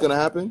hell. What's going to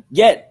happen?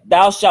 Yet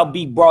thou shalt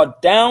be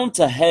brought down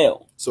to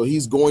hell. So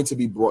he's going to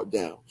be brought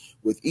down.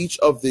 With each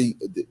of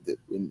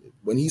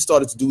when he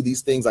started to do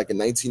these things, like in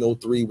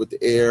 1903 with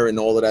the air and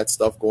all of that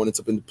stuff going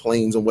into the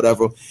planes and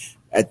whatever,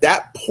 at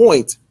that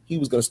point, he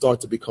was going to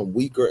start to become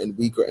weaker and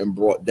weaker and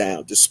brought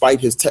down, despite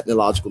his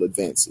technological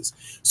advances.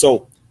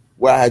 So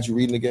where I had you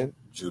reading again?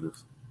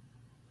 Judith.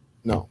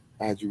 No,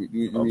 I had you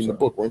reading the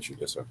book, weren't you?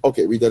 Yes, sir.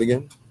 Okay, read that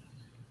again.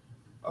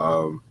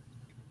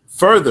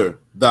 Further,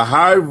 the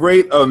high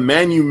rate of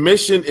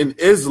manumission in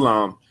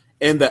Islam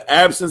and the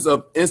absence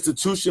of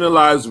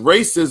institutionalized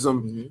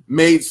racism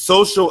made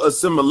social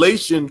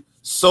assimilation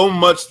so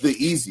much the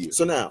easier.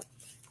 So now,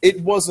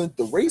 it wasn't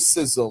the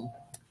racism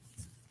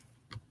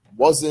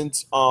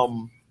wasn't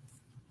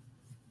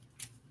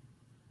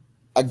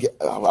I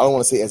don't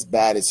want to say as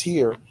bad as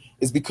here,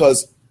 is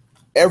because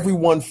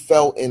everyone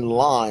fell in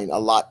line a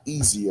lot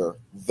easier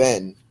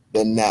then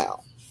than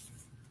now.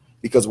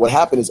 Because what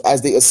happened is,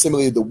 as they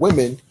assimilated the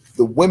women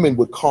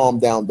would calm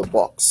down the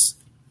bucks.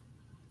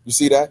 You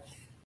see that?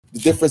 The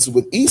difference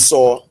with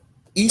Esau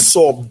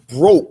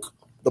broke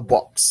the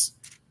bucks.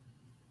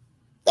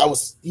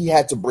 He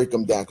had to break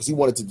them down because he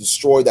wanted to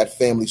destroy that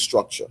family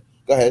structure.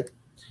 Go ahead.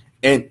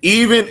 And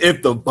even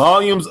if the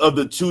volumes of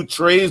the two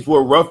trades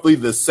were roughly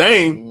the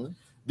same,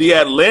 the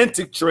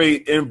Atlantic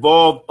trade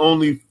involved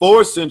only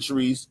 4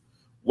 centuries,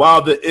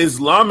 while the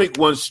Islamic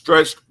one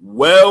stretched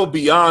well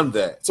beyond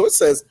that. So it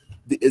says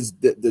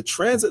the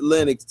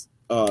transatlantic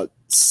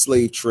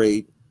slave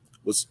trade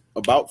was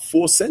about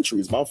 4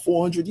 centuries, about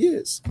 400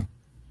 years.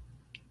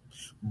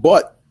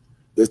 But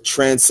the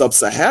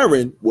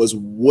trans-sub-Saharan was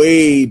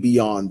way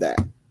beyond that.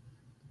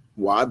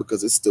 Why?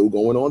 Because it's still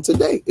going on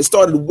today. It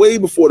started way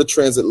before the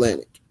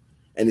transatlantic,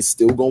 and it's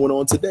still going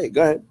on today.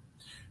 Go ahead.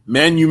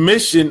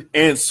 Manumission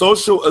and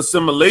social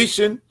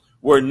assimilation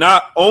were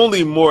not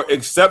only more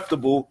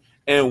acceptable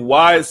and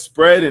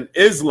widespread in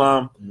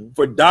Islam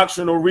for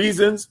doctrinal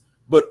reasons,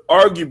 but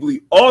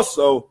arguably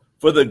also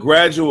for the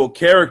gradual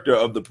character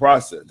of the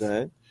process. Go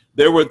ahead.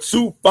 There were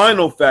 2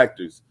 final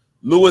factors.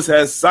 Lewis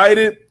has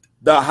cited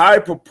the high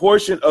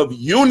proportion of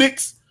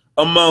eunuchs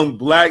among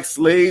black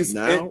slaves.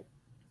 Now,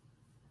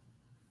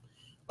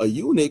 a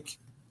eunuch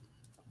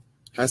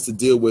has to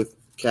deal with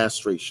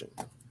castration.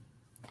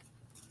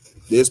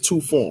 There's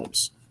 2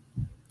 forms.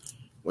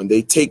 When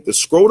they take the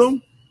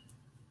scrotum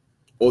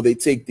or they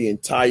take the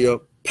entire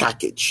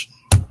package,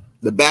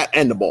 the bat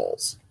and the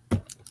balls.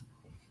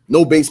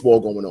 No baseball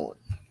going on.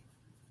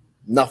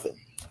 Nothing.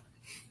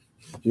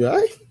 You all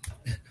right?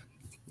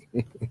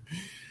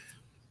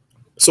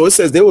 So it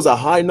says there was a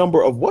high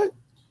number of what?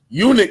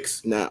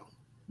 Eunuchs. Now,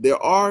 there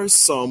are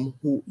some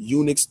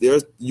eunuchs.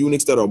 There's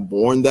eunuchs that are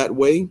born that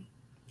way,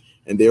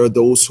 and there are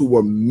those who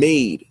were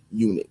made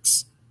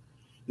eunuchs.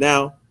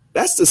 Now,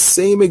 that's the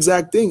same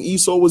exact thing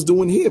Esau was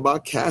doing here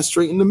about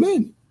castrating the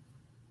men.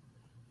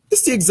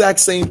 It's the exact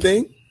same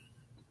thing.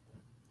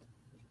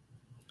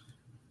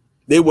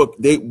 what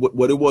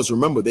it was,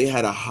 remember, they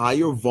had a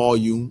higher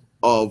volume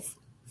of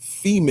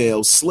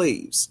female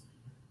slaves.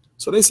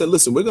 So they said,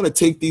 listen, we're going to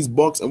take these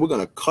bucks and we're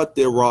going to cut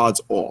their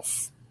rods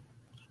off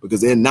because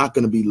they're not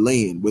going to be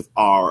laying with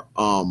our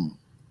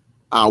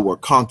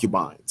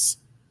concubines.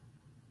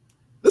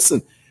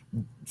 Listen,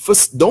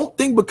 don't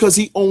think because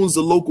he owns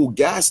the local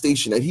gas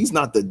station that he's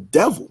not the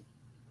devil.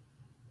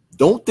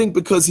 Don't think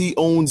because he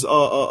owns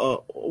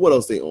what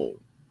else they own?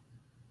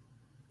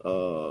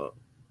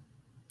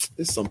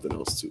 There's something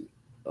else too.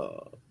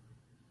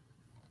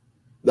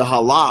 The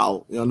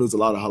halal. You know, there's a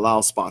lot of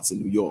halal spots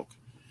in New York.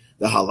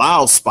 The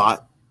halal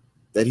spot,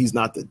 that he's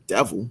not the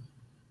devil.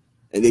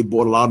 And they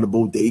bought a lot of the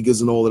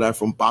bodegas and all of that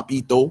from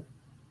Papito.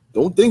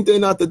 Don't think they're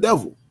not the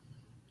devil.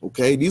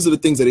 Okay, these are the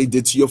things that they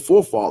did to your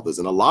forefathers.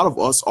 And a lot of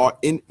us are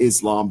in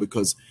Islam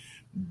because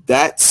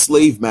that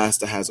slave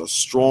master has a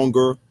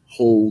stronger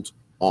hold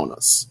on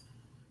us.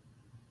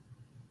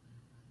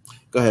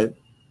 Go ahead.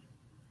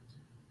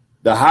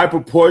 The high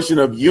proportion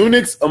of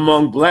eunuchs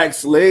among black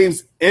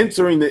slaves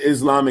entering the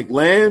Islamic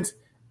lands,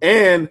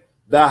 and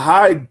the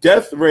high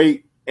death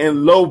rate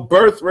and low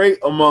birth rate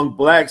among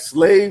black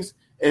slaves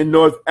in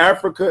North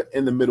Africa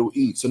and the Middle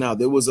East. So now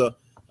there was a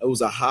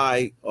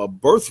high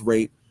birth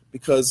rate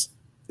because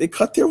they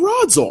cut their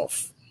rods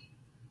off.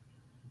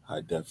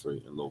 High death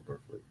rate and low birth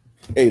rate.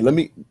 Hey, let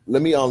me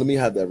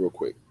have that real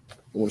quick. I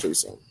want to show you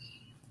something.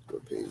 Go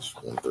to page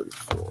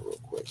 134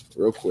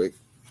 real quick.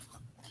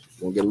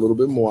 We'll get a little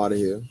bit more out of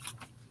here.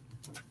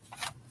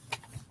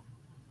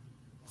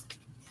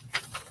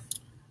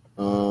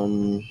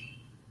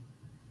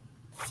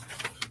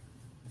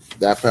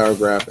 That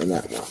paragraph and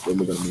that one. Then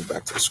we're going to move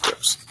back to the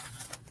scripts.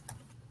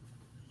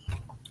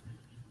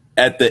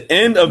 At the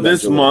end of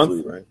this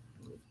month, 3, right?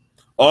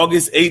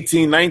 August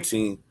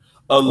 1819,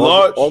 a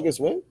large... August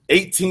when?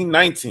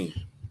 1819.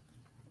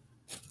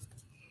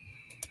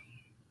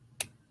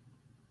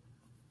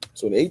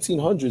 So in the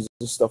 1800s,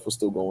 this stuff was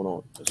still going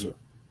on. Yes, sir.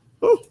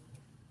 Oh,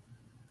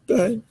 go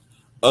ahead.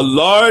 A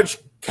large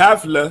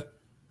kafla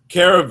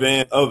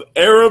caravan of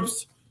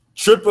Arabs,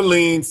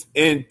 Tripolines,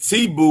 and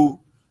Tibu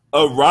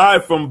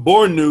arrived from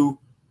Bornu,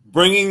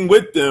 bringing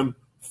with them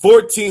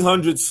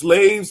 1,400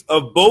 slaves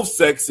of both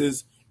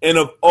sexes and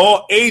of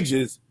all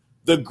ages,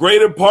 the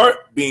greater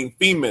part being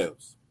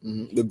females.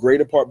 Mm-hmm. The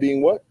greater part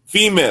being what?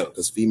 Females.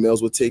 Because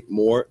females would take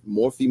more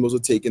females were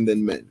taken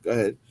than men. Go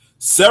ahead.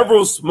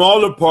 Several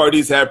smaller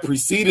parties had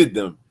preceded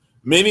them,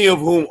 many of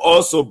whom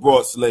also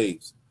brought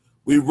slaves.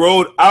 We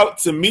rode out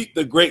to meet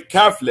the great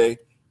kafle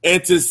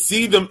and to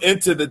see them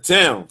enter the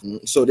town.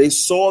 So they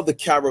saw the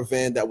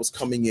caravan that was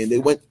coming in. They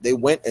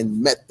went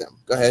and met them.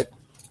 Go ahead.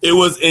 It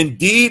was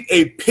indeed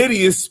a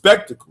piteous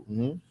spectacle.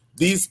 Mm-hmm.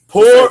 These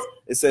poor...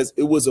 It says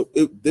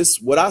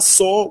what I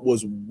saw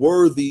was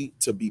worthy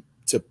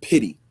to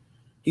pity.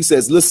 He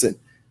says, listen,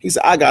 he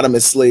said, I got them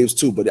as slaves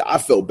too, but I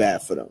felt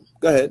bad for them.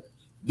 Go ahead.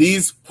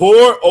 These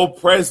poor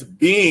oppressed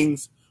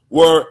beings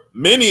were,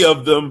 many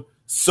of them,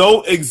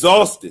 so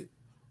exhausted,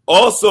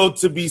 also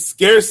to be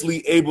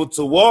scarcely able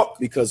to walk.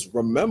 Because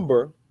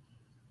remember,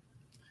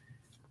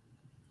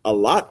 a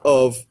lot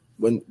of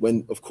when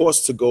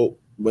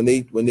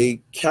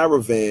they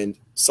caravanned,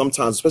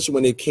 sometimes, especially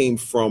when they came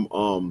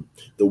from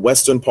the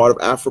western part of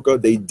Africa,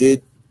 they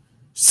did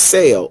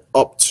sail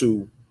up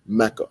to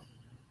Mecca.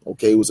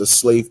 Okay, it was a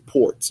slave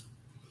port.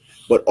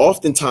 But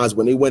oftentimes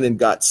when they went and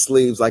got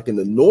slaves, like in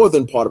the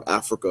northern part of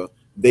Africa,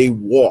 they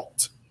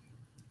walked.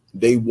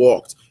 They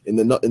walked. In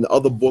the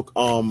other book,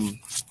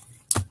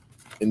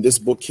 in this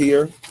book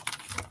here,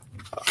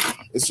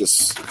 it's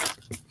just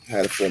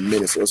had it for a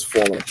minute, so it's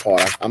falling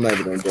apart. I'm not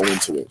even going to go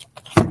into it.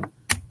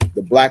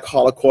 The Black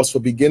Holocaust for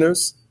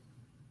Beginners.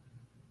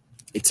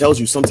 It tells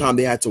you sometimes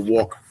they had to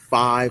walk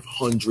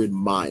 500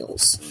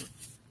 miles,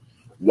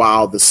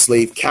 while the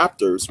slave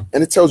captors,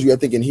 and it tells you, I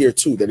think in here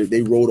too, that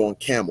they rode on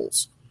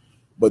camels.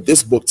 But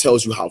this book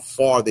tells you how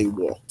far they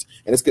walked.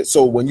 And it's good.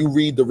 So when you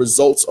read the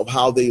results of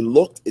how they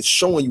looked, it's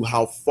showing you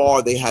how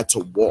far they had to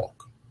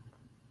walk.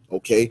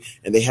 Okay.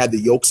 And they had the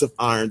yokes of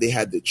iron. They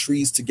had the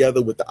trees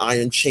together with the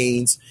iron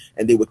chains,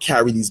 and they would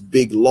carry these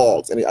big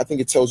logs. And I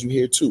think it tells you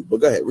here too.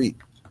 But go ahead, read.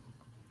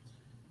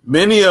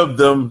 Many of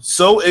them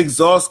so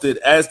exhausted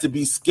as to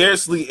be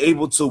scarcely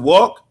able to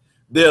walk.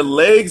 Their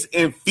legs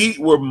and feet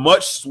were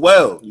much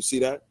swelled. You see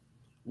that?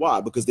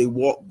 Why? Because they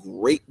walked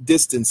great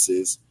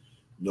distances.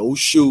 No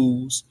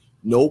shoes,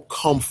 no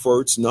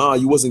comforts.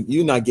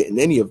 You're not getting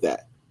any of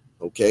that.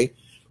 Okay.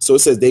 So it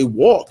says they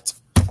walked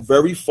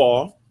very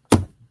far.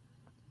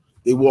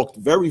 They walked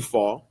very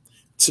far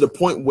to the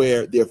point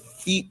where their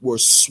feet were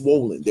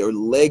swollen. Their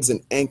legs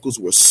and ankles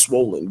were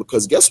swollen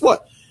because guess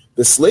what?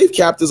 The slave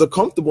captors are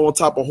comfortable on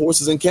top of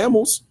horses and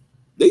camels.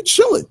 They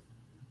chilling.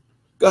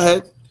 Go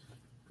ahead.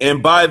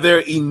 And by their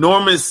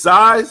enormous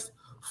size,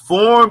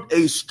 formed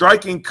a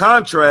striking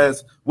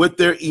contrast with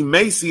their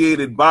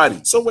emaciated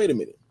bodies. So wait a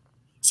minute.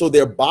 So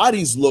their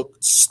bodies look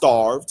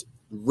starved,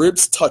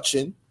 ribs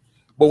touching,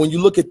 but when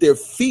you look at their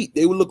feet,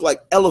 they would look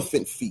like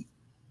elephant feet.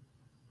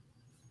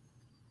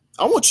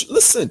 I want you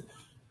listen.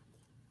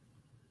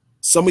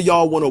 Some of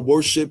y'all want to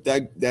worship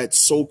that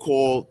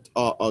so-called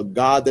a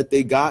God that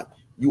they got.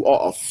 You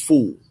are a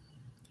fool.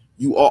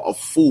 You are a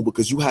fool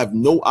because you have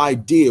no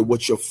idea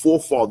what your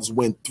forefathers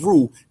went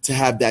through to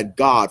have that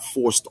God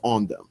forced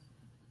on them.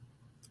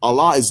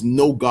 Allah is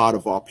no God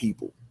of our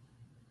people.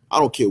 I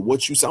don't care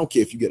what you say. I don't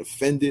care if you get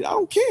offended. I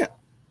don't care.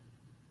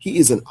 He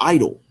is an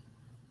idol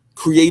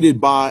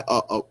created by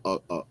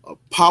a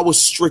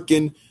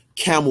power-stricken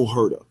camel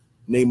herder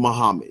named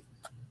Muhammad.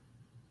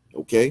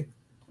 Okay?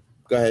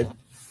 Go ahead.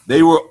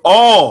 They were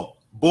all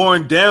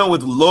born down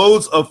with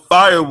loads of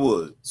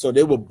firewood. So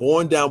they were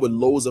born down with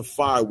loads of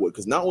firewood,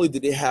 because not only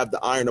did they have the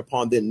iron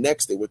upon their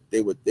necks, they were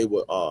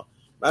matter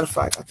of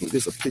fact, I think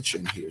there's a picture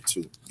in here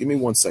too. Give me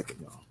 1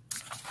 second, y'all.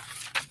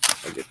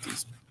 I get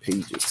these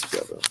pages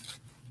together.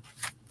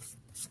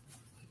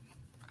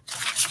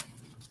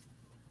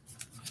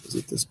 Is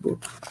it this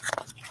book?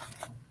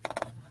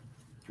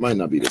 Might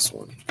not be this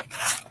one.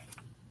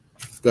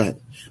 Go ahead.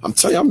 I'm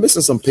telling you, I'm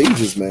missing some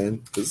pages,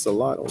 man. There's a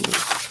lot on there.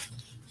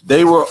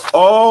 They were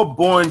all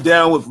born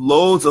down with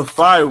loads of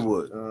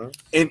firewood,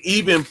 and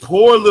even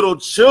poor little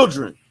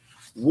children,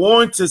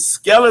 worn to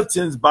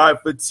skeletons by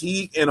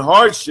fatigue and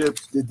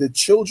hardships. The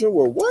children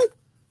were what?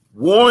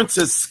 Worn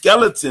to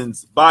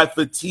skeletons by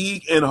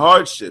fatigue and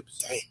hardships.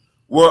 Dang.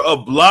 Were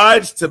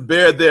obliged to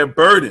bear their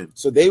burden.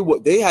 So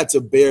they had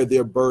to bear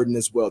their burden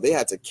as well. They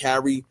had to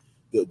carry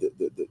the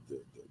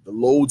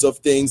loads of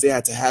things. They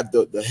had to have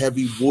the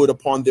heavy wood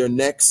upon their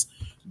necks.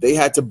 They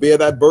had to bear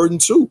that burden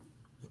too.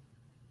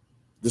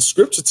 The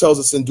scripture tells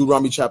us in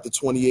Deuteronomy chapter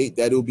 28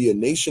 that it will be a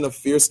nation of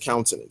fierce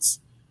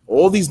countenance.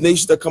 All these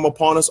nations that come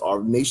upon us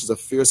are nations of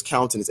fierce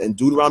countenance. And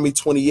Deuteronomy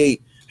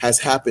 28 has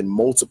happened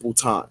multiple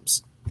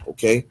times.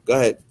 Okay, go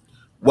ahead.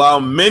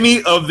 While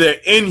many of their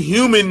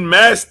inhuman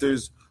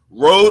masters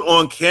rode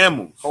on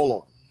camels.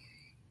 Hold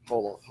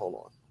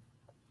on.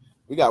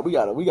 We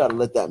gotta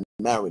let that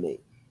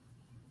marinate.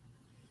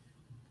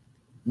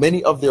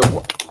 Many of their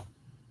what?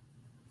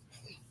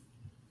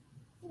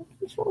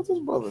 What's wrong with this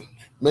brother?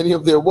 Many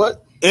of their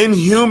what?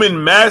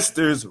 Inhuman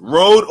masters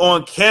rode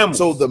on camels.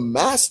 So the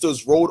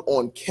masters rode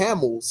on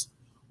camels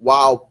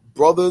while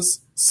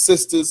brothers,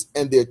 sisters,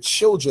 and their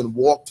children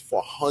walked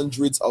for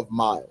hundreds of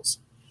miles.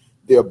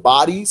 Their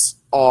bodies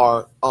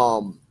are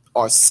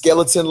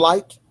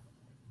skeleton-like.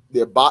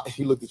 Their body.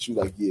 He looked at you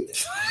like, yeah.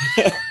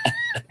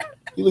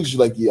 He looks at you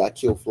like, yeah, I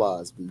kill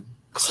flies, B.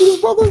 See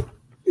this, brother?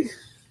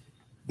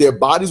 Their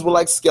bodies were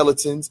like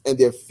skeletons, and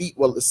their feet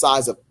were the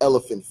size of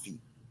elephant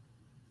feet.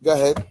 Go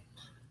ahead.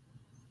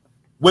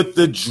 With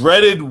the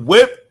dreaded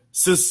whip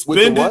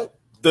suspended. With the what?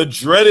 The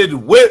dreaded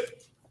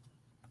whip.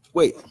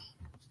 Wait.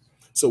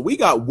 So we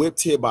got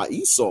whipped here by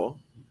Esau,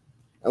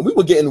 and we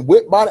were getting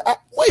whipped by the.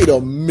 Wait a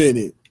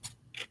minute.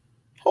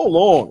 Hold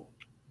on.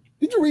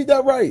 Did you read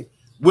that right?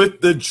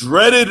 With the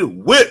dreaded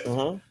whip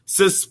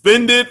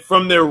suspended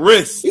from their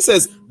wrists. He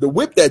says the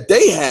whip that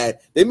they had,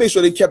 they made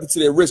sure they kept it to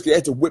their wrist. They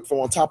had to whip from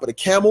on top of the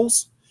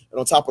camels and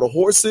on top of the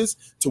horses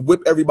to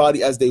whip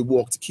everybody as they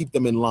walked to keep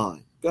them in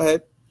line. Go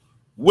ahead.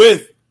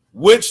 With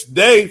which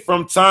they,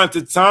 from time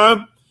to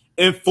time,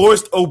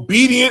 enforced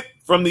obedience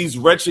from these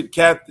wretched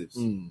captives.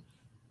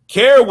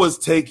 Care was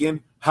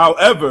taken,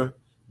 however,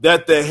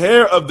 that the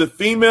hair of the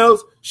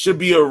females should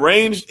be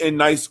arranged in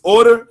nice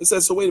order. It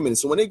says, so wait a minute.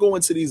 So when they go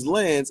into these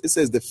lands, it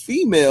says the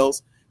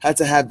females had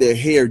to have their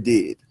hair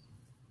did.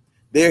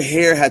 Their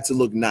hair had to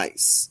look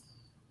nice.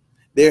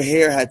 Their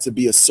hair had to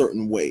be a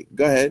certain way.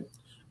 Go ahead.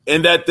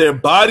 And that their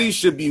bodies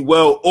should be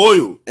well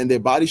oiled. And their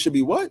body should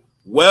be what?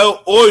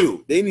 Well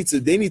oiled. They need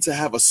to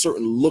have a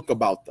certain look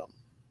about them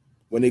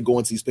when they go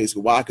into these places.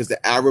 Why? Because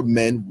the Arab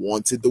men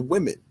wanted the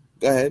women.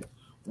 Go ahead.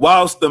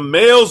 Whilst the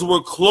males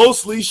were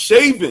closely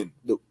shaven.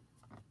 The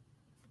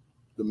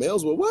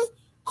males were what?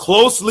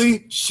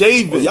 Closely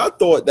shaven. Well, y'all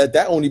thought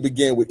that only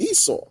began with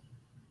Esau.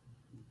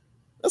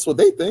 That's what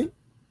they think.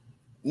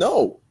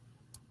 No.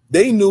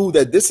 They knew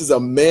that this is a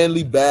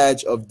manly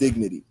badge of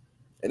dignity.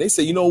 And they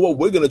say, you know what?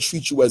 We're going to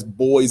treat you as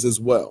boys as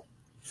well.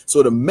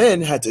 So the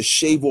men had to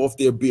shave off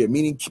their beard,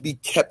 meaning to be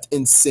kept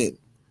in sin.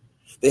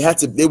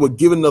 They were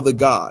given another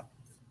God.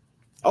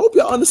 I hope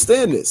y'all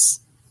understand this.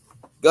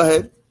 Go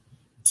ahead.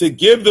 To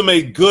give them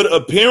a good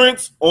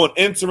appearance on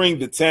entering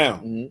the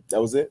town.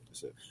 That was it.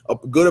 A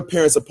good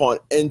appearance upon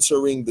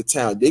entering the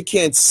town. They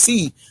can't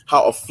see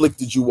how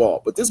afflicted you are.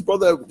 But this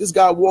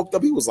guy walked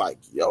up. He was like,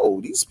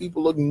 yo, these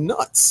people look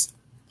nuts.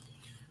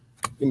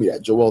 Give me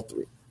that. Joel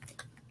 3.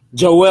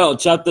 Joel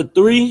chapter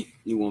 3.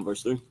 You want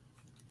verse 3?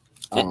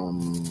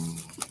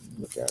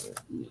 Look at it.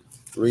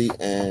 3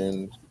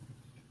 and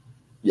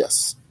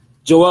yes.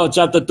 Joel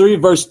chapter 3,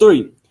 verse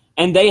 3.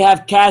 And they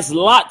have cast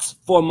lots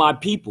for my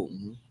people,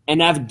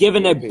 and have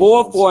given a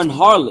boar for an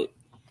harlot,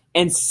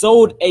 and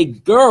sold a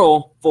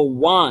girl for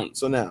wine.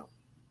 So now,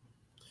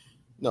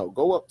 no,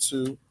 go up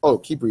to,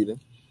 keep reading.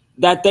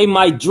 That they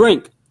might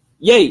drink.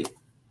 Yea,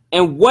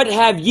 and what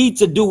have ye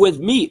to do with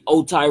me,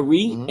 O Tyre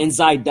and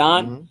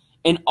Zidon,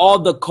 and all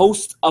the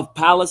coast of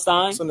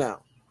Palestine? So now,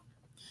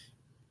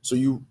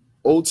 you,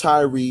 O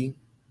Tyre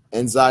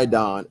and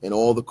Zidon, and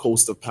all the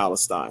coast of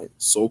Palestine,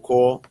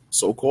 so-called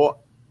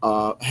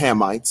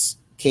Hamites,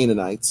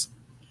 Canaanites,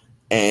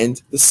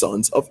 and the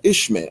sons of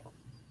Ishmael.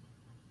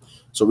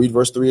 So read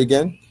verse 3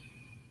 again.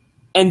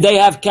 And they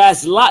have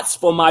cast lots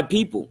for my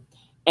people,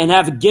 and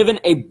have given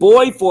a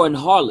boy for an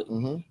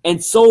harlot,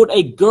 and sold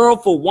a girl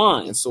for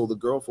wine. And sold the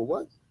girl for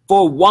what?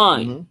 For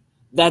wine,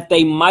 that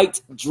they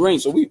might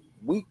drink. So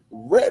we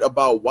read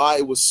about why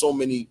it was so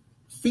many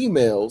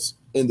females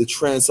in the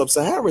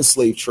trans-sub-Saharan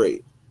slave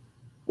trade.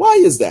 Why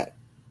is that?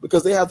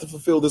 Because they have to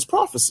fulfill this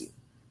prophecy.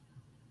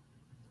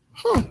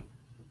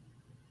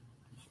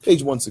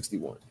 Page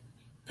 161.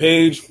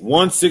 Page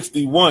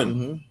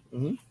 161.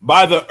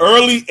 By the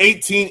early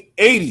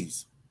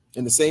 1880s,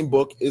 in the same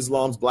book,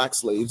 Islam's Black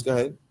Slaves. Go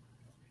ahead.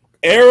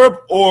 Arab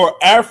or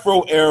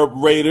Afro-Arab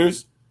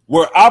raiders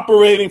were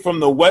operating from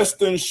the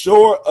western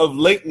shore of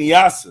Lake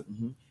Nyassa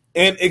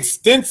and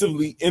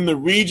extensively in the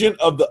region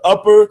of the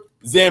upper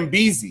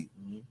Zambezi,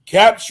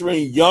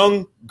 capturing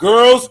young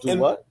girls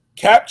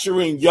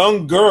capturing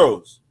young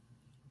girls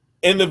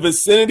in the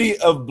vicinity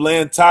of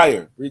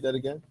Blantyre. Read that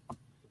again.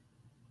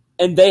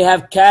 And they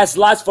have cast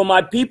lots for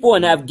my people,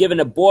 and have given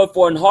a boy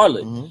for an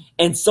harlot,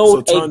 and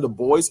sold turned the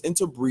boys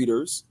into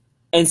breeders,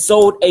 and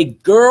sold a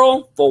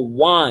girl for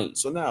wine.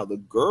 So now the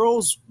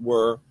girls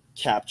were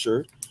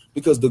captured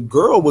because the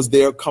girl was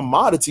their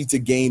commodity to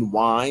gain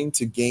wine,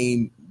 to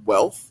gain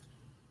wealth,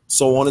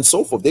 so on and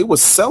so forth. They were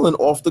selling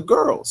off the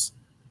girls.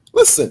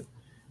 Listen,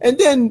 and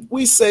then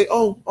we say,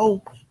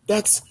 oh,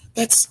 that's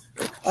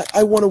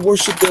I want to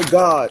worship their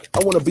God.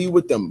 I want to be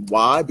with them.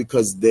 Why?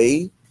 Because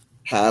they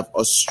have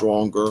a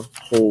stronger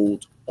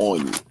hold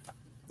on you.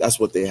 That's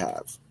what they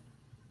have.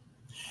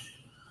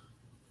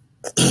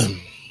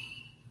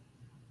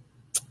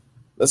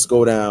 Let's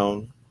go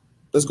down.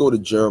 Let's go to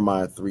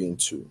Jeremiah 3 and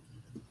 2.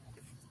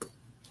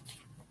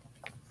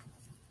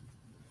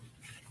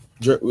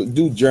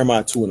 Do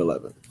Jeremiah 2 and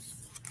 11.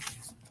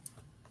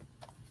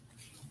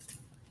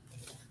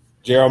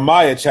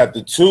 Jeremiah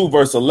chapter 2,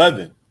 verse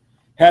 11.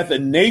 Hath a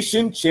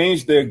nation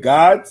changed their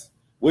gods,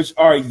 which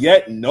are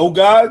yet no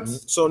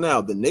gods? So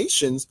now the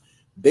nations,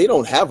 they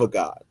don't have a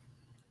God,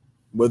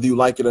 whether you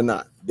like it or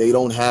not. They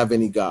don't have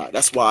any God.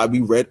 That's why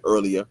we read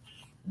earlier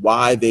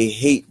why they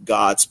hate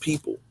God's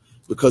people,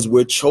 because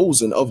we're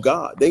chosen of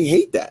God. They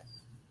hate that.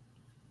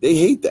 They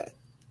hate that.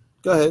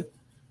 Go ahead.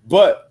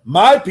 But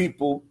my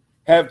people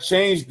have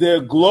changed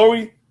their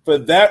glory for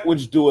that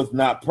which doeth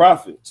not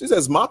profit. She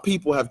says, my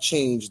people have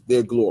changed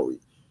their glory.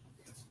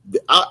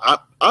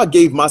 I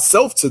gave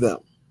myself to them.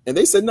 And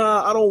they said,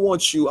 nah, I don't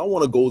want you. I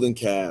want a golden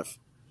calf.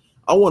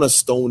 I want a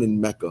stone in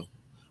Mecca.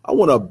 I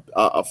want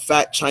a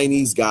fat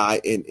Chinese guy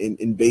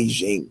in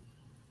Beijing.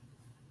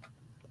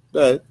 Go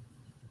ahead.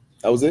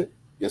 That was it?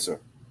 Yes, sir.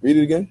 Read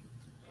it again.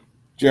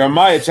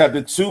 Jeremiah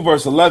chapter 2,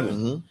 verse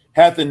 11.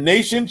 Hath the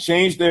nation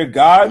changed their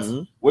gods,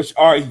 which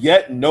are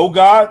yet no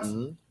gods?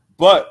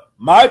 But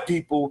my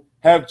people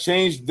have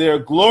changed their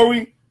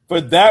glory for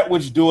that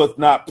which doeth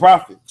not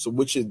profit. So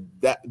which is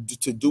that,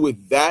 to do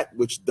with that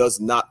which does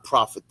not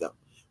profit them.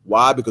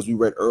 Why? Because we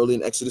read early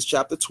in Exodus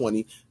chapter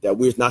 20 that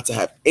we're not to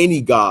have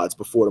any gods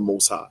before the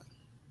Most High.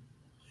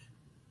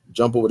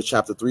 Jump over to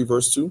chapter 3,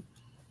 verse 2.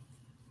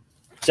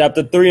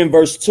 Chapter 3 and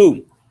verse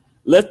 2.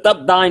 Lift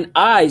up thine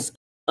eyes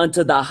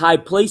unto the high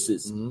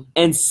places,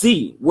 and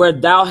see where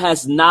thou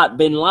hast not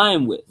been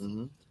lying with.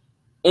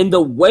 In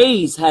the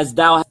ways hast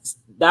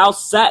thou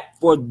sat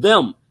for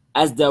them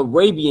as the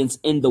Arabians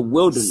in the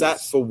wilderness. Sat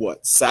for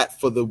what? Sat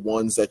for the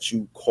ones that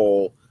you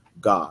call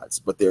gods,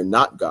 but they're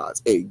not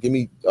gods. Hey, give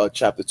me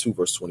chapter 2,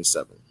 verse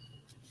 27.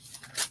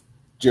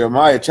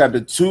 Jeremiah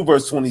chapter 2,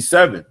 verse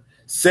 27.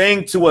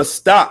 Saying to a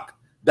stock,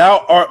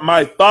 thou art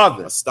my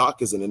father. A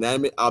stock is an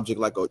inanimate object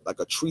like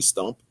a tree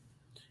stump.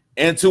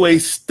 And to a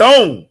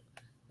stone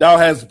thou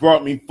hast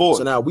brought me forth.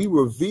 So now we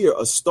revere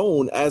a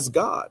stone as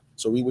God.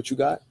 So read what you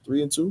got,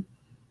 3 and 2.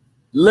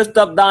 Lift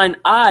up thine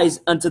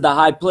eyes unto the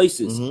high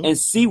places, and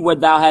see where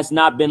thou hast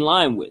not been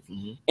lying with.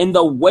 In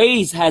the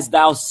ways hast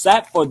thou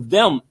sat for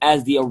them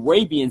as the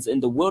Arabians in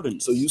the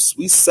wilderness. So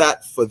we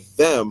sat for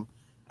them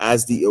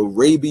as the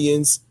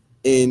Arabians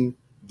in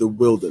the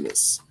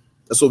wilderness.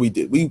 That's what we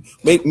did.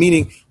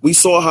 Meaning we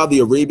saw how the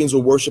Arabians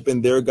were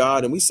worshiping their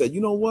God, and we said,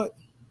 you know what?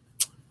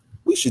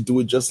 We should do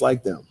it just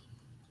like them.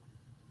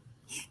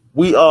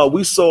 We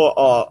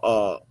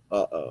saw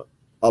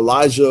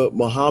Elijah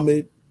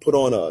Muhammad put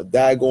on a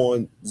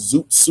daggone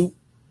zoot suit,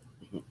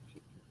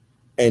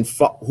 and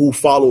who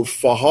followed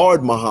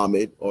Fahad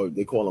Muhammad, or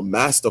they call him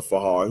Master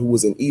Fahad, who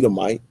was an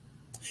Edomite.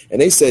 And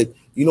they said,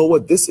 you know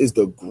what? This is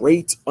the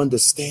great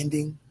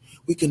understanding.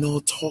 We can all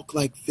talk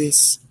like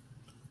this.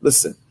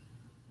 Listen.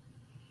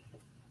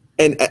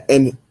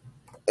 And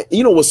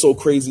you know what's so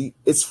crazy?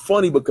 It's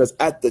funny because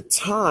at the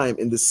time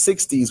in the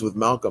 60s with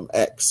Malcolm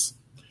X,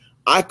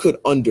 I could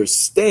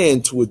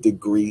understand to a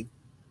degree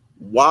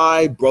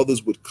why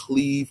brothers would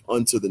cleave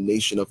unto the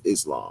Nation of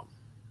Islam,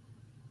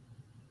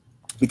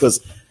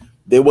 because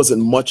there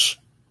wasn't much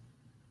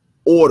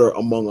order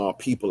among our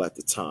people at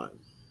the time.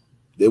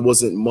 There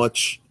wasn't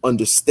much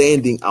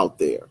understanding out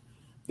there.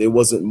 There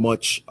wasn't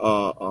much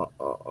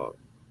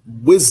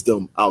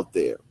wisdom out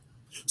there.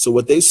 So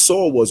what they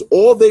saw was,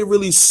 all they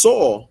really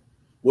saw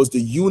was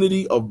the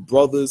unity of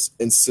brothers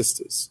and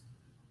sisters.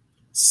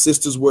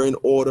 Sisters were in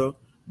order,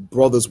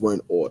 brothers were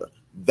in order.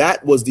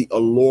 That was the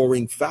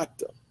alluring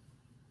factor.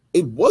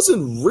 It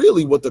wasn't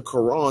really what the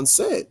Quran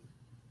said,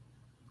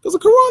 because the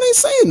Quran ain't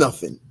saying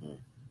nothing.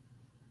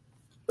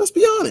 Let's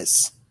be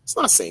honest. It's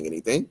not saying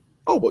anything.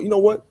 Oh, but you know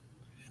what?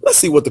 Let's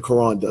see what the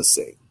Quran does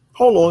say.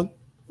 Hold on.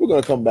 We're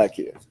going to come back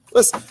here.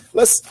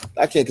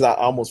 I can't, because I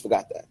almost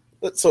forgot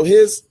that. So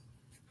here's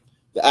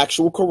the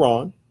actual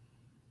Quran.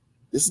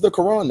 This is the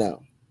Quran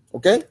now.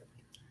 Okay?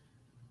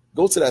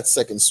 Go to that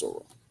second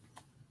surah.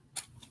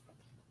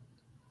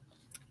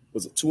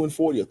 Was it 2 and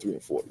 40 or 3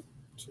 and 40?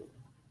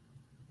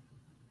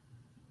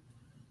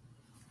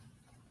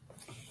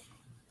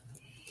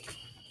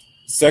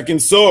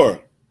 Second surah,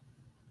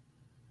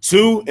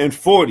 2 and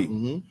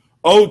 40.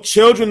 O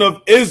children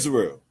of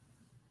Israel,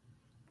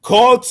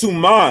 call to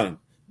mind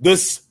the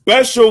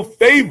special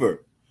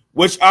favor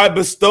which I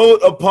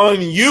bestowed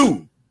upon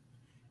you,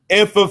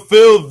 and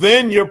fulfill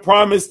then your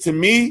promise to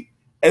me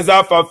as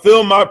I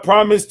fulfill my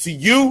promise to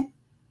you,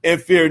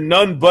 and fear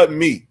none but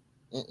me.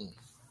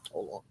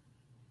 Hold on.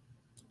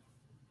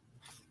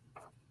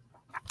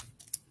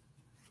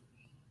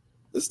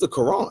 This is the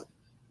Quran.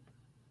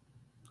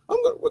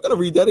 We're going to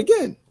read that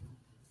again.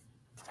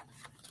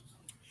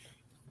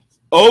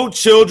 O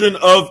children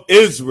of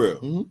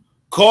Israel,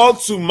 call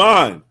to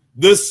mind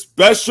the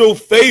special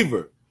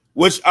favor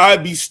which I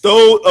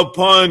bestowed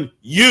upon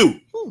you,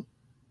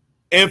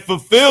 and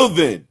fulfill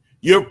then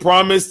your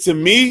promise to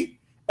me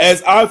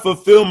as I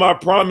fulfill my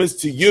promise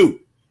to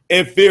you,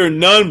 and fear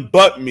none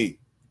but me.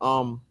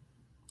 I'm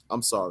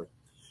sorry.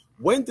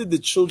 When did the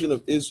children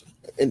of Israel,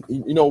 and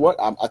you know what?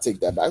 I take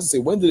that back. I say,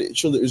 when did the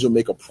children of Israel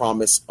make a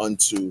promise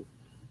unto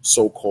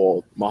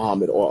so-called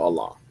Muhammad or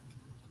Allah?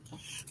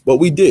 But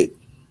we did.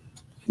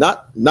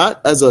 Not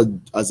as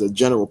a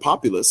general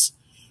populace,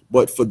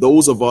 but for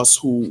those of us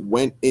who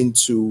went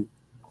into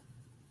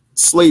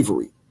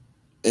slavery,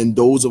 and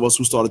those of us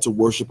who started to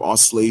worship our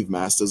slave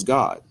master's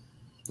God.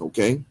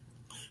 Okay?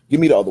 Give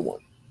me the other one.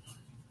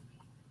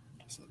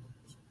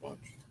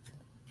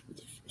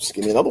 Just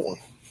give me another one.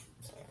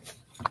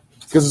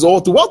 Because it's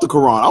all throughout the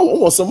Quran. I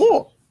want some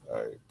more. All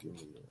right, give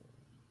me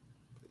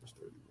page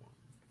 31.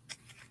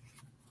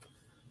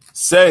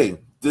 Say,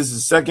 this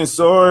is second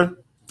surah,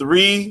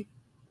 3.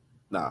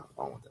 Nah, I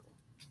don't want that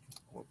one.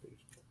 I want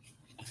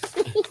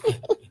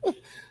page.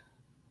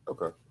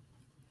 Okay.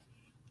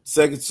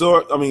 Second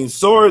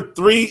surah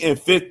 3 and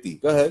 50.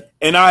 Go ahead.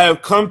 And I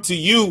have come to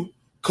you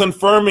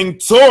confirming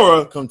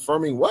Torah.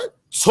 Confirming what?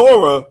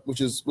 Torah, which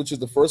is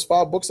the first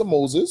 5 books of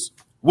Moses,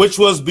 which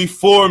was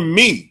before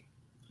me.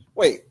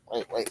 Wait.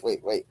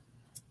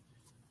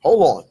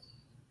 Hold on.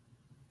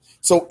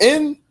 So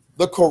in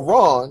the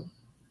Quran,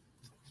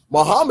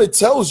 Muhammad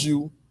tells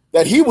you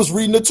that he was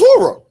reading the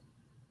Torah.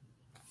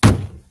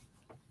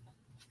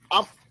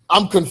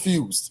 I'm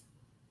confused.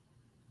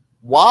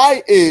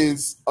 Why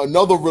is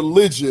another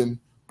religion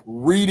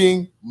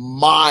reading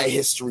my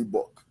history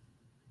book?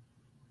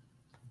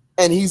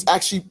 And he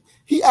actually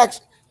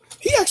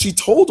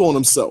told on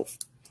himself,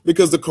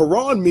 because the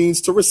Quran means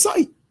to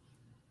recite.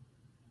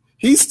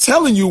 He's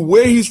telling you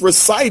where he's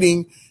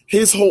reciting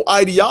his whole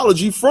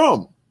ideology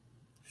from.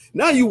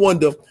 Now you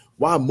wonder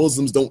why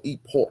Muslims don't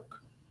eat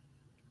pork.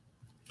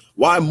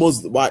 Why,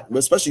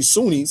 especially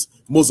Sunnis,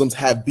 Muslims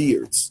have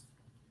beards.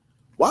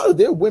 Why are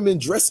their women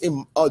dressed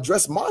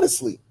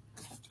modestly?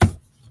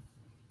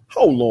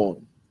 Hold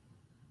on.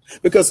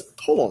 Because,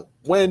 hold on,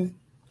 when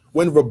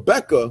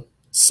Rebecca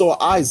saw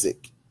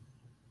Isaac,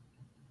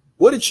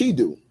 what did she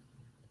do?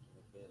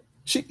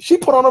 She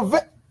put on a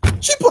veil.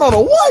 She put on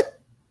a what?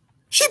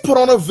 She put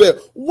on a veil.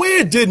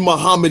 Where did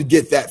Muhammad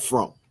get that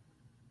from?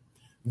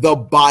 The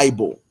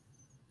Bible.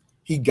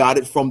 He got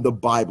it from the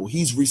Bible.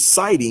 He's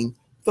reciting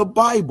the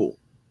Bible.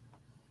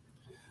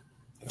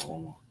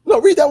 No,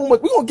 read that one. We're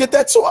going to get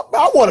that too.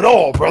 I want it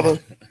all, brother.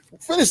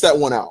 Finish that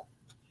one out.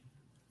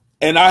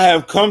 And I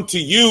have come to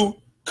you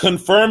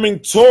confirming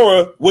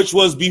Torah, which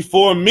was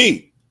before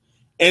me,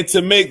 and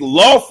to make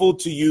lawful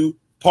to you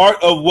part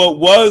of what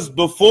was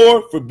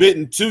before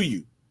forbidden to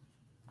you.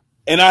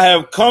 And I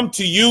have come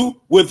to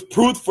you with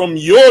proof from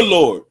your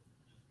Lord.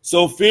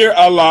 So fear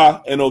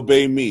Allah and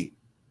obey me.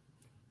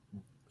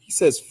 He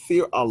says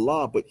fear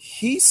Allah, but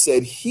he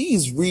said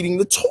he's reading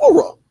the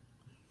Torah.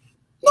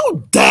 No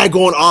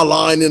daggone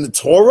Allah in the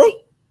Torah.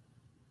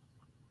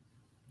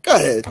 Go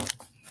ahead.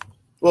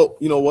 Well,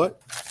 you know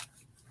what?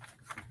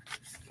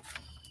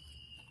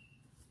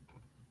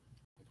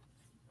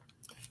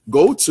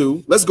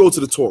 Let's go to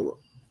the Torah.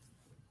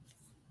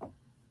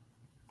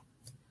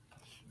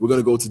 We're going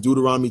to go to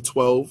Deuteronomy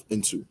 12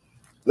 and 2.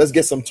 Let's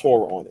get some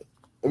Torah on it.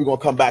 And we're going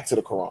to come back to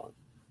the Quran.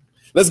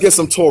 Let's get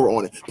some Torah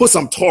on it. Put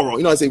some Torah.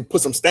 You know what I say?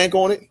 Put some stank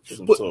on it.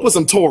 Put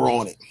some Torah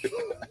on it.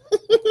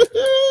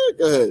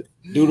 Go ahead.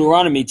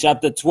 Deuteronomy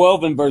chapter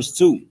 12 and verse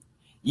 2.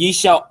 Ye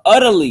shall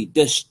utterly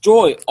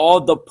destroy all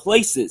the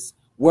places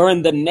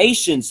wherein the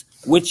nations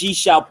which ye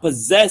shall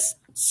possess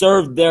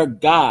serve their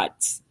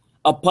gods.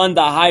 Upon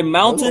the high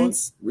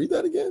mountains. Read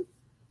that again.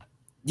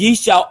 Ye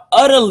shall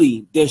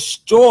utterly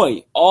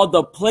destroy all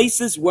the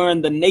places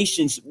wherein the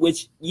nations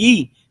which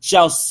ye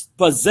shall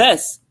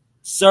possess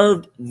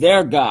served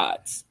their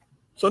gods.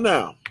 So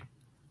now,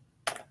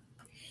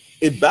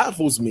 it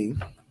baffles me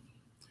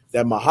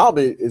that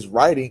Muhammad is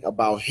writing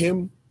about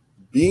him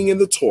being in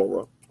the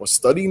Torah or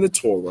studying the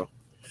Torah,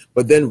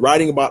 but then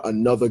writing about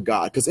another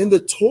God. Because in the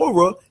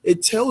Torah,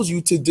 it tells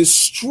you to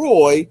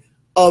destroy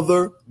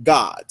other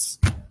gods.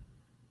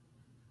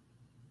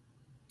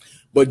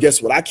 But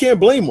guess what? I can't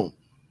blame him.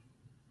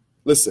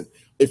 Listen,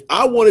 if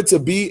I wanted to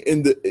be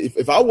in the,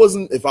 if I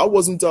wasn't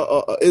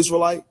a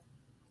Israelite,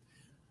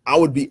 I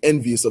would be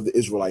envious of the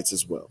Israelites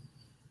as well.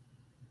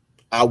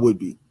 I would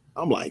be.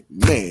 I'm like,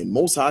 man,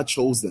 Most High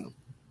chose them.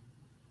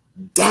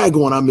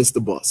 Daggone, I missed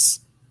the bus.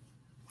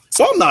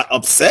 So I'm not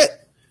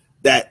upset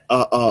that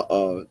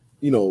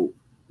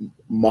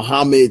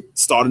Muhammad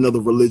started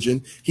another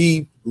religion.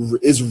 He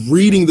is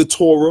reading the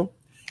Torah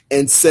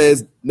and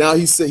says now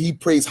he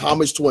pays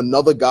homage to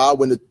another God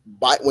when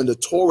the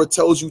Torah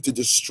tells you to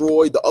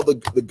destroy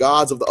the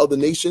gods of the other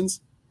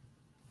nations.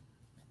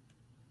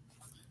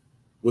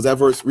 Was that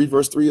verse? Read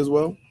verse 3 as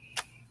well.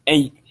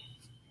 And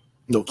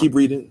no, keep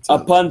reading.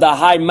 Upon the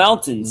high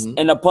mountains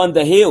and upon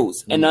the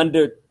hills and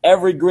under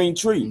every green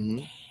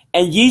tree,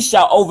 and ye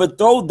shall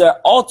overthrow their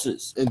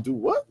altars. And do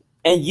what?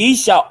 And ye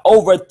shall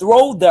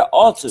overthrow their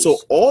altars. So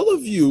all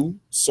of you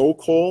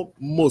so-called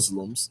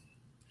Muslims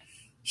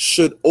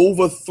should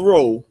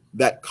overthrow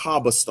that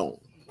Kaaba stone.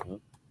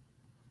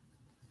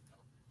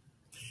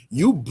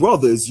 You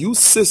brothers, you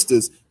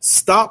sisters,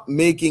 stop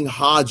making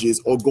hajjs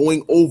or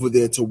going over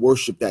there to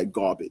worship that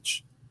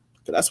garbage.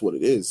 Because that's what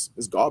it is.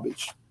 It's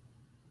garbage.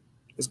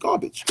 It's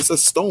garbage. It's a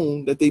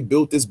stone that they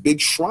built this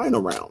big shrine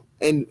around.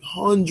 And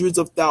hundreds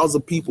of thousands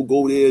of people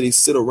go there. They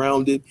sit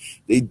around it.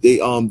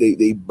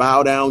 They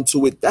bow down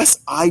to it. That's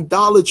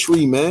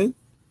idolatry, man.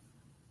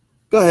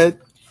 Go ahead.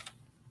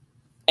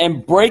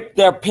 And break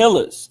their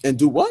pillars. And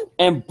do what?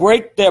 And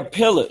break their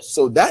pillars.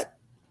 So that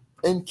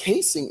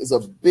encasing is a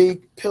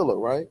big pillar,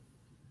 right?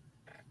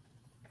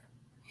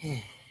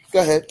 Go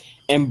ahead.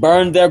 And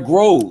burn their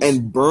groves.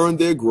 And burn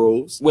their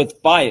groves. With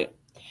fire.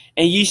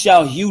 And ye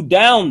shall hew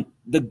down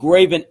the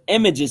graven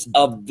images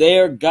of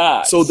their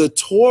gods. So the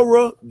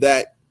Torah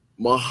that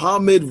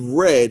Muhammad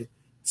read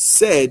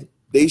said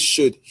they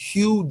should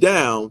hew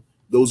down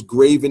those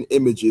graven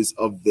images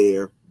of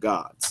their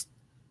gods.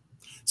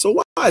 So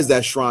why is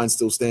that shrine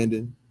still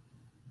standing?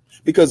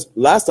 Because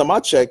last time I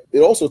checked,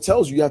 it also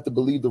tells you have to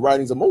believe the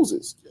writings of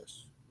Moses.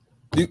 Yes.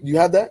 Do you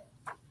have that?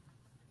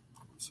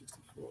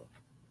 64.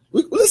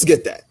 Let's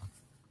get that.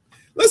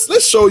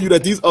 Let's show you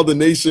that these other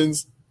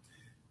nations,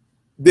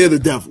 they're the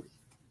devil.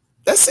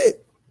 That's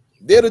it.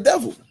 They're the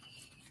devil.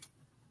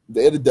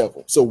 They're the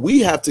devil. So we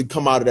have to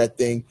come out of that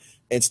thing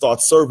and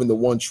start serving the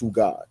one true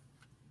God.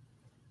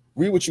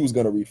 Read what you was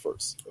going to read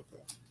first. Okay.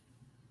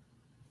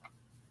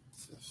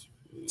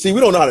 See, we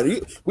don't know how to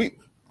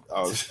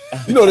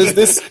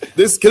this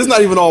because it's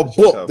not even our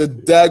book, the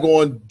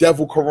daggone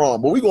devil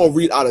Quran. But we're going to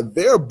read out of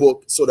their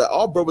book so that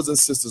our brothers and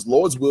sisters,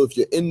 Lord's will, if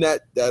you're in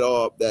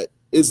that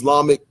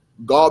Islamic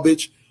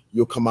garbage,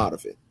 you'll come out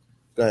of it.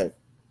 Go ahead.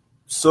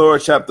 Surah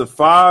chapter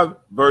 5,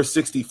 verse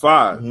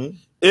 65.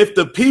 If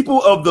the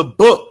people of the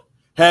book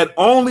had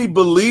only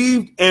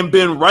believed and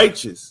been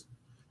righteous,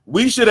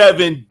 we should have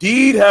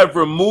indeed have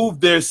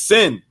removed their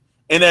sin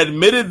and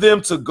admitted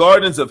them to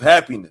gardens of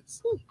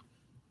happiness.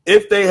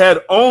 If they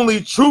had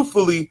only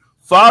truthfully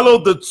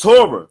followed the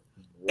Torah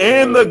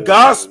and the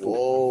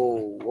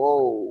gospel.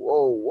 Whoa.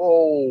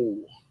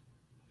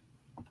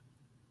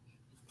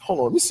 Hold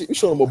on, let me see. Let me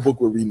show them what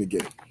book we're reading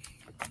again.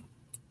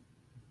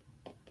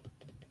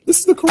 This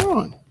is the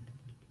Quran.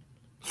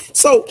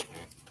 So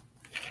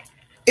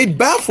it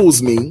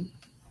baffles me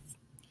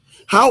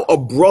how a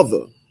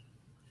brother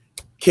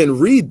can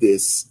read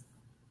this,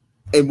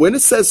 and when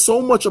it says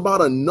so much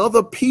about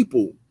another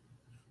people,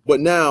 but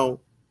now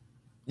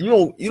you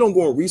don't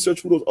go and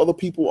research who those other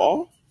people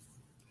are.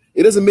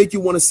 It doesn't make you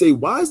want to say,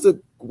 why is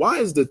the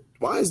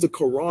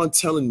Quran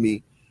telling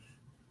me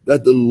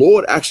that the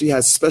Lord actually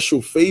has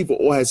special favor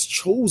or has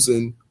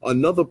chosen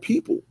another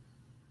people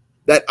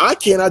that I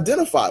can't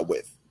identify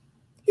with?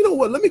 You know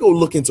what? Let me go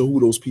look into who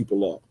those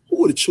people are.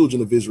 Who are the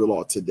children of Israel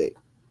are today?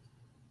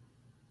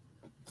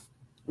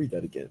 Read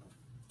that again.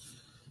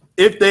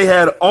 If they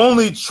had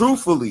only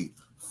truthfully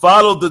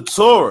followed the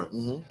Torah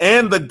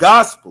and the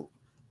gospel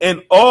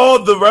and all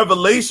the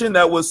revelation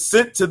that was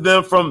sent to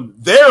them from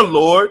their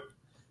Lord,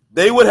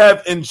 they would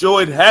have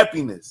enjoyed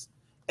happiness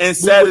and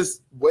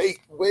Wait.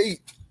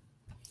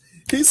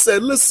 He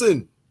said,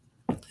 listen,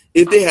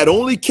 if they had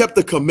only kept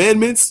the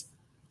commandments,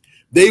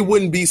 they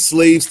wouldn't be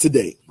slaves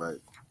today. Right.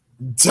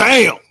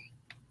 Damn.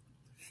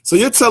 So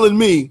you're telling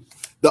me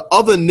the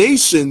other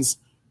nations,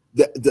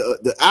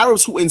 the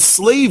Arabs who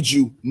enslaved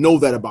you know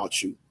that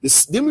about you.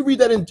 Didn't we read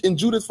that in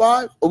Judith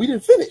 5? Oh, we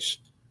didn't finish.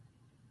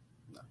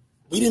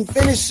 We didn't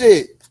finish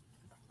it.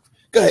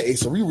 Go ahead,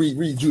 Asa.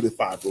 Read Judith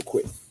 5 real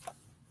quick.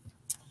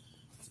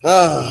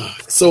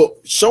 So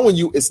showing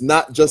you it's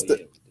not just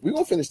we're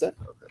going to finish that.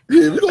 Okay.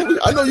 Yeah,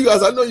 I know you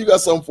guys. I know you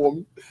got something for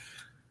me.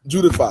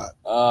 Judith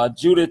 5.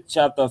 Judith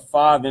chapter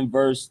 5 and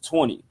verse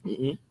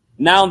 20.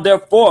 Now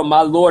therefore,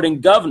 my Lord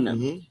and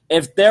Governor,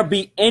 if there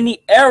be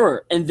any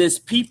error in this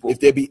people, if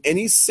there be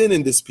any sin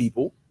in this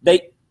people,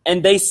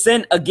 they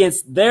sin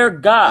against their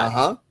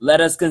God,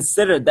 let us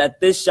consider that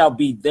this shall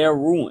be their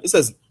ruin. It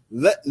says,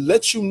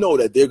 let you know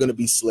that they're going to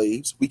be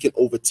slaves. We can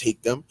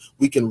overtake them.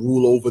 We can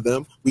rule over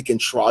them. We can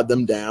trod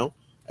them down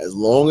as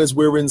long as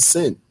we're in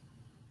sin.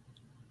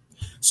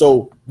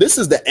 So this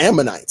is the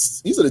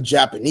Ammonites. These are the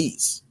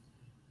Japanese.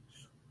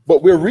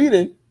 But we're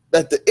reading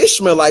that the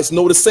Ishmaelites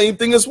know the same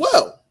thing as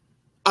well,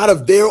 out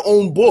of their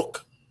own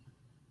book.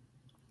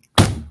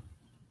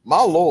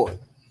 My Lord.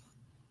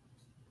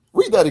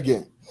 Read that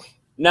again.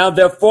 Now,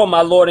 therefore,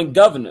 my Lord and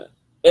Governor,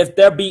 if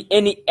there be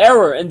any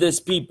error in this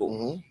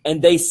people,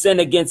 and they sin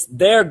against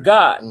their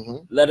God,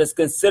 let us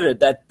consider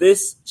that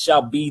this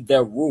shall be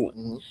their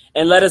ruin.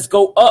 And let us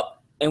go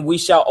up, and we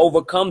shall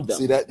overcome them.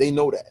 See that? They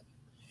know that.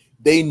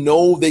 They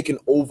know they can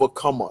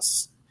overcome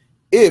us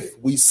if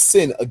we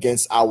sin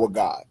against our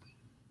God.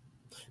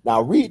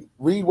 Now read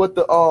what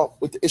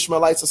the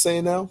Ishmaelites are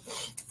saying now.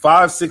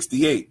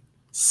 568.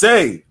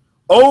 Say,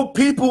 O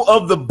people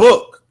of the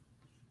book,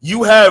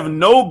 you have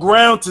no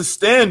ground to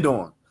stand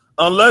on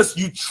unless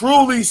you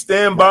truly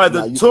stand by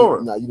the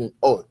Torah. You didn't.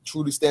 Oh,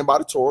 truly stand by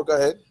the Torah. Go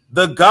ahead.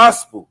 The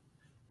gospel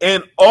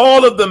and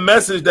all of the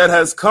message that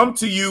has come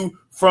to you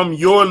from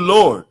your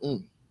Lord.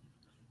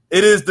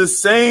 It is the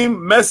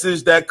same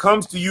message that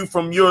comes to you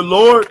from your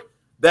Lord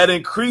that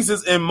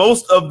increases in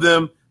most of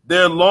them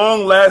their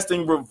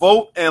long-lasting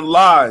revolt and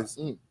lies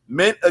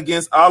meant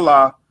against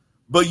Allah,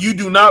 but you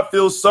do not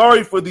feel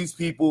sorry for these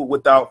people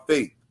without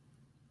faith.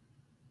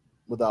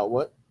 Without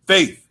what?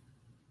 Faith.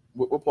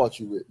 What part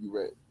you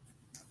read?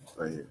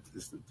 Right here.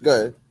 Go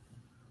ahead.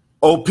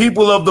 O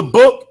people of the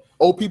book.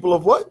 O people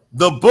of what?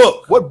 The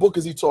book. What book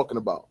is he talking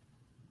about?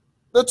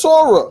 The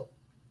Torah.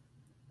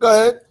 Go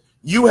ahead.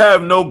 You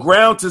have no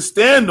ground to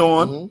stand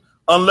on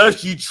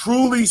unless you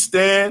truly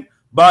stand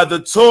by the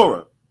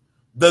Torah.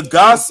 The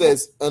God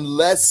says,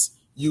 unless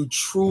you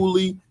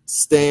truly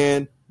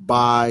stand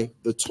by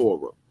the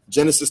Torah.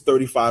 Genesis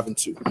 35 and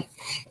 2.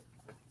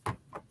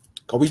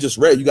 Because we just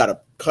read, you got to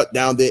cut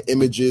down their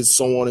images,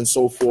 so on and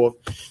so forth.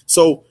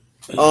 So,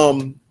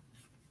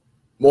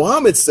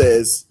 Muhammad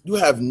says, you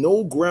have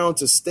no ground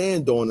to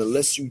stand on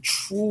unless you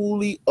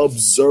truly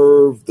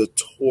observe the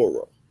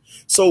Torah.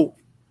 So,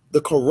 the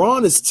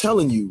Quran is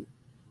telling you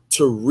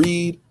to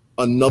read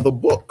another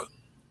book,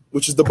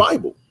 which is the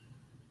Bible.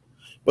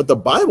 But the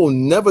Bible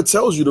never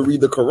tells you to read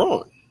the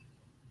Quran.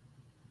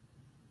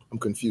 I'm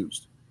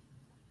confused.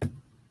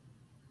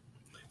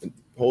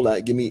 Hold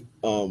on, give me,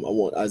 I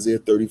want Isaiah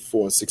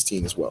 34 and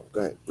 16 as well. Go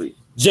ahead, read.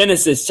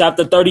 Genesis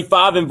chapter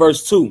 35 and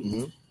verse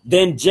 2.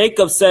 Then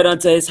Jacob said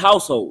unto his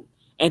household,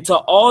 and to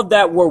all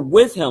that were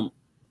with him,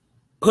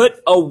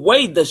 put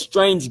away the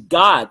strange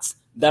gods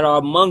that are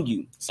among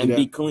you, and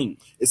be clean.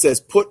 It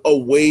says, put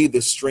away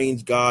the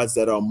strange gods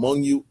that are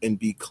among you and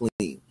be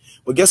clean.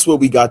 But guess where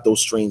we got those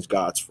strange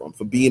gods from?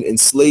 For being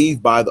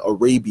enslaved by the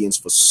Arabians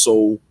for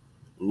so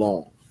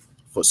long.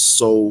 For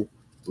so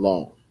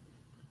long.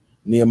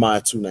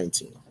 Nehemiah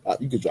 2:19.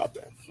 You could drop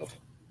that. Okay.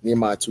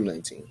 Nehemiah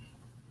 2:19.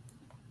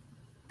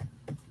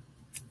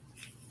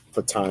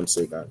 For time's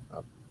sake, I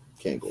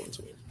can't go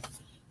into it.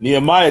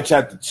 Nehemiah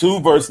chapter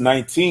 2, verse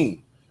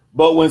 19.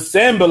 But when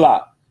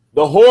Sanballat,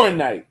 the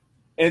Horonite,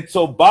 and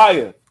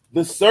Tobiah,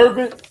 the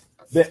servant,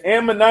 the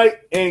Ammonite,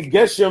 and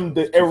Geshem,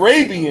 the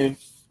Arabian,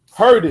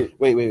 heard it.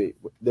 Wait.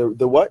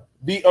 The what?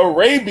 The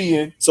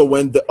Arabian. So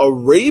when the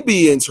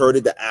Arabians heard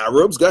it, the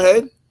Arabs, go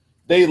ahead.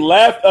 They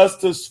laughed us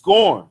to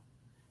scorn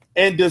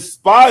and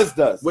despised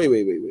us. Wait.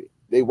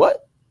 They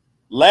what?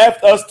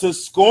 Laughed us to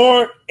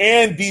scorn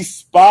and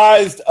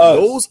despised us.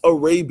 Those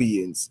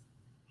Arabians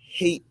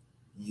hate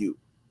you.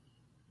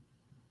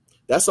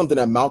 That's something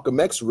that Malcolm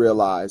X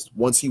realized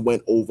once he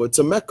went over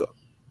to Mecca.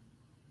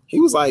 He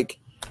was like,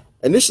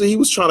 initially he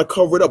was trying to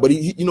cover it up, but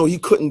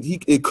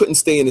it couldn't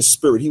stay in his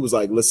spirit. He was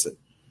like, listen,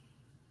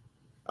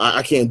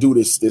 I can't do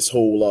this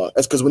whole,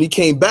 that's because when he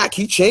came back,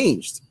 he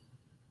changed.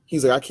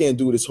 He's like, I can't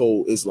do this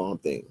whole Islam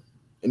thing.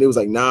 And it was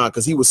like, nah,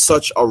 because he was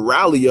such a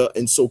rallier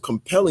and so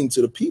compelling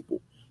to the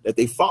people that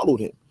they followed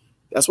him.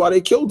 That's why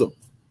they killed him.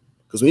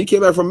 Because when he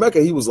came back from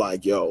Mecca, he was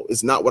like, yo,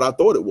 it's not what I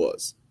thought it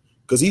was.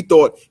 Because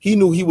he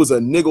knew he was a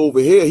nigga over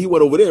here. He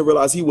went over there and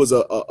realized he was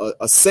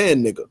a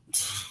sand nigga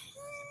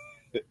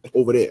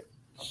over there.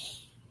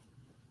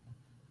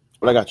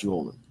 What I got you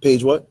holding?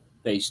 Page what?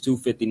 Page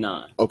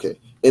 259. Okay.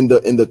 In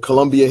the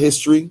Columbia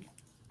history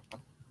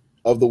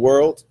of the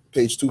world,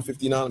 page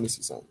 259. Let me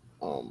see something.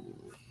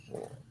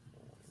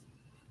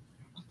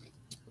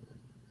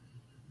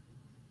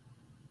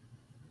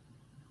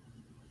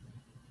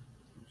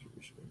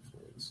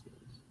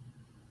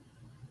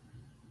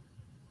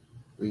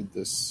 Read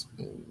this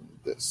and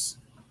this.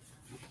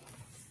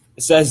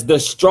 It says the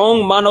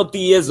strong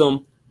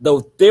monotheism,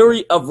 the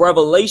theory of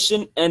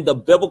revelation, and the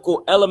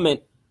biblical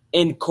element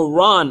in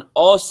Quran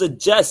all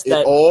suggest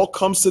that it all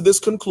comes to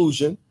this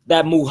conclusion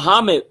that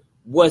Muhammad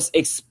was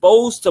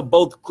exposed to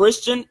both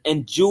Christian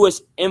and Jewish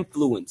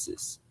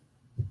influences.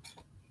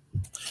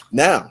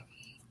 Now,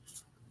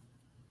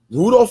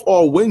 Rudolph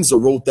R. Windsor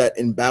wrote that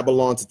in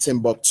Babylon to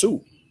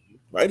Timbuktu,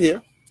 right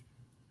here.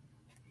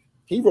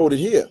 He wrote it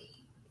here.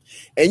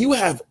 And you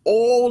have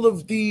all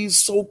of these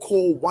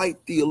so-called white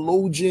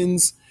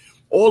theologians,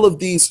 all of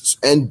these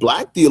and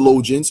black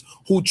theologians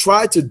who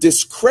tried to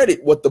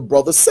discredit what the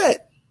brother said.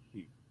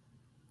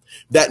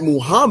 That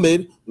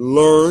Muhammad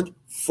learned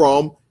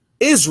from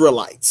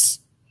Israelites.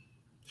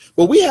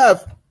 But we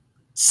have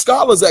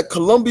scholars at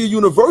Columbia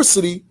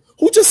University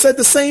who just said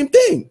the same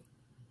thing.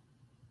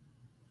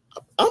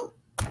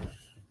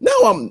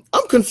 I'm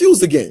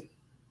confused again.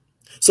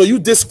 So you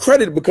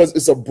discredit it because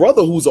it's a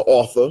brother who's an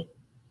author.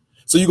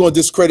 So you're going to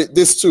discredit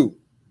this too.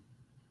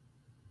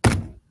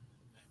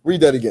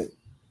 Read that again.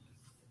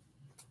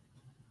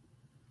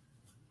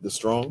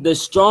 The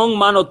strong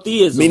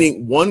monotheism.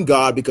 Meaning one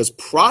God, because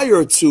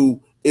prior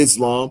to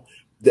Islam,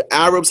 the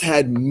Arabs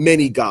had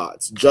many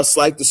gods, just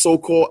like the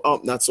so-called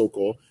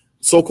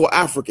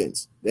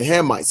Africans, the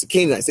Hamites, the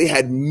Canaanites. They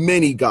had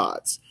many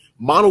gods.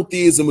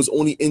 Monotheism was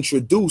only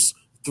introduced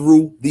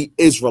through the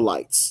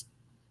Israelites,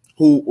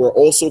 who were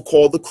also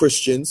called the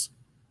Christians,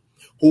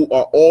 who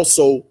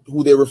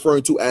they're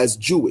referring to as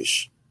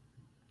Jewish.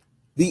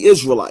 The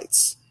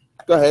Israelites.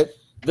 Go ahead.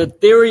 The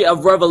theory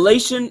of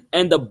revelation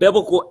and the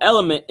biblical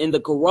element in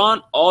the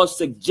Quran all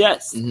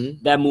suggest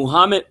that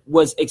Muhammad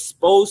was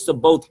exposed to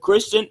both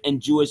Christian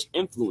and Jewish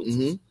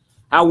influences.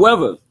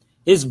 However,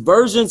 his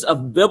versions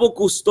of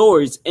biblical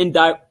stories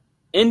indicate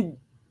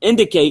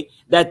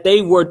that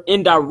they were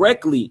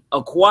indirectly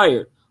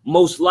acquired,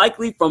 most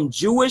likely from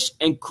Jewish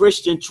and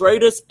Christian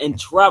traders and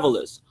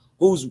travelers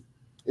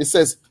it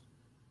says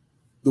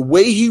the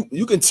way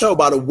you can tell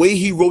by the way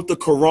he wrote the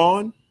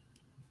Quran,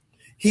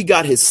 he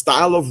got his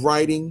style of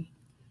writing,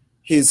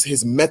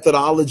 his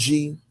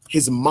methodology,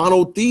 his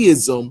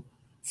monotheism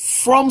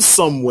from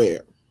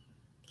somewhere.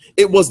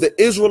 It was the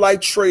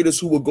Israelite traders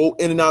who would go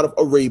in and out of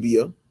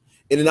Arabia,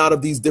 in and out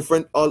of these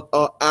different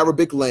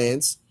Arabic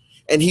lands,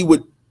 and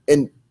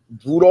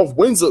Rudolph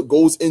Windsor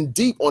goes in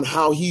deep on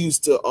how he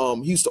used to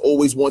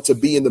always want to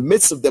be in the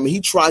midst of them. And he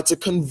tried to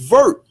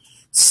convert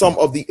some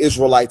of the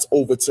Israelites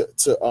over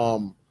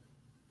to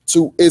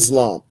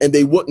Islam, and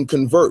they wouldn't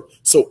convert.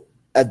 So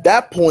at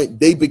that point,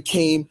 the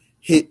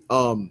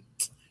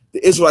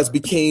Israelites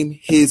became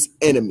his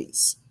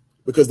enemies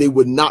because they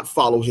would not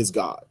follow his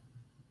God.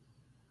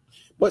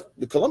 But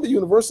the Columbia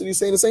University is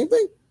saying the same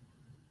thing.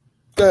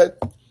 Go ahead.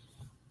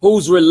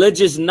 Whose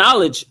religious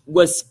knowledge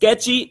was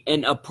sketchy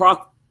and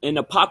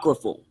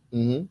apocryphal.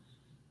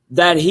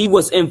 That he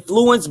was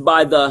influenced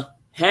by the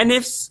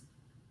Hanifs,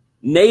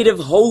 native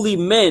holy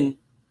men,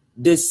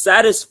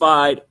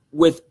 dissatisfied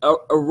with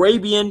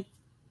Arabian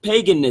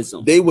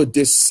paganism. They were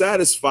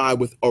dissatisfied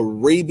with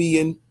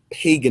Arabian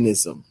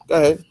paganism. Go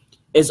ahead.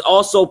 Is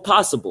also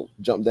possible.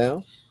 Jump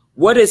down.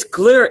 What is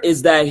clear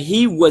is that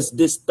he was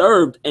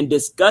disturbed and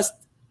disgusted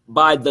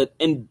by the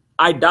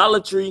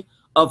idolatry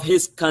of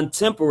his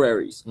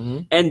contemporaries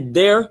and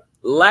their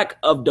lack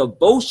of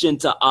devotion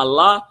to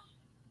Allah,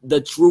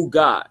 the true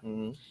God.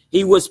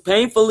 He was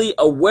painfully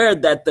aware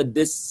that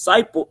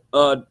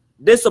the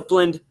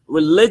disciplined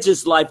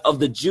religious life of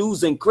the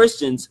Jews and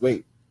Christians.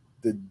 Wait,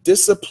 the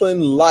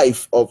disciplined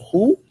life of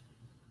who?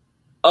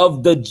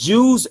 Of the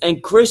Jews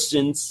and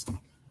Christians.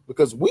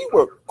 Because we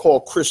were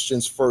called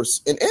Christians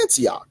first in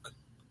Antioch.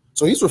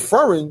 So he's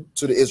referring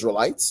to the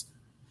Israelites.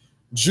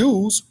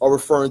 Jews are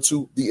referring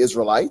to the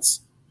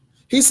Israelites.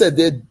 He said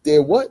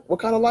they're what? What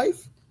kind of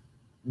life?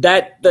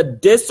 That the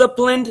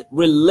disciplined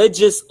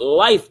religious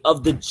life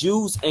of the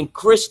Jews and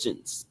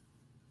Christians.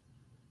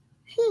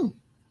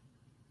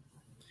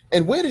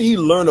 And where did he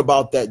learn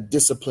about that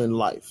disciplined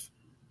life?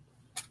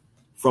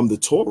 From the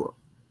Torah.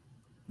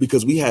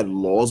 Because we had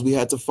laws we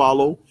had to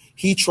follow.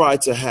 He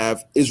tried to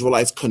have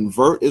Israelites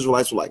convert.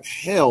 Israelites were like,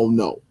 hell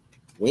no.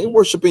 We ain't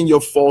worshiping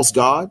your false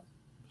God.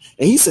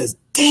 And he says,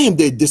 damn,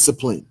 they're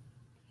disciplined.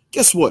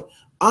 Guess what?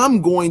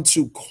 I'm going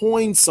to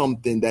coin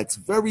something that's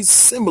very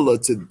similar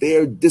to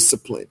their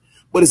discipline,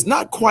 but it's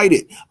not quite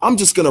it. I'm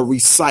just going to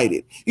recite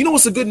it. You know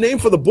what's a good name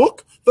for the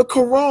book? The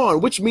Quran,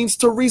 which means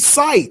to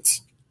recite.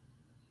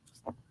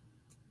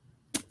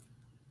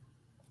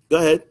 Go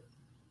ahead.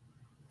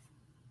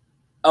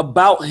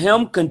 About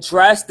him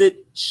contrasted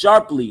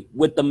sharply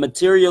with the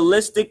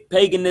materialistic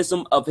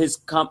paganism of his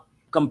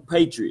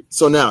compatriots.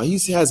 So now he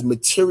has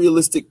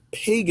materialistic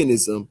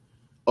paganism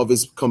of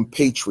his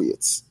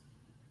compatriots.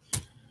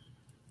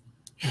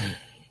 I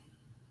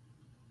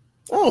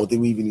don't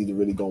think we even need to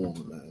really go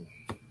on, man.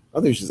 I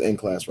think we should just end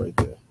class right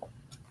there.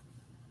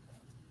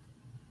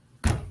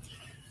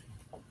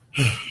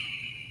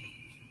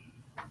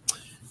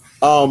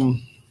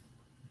 Hold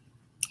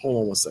on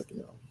one second,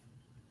 y'all.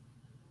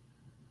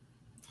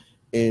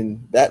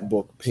 In that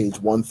book, page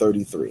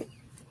 133.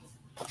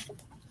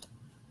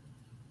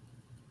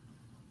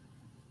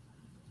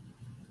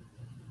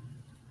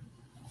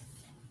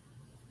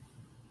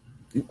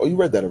 Oh, you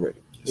read that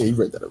already? Yeah, you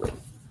read that already.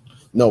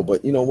 No,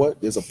 but you know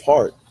what? There's a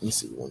part. Let me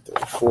see,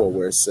 134,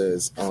 where it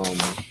says,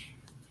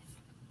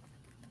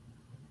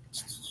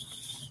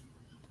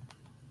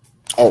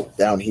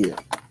 down here.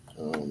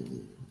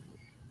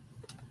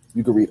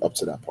 You can read up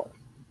to that part.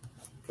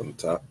 From the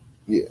top.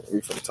 Yeah,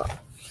 read from the top.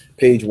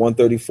 Page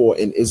 134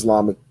 in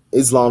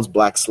Islam's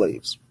Black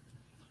Slaves.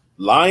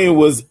 Lyon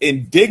was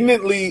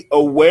indignantly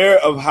aware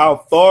of how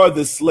far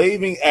the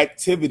slaving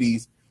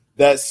activities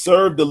that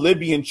served the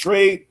Libyan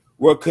trade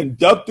were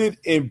conducted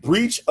in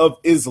breach of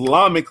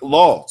Islamic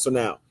law. So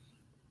now,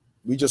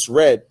 we just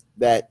read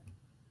that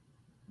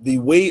the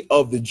way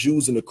of the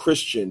Jews and the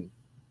Christian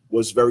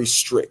was very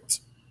strict.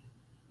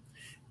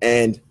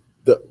 And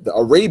the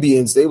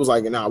Arabians, they was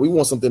like, nah, we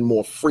want something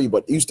more free,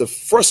 but it used to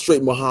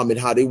frustrate Muhammad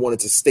how they wanted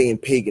to stay in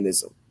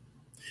paganism.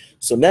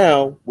 So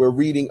now we're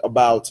reading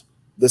about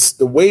this.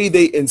 The way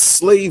they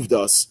enslaved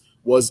us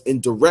was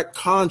in direct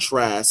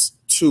contrast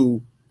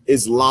to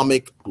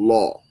Islamic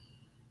law.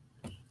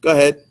 Go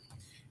ahead.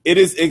 It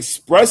is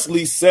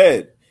expressly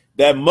said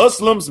that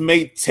Muslims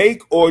may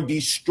take or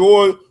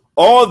destroy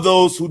all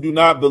those who do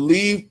not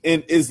believe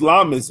in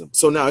Islamism.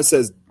 So now it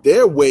says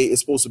their way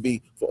is supposed to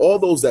be for all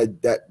those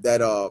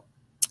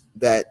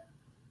that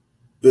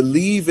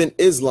believe in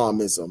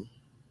Islamism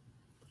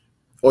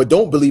or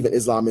don't believe in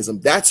Islamism.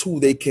 That's who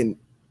they can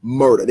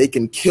murder. They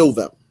can kill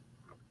them.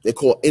 They're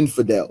called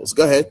infidels.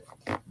 Go ahead.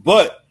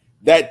 But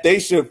that they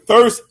should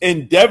first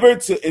endeavor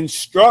to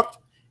instruct,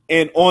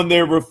 and on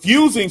their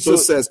refusing So to, it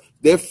says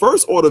their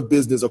first order of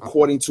business,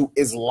 according to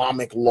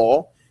Islamic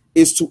law,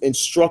 is to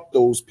instruct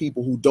those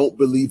people who don't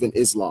believe in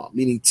Islam,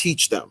 meaning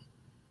teach them.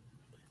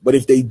 But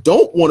if they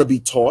don't want to be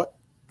taught,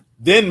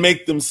 then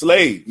make them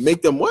slaves.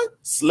 make them what?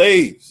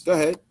 Slaves. Go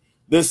ahead.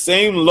 The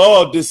same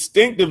law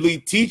distinctly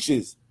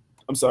teaches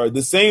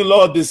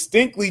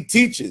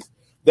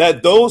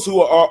that those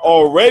who are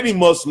already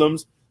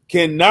Muslims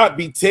cannot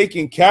be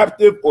taken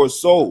captive or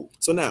sold.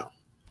 So now,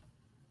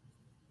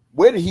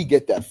 where did he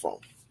get that from?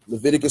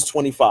 Leviticus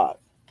 25,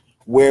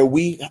 where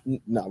we're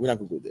not going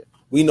to go there.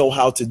 We know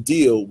how to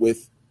deal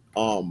with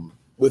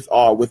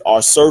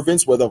our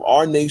servants, whether of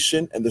our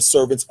nation and the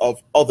servants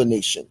of other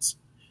nations.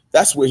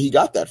 That's where he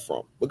got that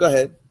from. But go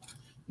ahead.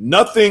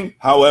 Nothing,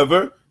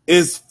 however,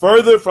 is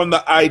further from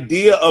the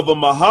idea of a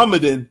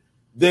Mohammedan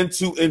than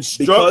to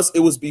instruct. Because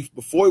it was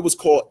before it was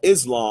called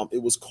Islam,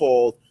 it was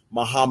called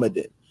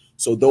Mohammedan.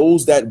 So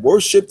those that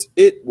worshipped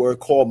it were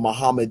called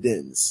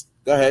Mohammedans.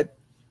 Go ahead.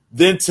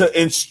 Than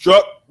to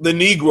instruct the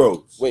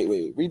Negroes.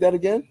 Wait. Read that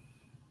again.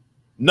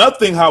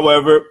 Nothing,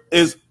 however,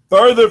 is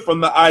further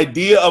from the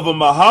idea of a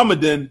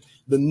Mohammedan.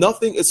 The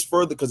nothing is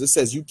further because it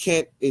says you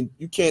can't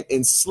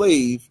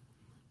enslave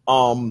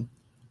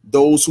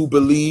those who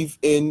believe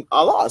in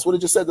Allah. That's what it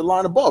just said, the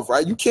line above,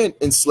 right? You can't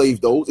enslave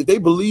those. If they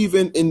believe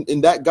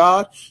in that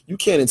God, you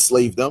can't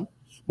enslave them.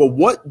 But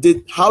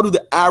how do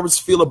the Arabs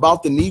feel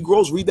about the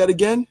Negroes? Read that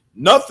again.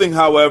 Nothing,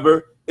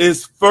 however,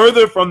 is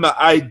further from the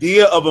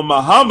idea of a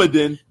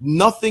Mohammedan.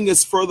 Nothing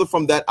is further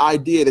from that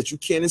idea that you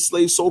can't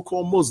enslave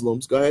so-called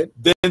Muslims. Go ahead.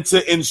 Than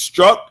to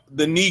instruct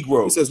the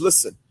Negroes. He says,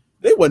 listen,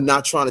 they were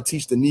not trying to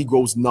teach the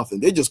Negroes nothing.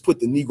 They just put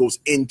the Negroes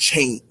in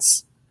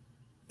chains.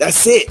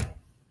 That's it.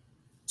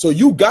 So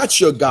you got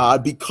your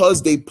God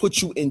because they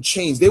put you in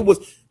chains.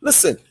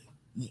 Listen,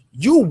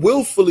 you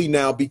willfully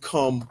now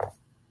become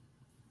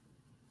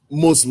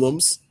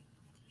Muslims,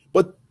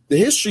 but the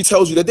history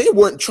tells you that they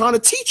weren't trying to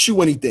teach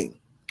you anything.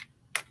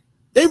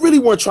 They really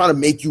weren't trying to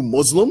make you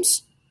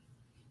Muslims.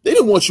 They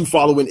didn't want you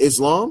following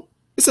Islam.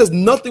 It says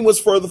nothing was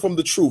further from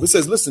the truth. It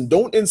says, listen,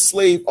 don't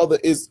enslave other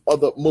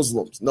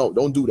Muslims. No,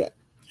 don't do that.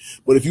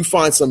 But if you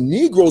find some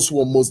Negroes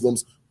who are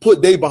Muslims,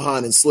 put they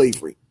behind in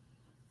slavery.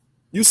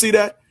 You see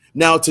that?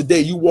 Now today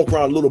you walk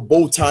around a little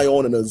bow tie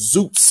on and a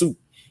zoot suit.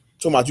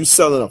 Talking about you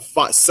selling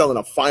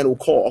a final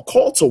call. A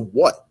call to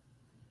what?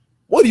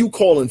 What are you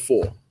calling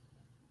for?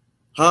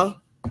 Huh?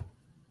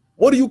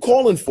 What are you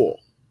calling for?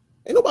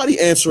 Ain't nobody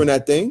answering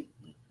that thing.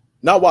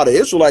 Not while the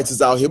Israelites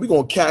is out here. We're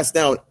going to cast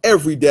down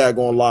every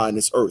daggone lie in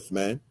this earth,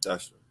 man.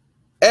 That's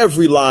right.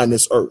 Every lie in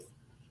this earth.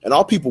 And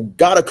our people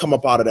got to come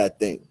up out of that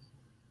thing.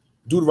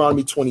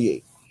 Deuteronomy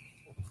 28,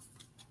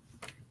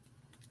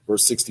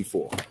 verse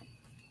 64.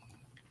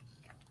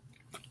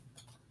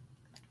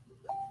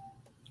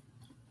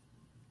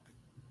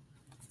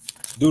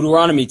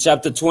 Deuteronomy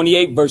chapter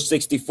 28, verse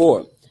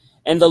 64.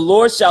 And the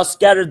Lord shall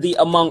scatter thee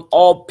among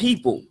all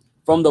people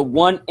from the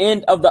one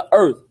end of the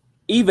earth,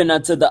 even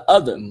unto the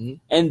other. Mm-hmm.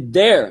 And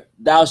there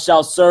thou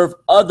shalt serve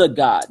other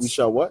gods. You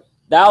shall what?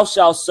 Thou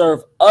shalt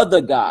serve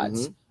other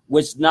gods, mm-hmm.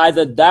 which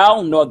neither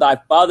thou nor thy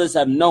fathers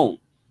have known,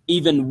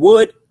 even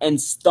wood and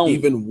stone.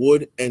 Even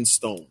wood and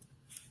stone.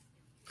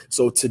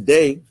 So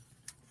today,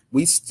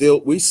 we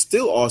still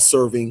are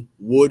serving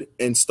wood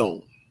and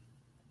stone.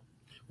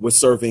 We're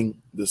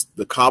serving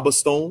the Kaaba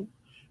stone,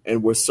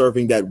 and we're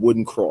serving that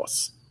wooden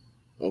cross.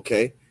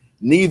 Okay?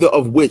 Neither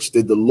of which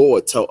did the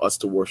Lord tell us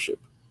to worship.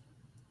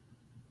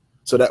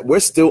 So that we're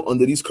still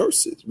under these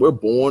curses. We're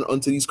born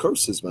unto these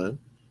curses, man.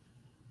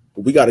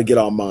 But we got to get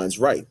our minds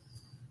right.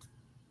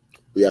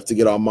 We have to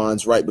get our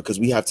minds right because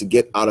we have to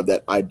get out of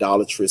that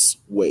idolatrous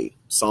way.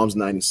 Psalms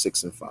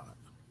 96 and 5.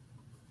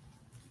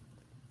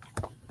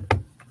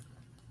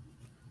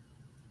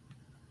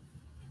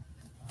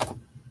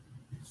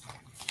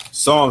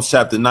 Psalms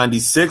chapter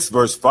 96,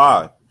 verse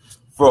 5.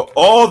 For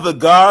all the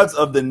gods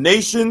of the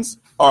nations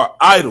are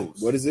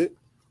idols. What is it?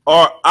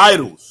 Are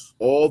idols.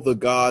 All the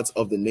gods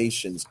of the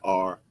nations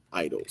are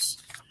idols.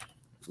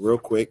 Real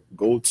quick,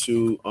 go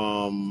to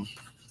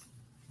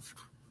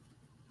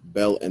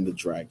Bel and the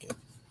Dragon.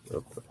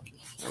 Real quick.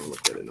 I'll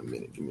look at it in a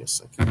minute. Give me a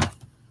second.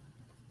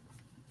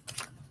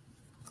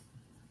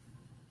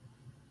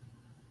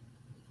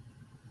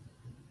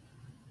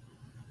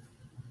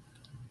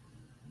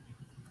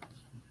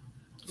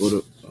 Go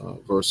to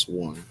verse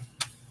 1.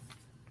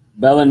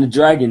 Bel and the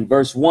Dragon,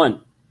 verse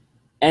 1.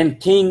 And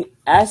King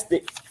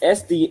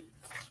Astyages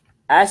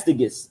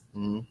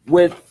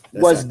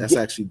That's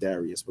actually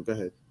Darius, but go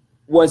ahead.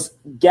 Was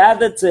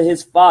gathered to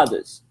his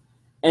fathers,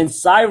 and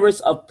Cyrus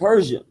of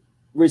Persia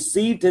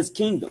received his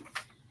kingdom.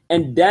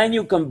 And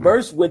Daniel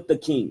conversed with the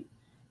king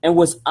and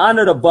was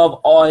honored above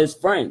all his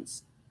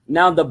friends.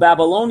 Now the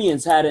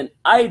Babylonians had an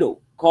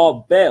idol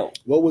called Bel.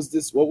 What was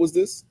this?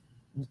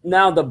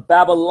 Now the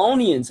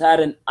Babylonians had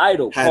an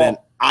idol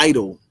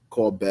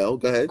called Bel.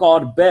 Go ahead.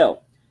 Called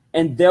Bel.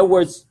 And there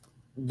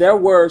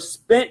were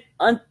spent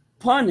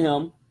upon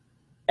him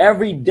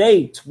every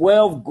day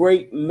 12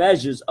 great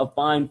measures of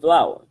fine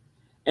flour,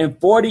 and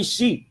 40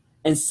 sheep,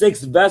 and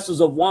 6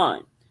 vessels of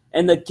wine.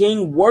 And the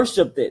king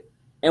worshipped it,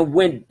 and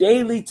went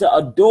daily to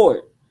adore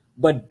it.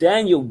 But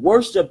Daniel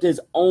worshipped his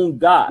own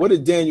God. What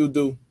did Daniel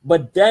do?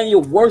 But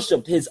Daniel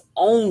worshipped his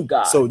own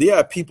God. So there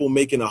are people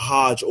making a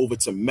Hajj over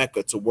to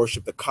Mecca to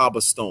worship the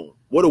Kaaba stone.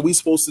 What are we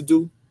supposed to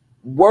do?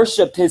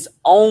 Worshipped his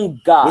own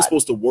God. We're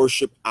supposed to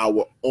worship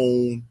our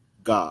own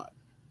God.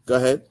 Go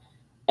ahead.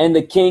 And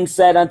the king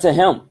said unto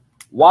him,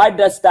 Why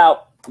dost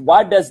thou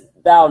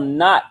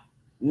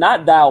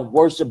not thou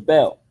worship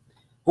Bel?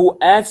 Who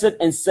answered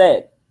and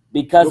said,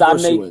 Because I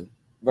made,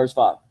 verse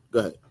 5. Go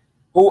ahead.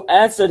 Who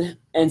answered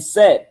and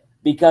said,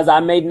 Because I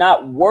may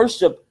not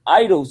worship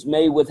idols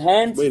made with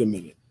hands. Wait a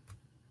minute.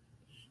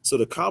 So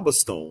the Kaaba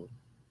stone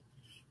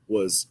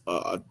was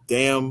a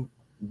damn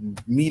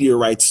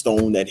meteorite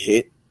stone that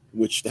hit,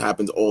 which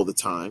happens all the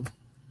time.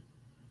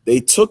 They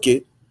took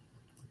it,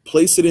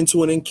 placed it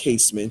into an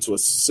encasement, to a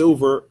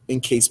silver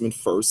encasement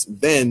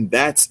first. Then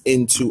that's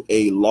into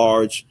a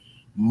large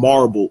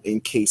marble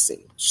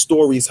encasing,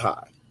 stories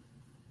high.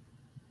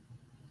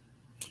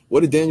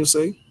 What did Daniel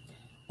say?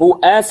 Who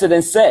answered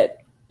and said,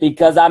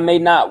 Because I may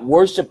not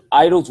worship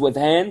idols with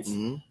hands,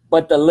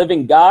 but the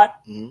living God,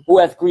 who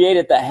hath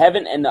created the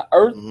heaven and the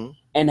earth,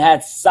 and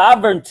hath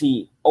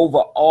sovereignty over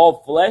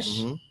all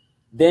flesh.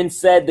 Then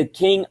said the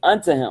king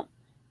unto him,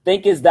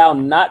 Thinkest thou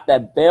not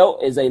that Bel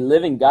is a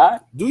living God?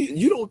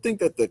 You don't think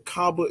that the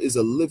Kaaba is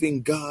a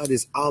living God,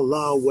 is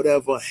Allah,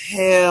 whatever?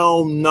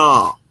 Hell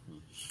nah.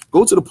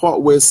 Go to the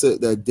part where it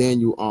said that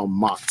Daniel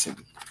mocked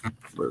him.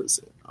 Where is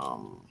it?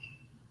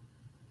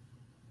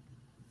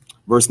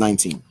 Verse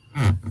 19.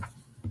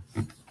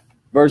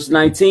 Verse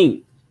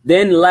 19.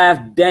 Then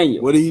laughed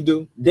Daniel. What did he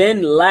do?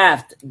 Then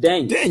laughed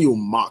Daniel. Daniel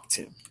mocked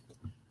him.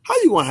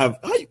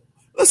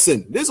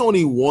 Listen, there's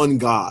only one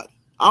God.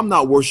 I'm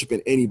not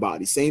worshiping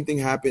anybody. Same thing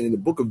happened in the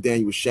book of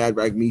Daniel with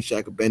Shadrach,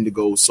 Meshach,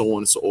 Abednego, so on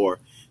and so on.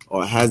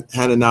 Or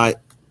Hananiah,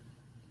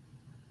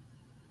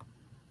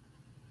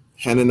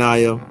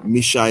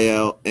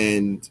 Mishael,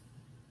 and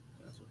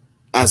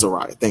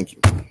Azariah. Thank you.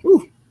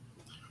 Whew.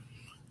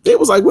 They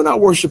was like, we're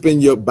not worshiping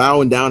your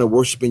bowing down and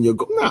worshiping your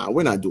Nah,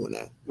 we're not doing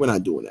that. We're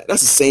not doing that.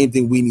 That's the same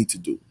thing we need to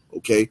do.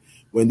 Okay.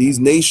 When these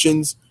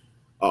nations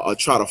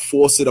try to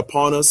force it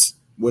upon us,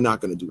 we're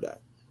not going to do that.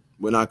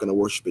 We're not going to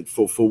worship it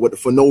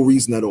for no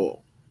reason at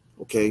all.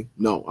 Okay.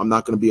 No, I'm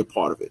not going to be a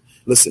part of it.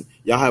 Listen,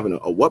 y'all having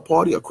a what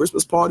party? A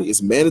Christmas party?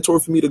 It's mandatory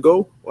for me to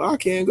go. Well, I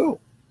can't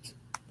go.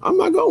 I'm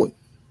not going.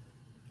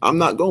 I'm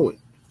not going.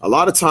 A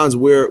lot of times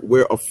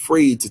we're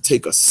afraid to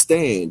take a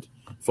stand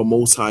for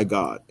Most High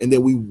God. And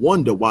then we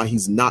wonder why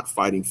he's not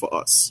fighting for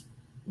us.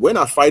 We're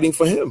not fighting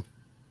for him.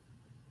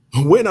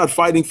 We're not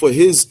fighting for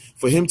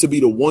him to be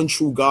the one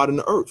true God in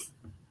the earth.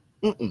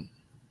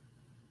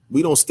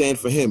 We don't stand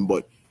for him,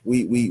 but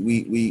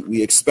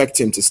we expect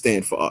him to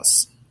stand for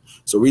us.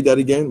 So read that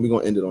again. We're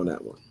going to end it on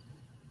that one.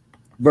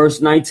 Verse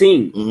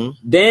 19.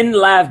 Then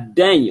laughed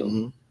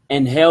Daniel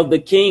and held the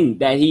king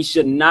that he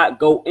should not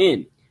go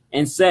in,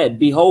 and said,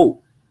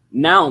 Behold,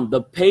 now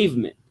the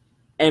pavement,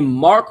 and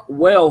mark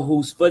well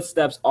whose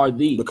footsteps are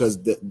these.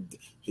 Because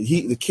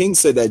the king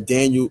said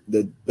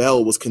that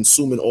Bel was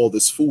consuming all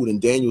this food, and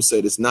Daniel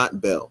said it's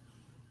not Bel.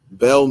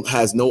 Bel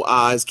has no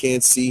eyes,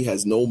 can't see,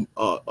 has no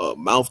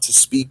mouth to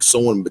speak,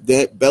 so on. But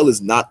Bel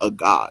is not a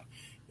god.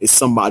 It's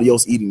somebody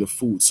else eating the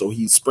food. So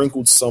he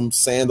sprinkled some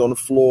sand on the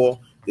floor.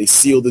 They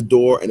sealed the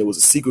door, and it was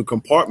a secret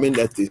compartment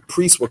that the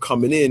priests were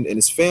coming in and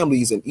his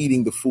families and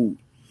eating the food.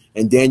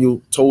 And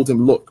Daniel told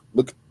him, look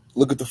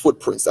at the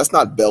footprints. That's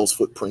not Bel's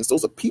footprints.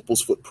 Those are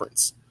people's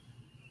footprints.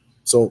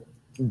 So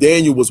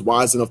Daniel was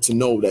wise enough to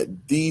know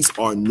that these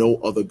are no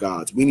other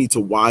gods. We need to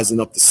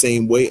wisen up the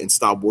same way and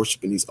stop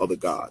worshiping these other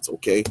gods,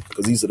 okay?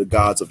 Because these are the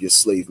gods of your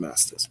slave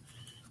masters.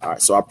 All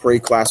right, so I pray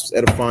class was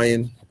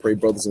edifying. I pray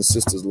brothers and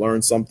sisters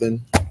learn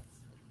something.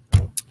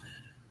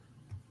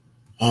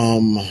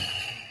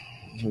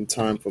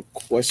 Time for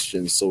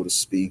questions, so to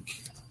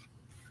speak.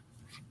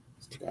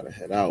 Gotta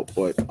head out,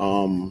 but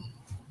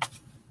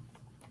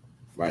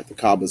right, the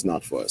Kaaba's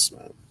not for us,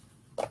 man.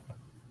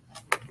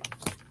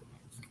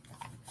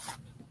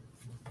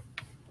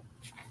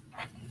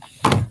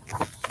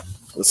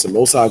 Listen,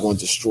 Most High going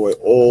to destroy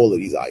all of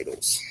these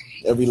idols,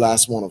 every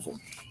last one of them,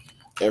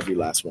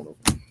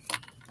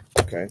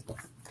 Okay.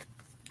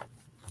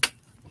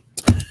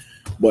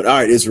 But all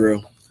right,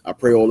 Israel, I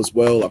pray all is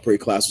well. I pray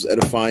class was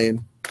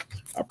edifying.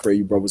 I pray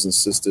you brothers and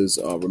sisters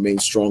remain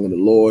strong in the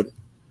Lord.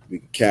 We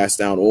can cast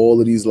down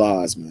all of these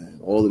lies, man.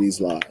 All of these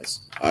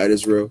lies. All right,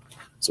 Israel.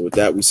 So with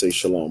that, we say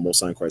shalom.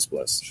 Most High in Christ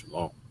bless.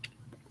 Shalom.